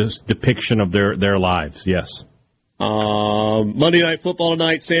accurate depiction of their lives, yes. Monday Night Football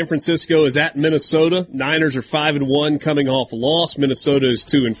tonight, San Francisco is at Minnesota. Niners are 5-1 coming off a loss. Minnesota is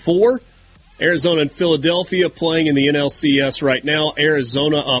 2-4. Arizona and Philadelphia playing in the NLCS right now.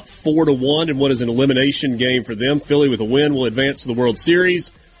 Arizona up 4-1 in what is an elimination game for them. Philly with a win will advance to the World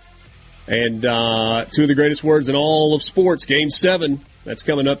Series. And two of the greatest words in all of sports, Game 7. That's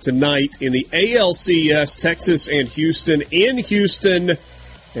coming up tonight in the ALCS, Texas and Houston. In Houston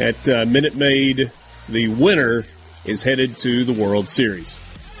at Minute Maid, the winner is headed to the World Series.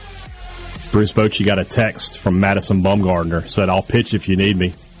 Bruce Bochy got a text from Madison Bumgardner. Said, I'll pitch if you need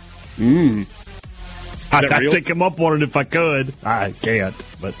me. I'd take him up on it if I could. I can't,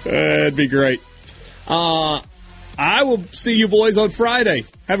 but that'd be great. I will see you boys on Friday.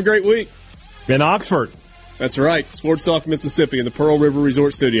 Have a great week. In Oxford. That's right. SportsTalk Mississippi in the Pearl River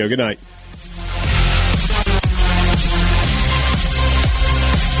Resort Studio. Good night.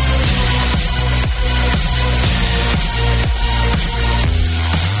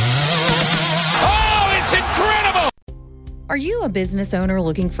 Are you a business owner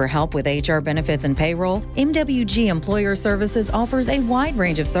looking for help with HR benefits and payroll? MWG Employer Services offers a wide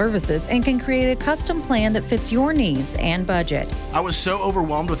range of services and can create a custom plan that fits your needs and budget. I was so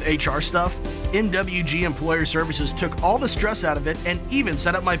overwhelmed with HR stuff. MWG Employer Services took all the stress out of it and even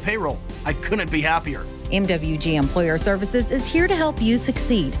set up my payroll. I couldn't be happier. MWG Employer Services is here to help you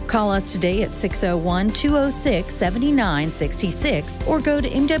succeed. Call us today at 601-206-7966 or go to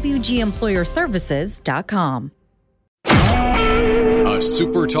MWGEmployerServices.com. A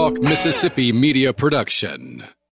SuperTalk Mississippi media production.